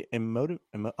 I'm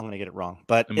gonna get it wrong,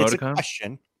 but it's a Emoticon?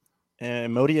 question.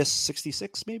 Modius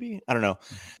 66, maybe? I don't know.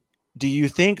 Do you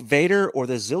think Vader or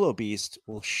the Zillo Beast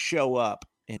will show up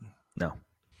in No.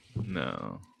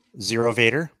 No. Zero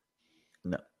Vader?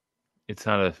 No. It's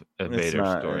not a It's Vader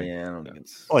not, story. Yeah, I don't think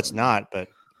it's. Oh, it's not, but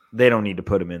They don't need to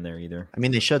put him in there either. I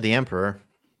mean, they showed the Emperor.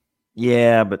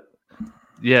 Yeah, but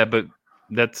Yeah, but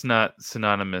that's not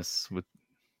synonymous with.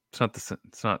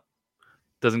 It's not.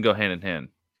 Doesn't go hand in hand.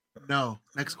 No.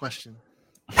 Next question.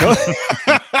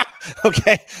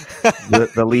 okay.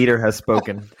 the leader has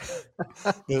spoken.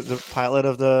 The pilot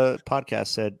of the podcast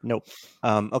said nope.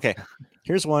 Okay.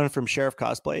 Here's one from Sheriff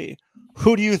Cosplay.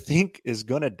 Who do you think is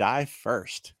gonna die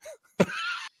first?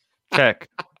 Tech.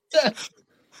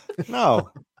 No.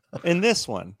 In this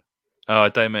one. Oh, I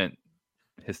thought I meant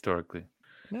historically.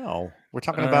 No. We're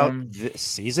talking about Um,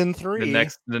 season 3.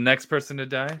 The next person to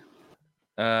die.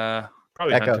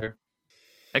 Probably Echo. Hunter.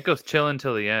 Echo's chilling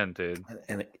till the end, dude.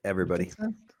 And everybody.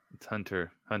 It's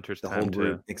Hunter. Hunter's The time whole to.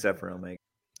 group except for Omega.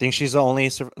 Think she's the only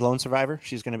lone survivor?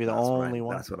 She's gonna be the That's what only I-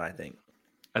 one. That's what I think.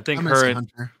 I think I'm gonna her say and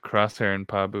Hunter. Crosshair and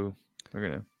Pabu. They're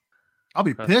gonna. I'll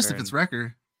be pissed if Crosshair it's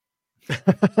Wrecker.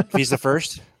 If he's the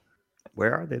first.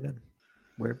 Where are they then?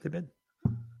 Where have they been?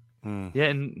 Yeah,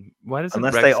 and why doesn't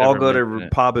Unless Rex they all ever go to mention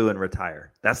it? Pabu and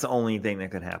retire. That's the only thing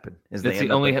that could happen. Is That's they the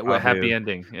end up only with happy Pabu,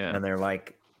 ending. Yeah. And they're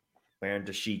like wearing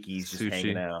dashikis, just Sushi.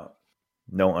 hanging out,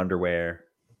 no underwear.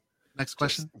 Next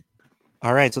question.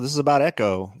 All right, so this is about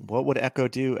Echo. What would Echo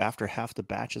do after half the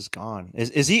batch is gone?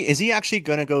 Is he actually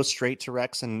gonna go straight to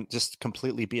Rex and just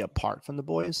completely be apart from the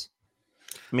boys?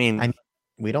 I mean,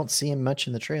 We don't see him much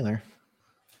in the trailer.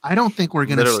 I don't think we're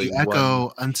gonna Literally see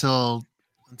Echo until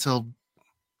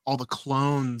all the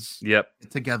clones Yep,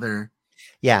 get together.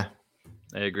 Yeah,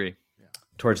 I agree.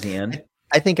 Towards the end,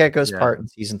 I think Echo's Yeah. part in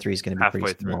season 3 is going to be Halfway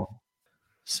pretty through. small.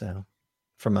 So,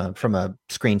 from a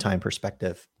screen time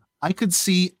perspective, I could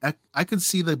see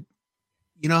the,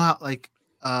 you know how like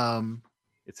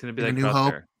It's gonna be in like A New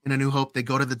Hope. Crosshair. In A New Hope, they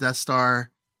go to the Death Star,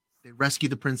 they rescue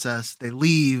the princess, they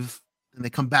leave, and they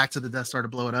come back to the Death Star to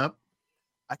blow it up.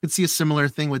 I could see a similar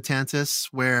thing with Tantus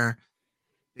where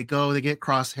they go, they get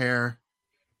Crosshair,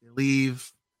 they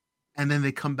leave, and then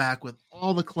they come back with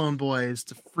all the clone boys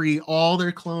to free all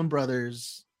their clone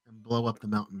brothers and blow up the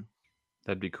mountain.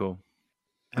 That'd be cool.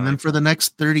 And then for the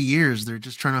next 30 years, they're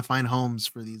just trying to find homes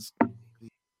for these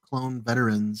clone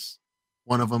veterans.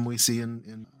 One of them we see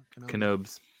in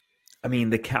Kenobes. I mean,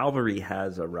 the cavalry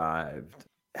has arrived.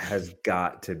 Has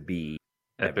got to be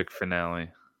Epic finale.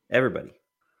 Everybody,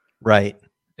 right?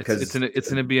 It's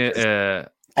gonna be a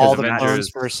all the Avengers clones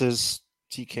versus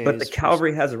TK. But the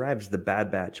cavalry has arrived. It's the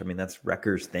Bad Batch. I mean, that's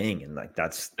Wrecker's thing, and like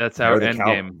that's our end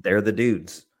game. They're the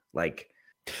dudes. Like,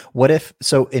 what if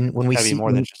when we Gotta be see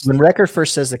more than just- when Wrecker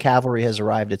first says the cavalry has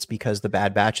arrived, it's because the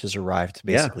Bad Batch has arrived to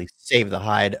basically save the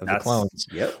hide of the clones.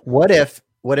 Yep. What if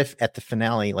at the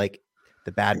finale, like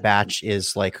the Bad Batch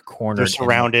is like cornered, They're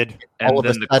surrounded, and all of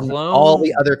a sudden, all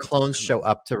the other clones show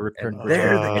up to return.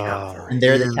 They're the cavalry. And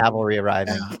they're the cavalry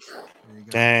arriving.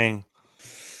 Dang.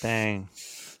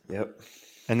 Yep.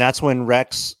 And that's when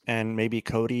Rex and maybe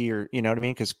Cody, or you know what I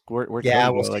mean? Because we're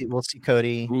we'll see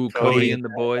Cody. Ooh, Cody and the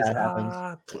boys.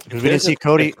 Because we didn't see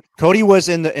Cody. Cody was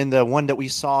in the one that we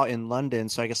saw in London.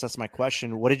 So I guess that's my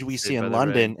question. What did we see in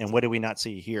London, and what did we not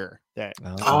see here? That's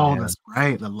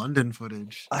right. The London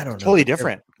footage. I don't know. Totally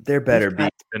different. There better be.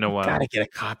 It's been a while. Gotta get a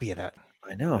copy of that.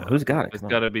 I know. Who's got it? There's Come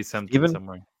got on. to be something Even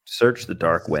somewhere. search the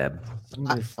dark web.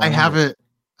 I have it.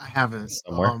 I have it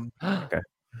Somewhere. Okay.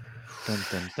 Dun,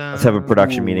 dun, dun. Let's have a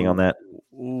production meeting on that.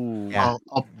 Ooh. Yeah.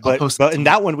 I'll But post in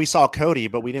that one we saw Cody,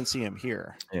 but we didn't see him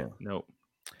here. Yeah. Nope.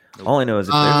 All I know is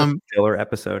if there's a filler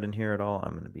episode in here at all,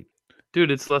 I'm gonna be Dude,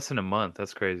 it's less than a month.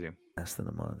 That's crazy. less than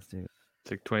a month, dude.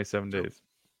 It's like 27 days.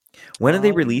 When are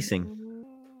they releasing?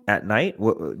 At night?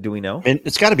 What do we know?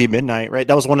 It's got to be midnight, right?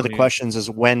 That was one of the questions: is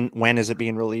when is it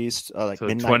being released? Like So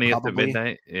midnight, 20th probably? at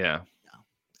midnight. Yeah.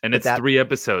 And But it's that- 3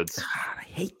 episodes. I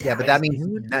hate that. Yeah, but that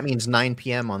means 9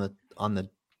 p.m. on the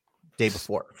day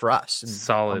before for us. And on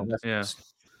Solid. the West Yeah.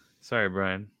 Coast. Sorry,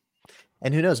 Brian.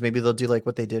 And who knows? Maybe they'll do like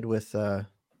what they did with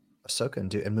Ahsoka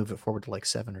and move it forward to like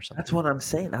 7 or something. That's what I'm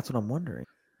saying. That's what I'm wondering.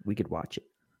 We could watch it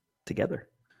together.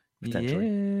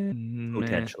 Potentially.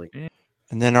 Potentially. Yeah.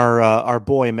 And then our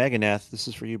boy Meganeth. This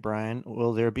is for you, Brian.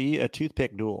 Will there be a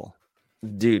toothpick duel?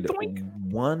 Dude,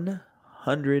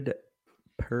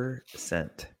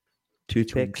 100%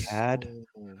 toothpicks. Cad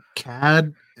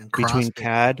CAD and between Crosshair.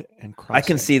 Cad and Crosshair. I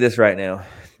can see this right now.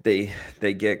 They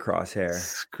get Crosshair.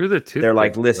 Screw the toothpick. They're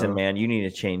like, listen, bro. man, you need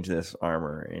to change this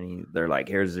armor. And they're like,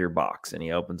 here's your box. And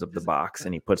he opens up the box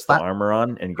and he puts the armor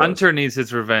on and goes, Hunter needs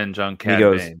his revenge on and Cad he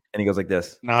goes Bane. and he goes like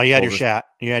this. No, you had your Pulls shot.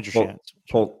 You had your pull- chance.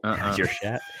 Pull Uh-uh. your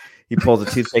shat. He pulls a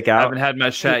toothpick I out. haven't had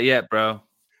my shot yet, bro.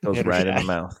 Goes Hit her right in shot. the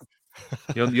mouth.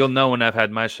 You'll know when I've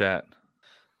had my shot.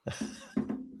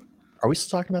 Are we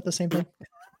still talking about the same thing?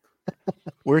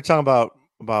 We were talking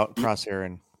about Crosshair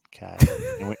and Cad.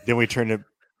 And then we turned to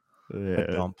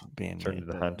a dump being Turn to made.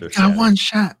 the hunter. Got one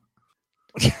shot.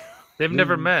 They've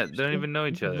never met. They don't even know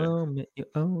each other. Moment you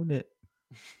own it.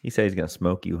 He said he's gonna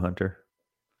smoke you, Hunter.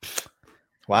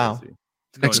 Wow.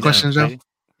 It's Next going question, down. Joe.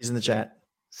 He's in the chat.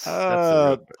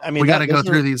 I mean, We got to go those are-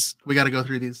 through these. We got to go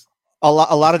through these. A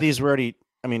lot of these we already.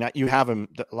 I mean, you have them.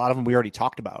 A lot of them we already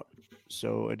talked about,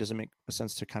 so it doesn't make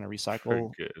sense to kind of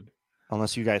recycle Very good.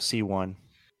 unless you guys see one.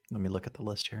 Let me look at the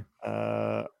list here.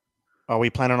 Are we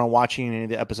planning on watching any of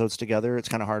the episodes together? It's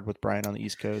kind of hard with Brian on the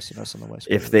East Coast and us on the West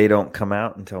Coast. If they don't come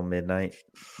out until midnight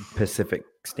Pacific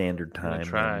Standard I'm gonna Time,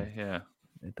 try. then Yeah.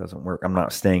 it doesn't work. I'm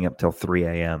not staying up till 3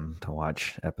 a.m. to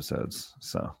watch episodes.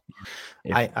 So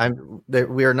if-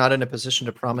 We are not in a position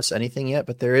to promise anything yet,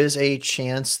 but there is a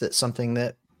chance that something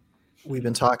that we've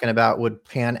been talking about would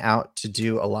pan out to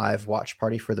do a live watch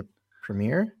party for the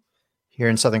premiere here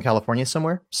in Southern California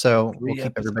somewhere. So we'll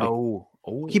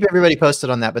keep everybody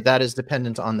posted on that, but that is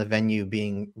dependent on the venue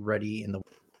being ready in the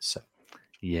so.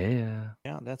 Yeah.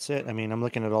 Yeah, that's it. I mean, I'm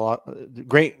looking at a lot.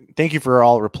 Great. Thank you for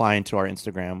all replying to our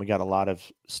Instagram. We got a lot of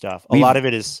stuff. A lot of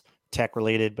it is tech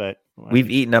related, but we've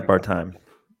eaten up our time.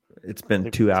 It's been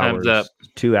 2 hours. Time's up.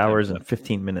 2 hours and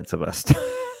 15 minutes of us.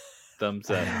 Thumbs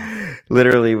up.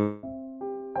 Literally.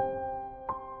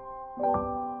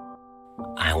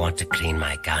 I want to clean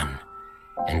my gun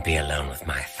and be alone with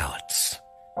my thoughts.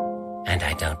 And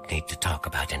I don't need to talk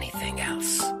about anything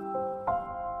else.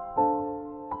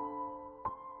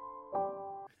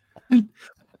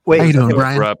 Wait, How you doing,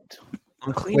 Brian? Abrupt.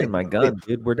 I'm cleaning my gun,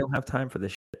 dude. We don't have time for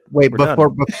this shit. Wait, We're done.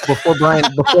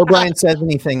 before Brian says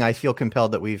anything, I feel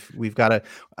compelled that we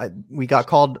got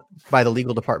called by the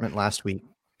legal department last week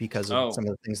because of some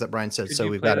of the things that Brian said. Could So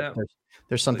you we've play got that?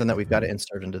 there's something that we've got to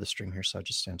insert into the stream here. So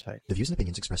just stand tight. The views and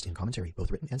opinions expressed in commentary,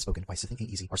 both written and spoken by Sithing Ain't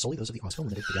Easy, are solely those of the Oscar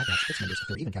Limited, the Dad Batch, its members,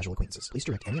 or even casual acquaintances. Please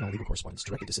direct any and all legal correspondence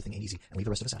directly to Sithing Ain't Easy and leave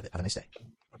the rest of us out of it. Have a nice day.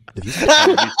 The views.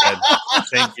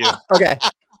 Thank you. Okay.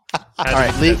 All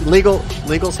right.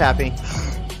 Legal's happy.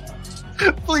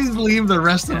 Please leave the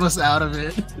rest of us out of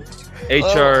it.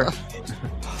 HR.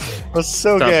 Was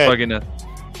so Stop good. bugging us.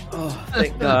 Oh,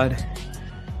 thank God.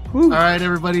 All right,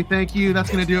 everybody. Thank you. That's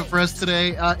going to do it for us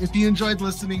today. If you enjoyed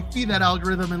listening, feed that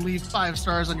algorithm and leave 5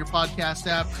 stars on your podcast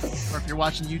app. Or if you're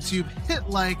watching YouTube, hit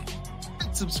like,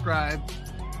 hit subscribe.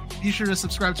 Be sure to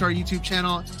subscribe to our YouTube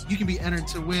channel. You can be entered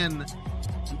to win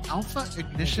an Alpha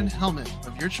Ignition helmet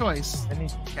of your choice,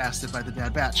 casted by the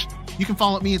Dad Batch. You can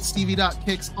follow me at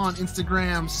stevie.kicks on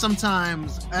Instagram,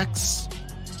 sometimes X,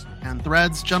 and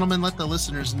Threads. Gentlemen, let the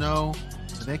listeners know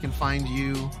where they can find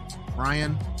you.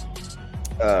 Ryan.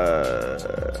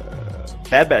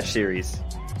 Bad Batch series.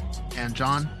 And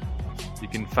John. You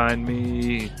can find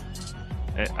me.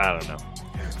 I don't know.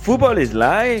 Football is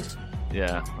life.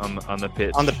 Yeah, on the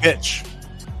pitch. On the pitch.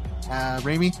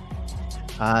 Raimi.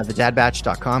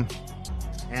 Thedadbatch.com.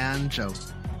 And Joe.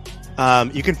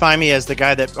 You can find me as the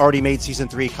guy that already made season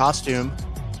 3 costume.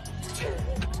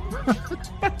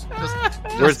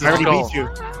 Where's I the already skull? beat you.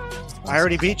 I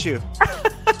already beat you.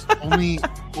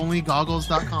 Only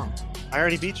goggles.com. I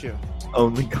already beat you.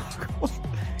 Only goggles.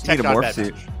 You need a morph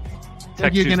suit.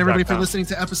 Thank you again, everybody, for Tech listening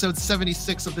to episode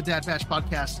 76 of the Dad Batch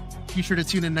podcast. Be sure to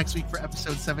tune in next week for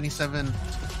episode 77.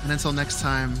 And until next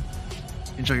time,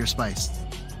 enjoy your spice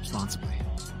responsibly.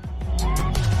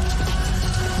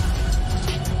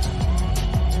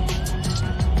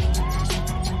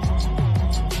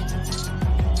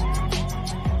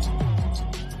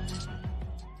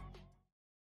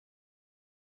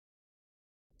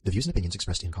 The views and opinions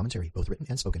expressed in commentary, both written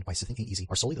and spoken by Sithing Ain't Easy,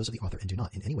 are solely those of the author and do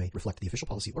not in any way reflect the official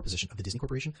policy or position of the Disney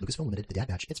Corporation, Lucasfilm Limited, the Dad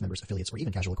Batch, its members, affiliates, or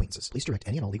even casual acquaintances. Please direct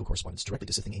any and all legal correspondence directly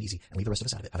to Sithing Ain't Easy and leave the rest of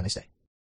us out of it. Have a nice day.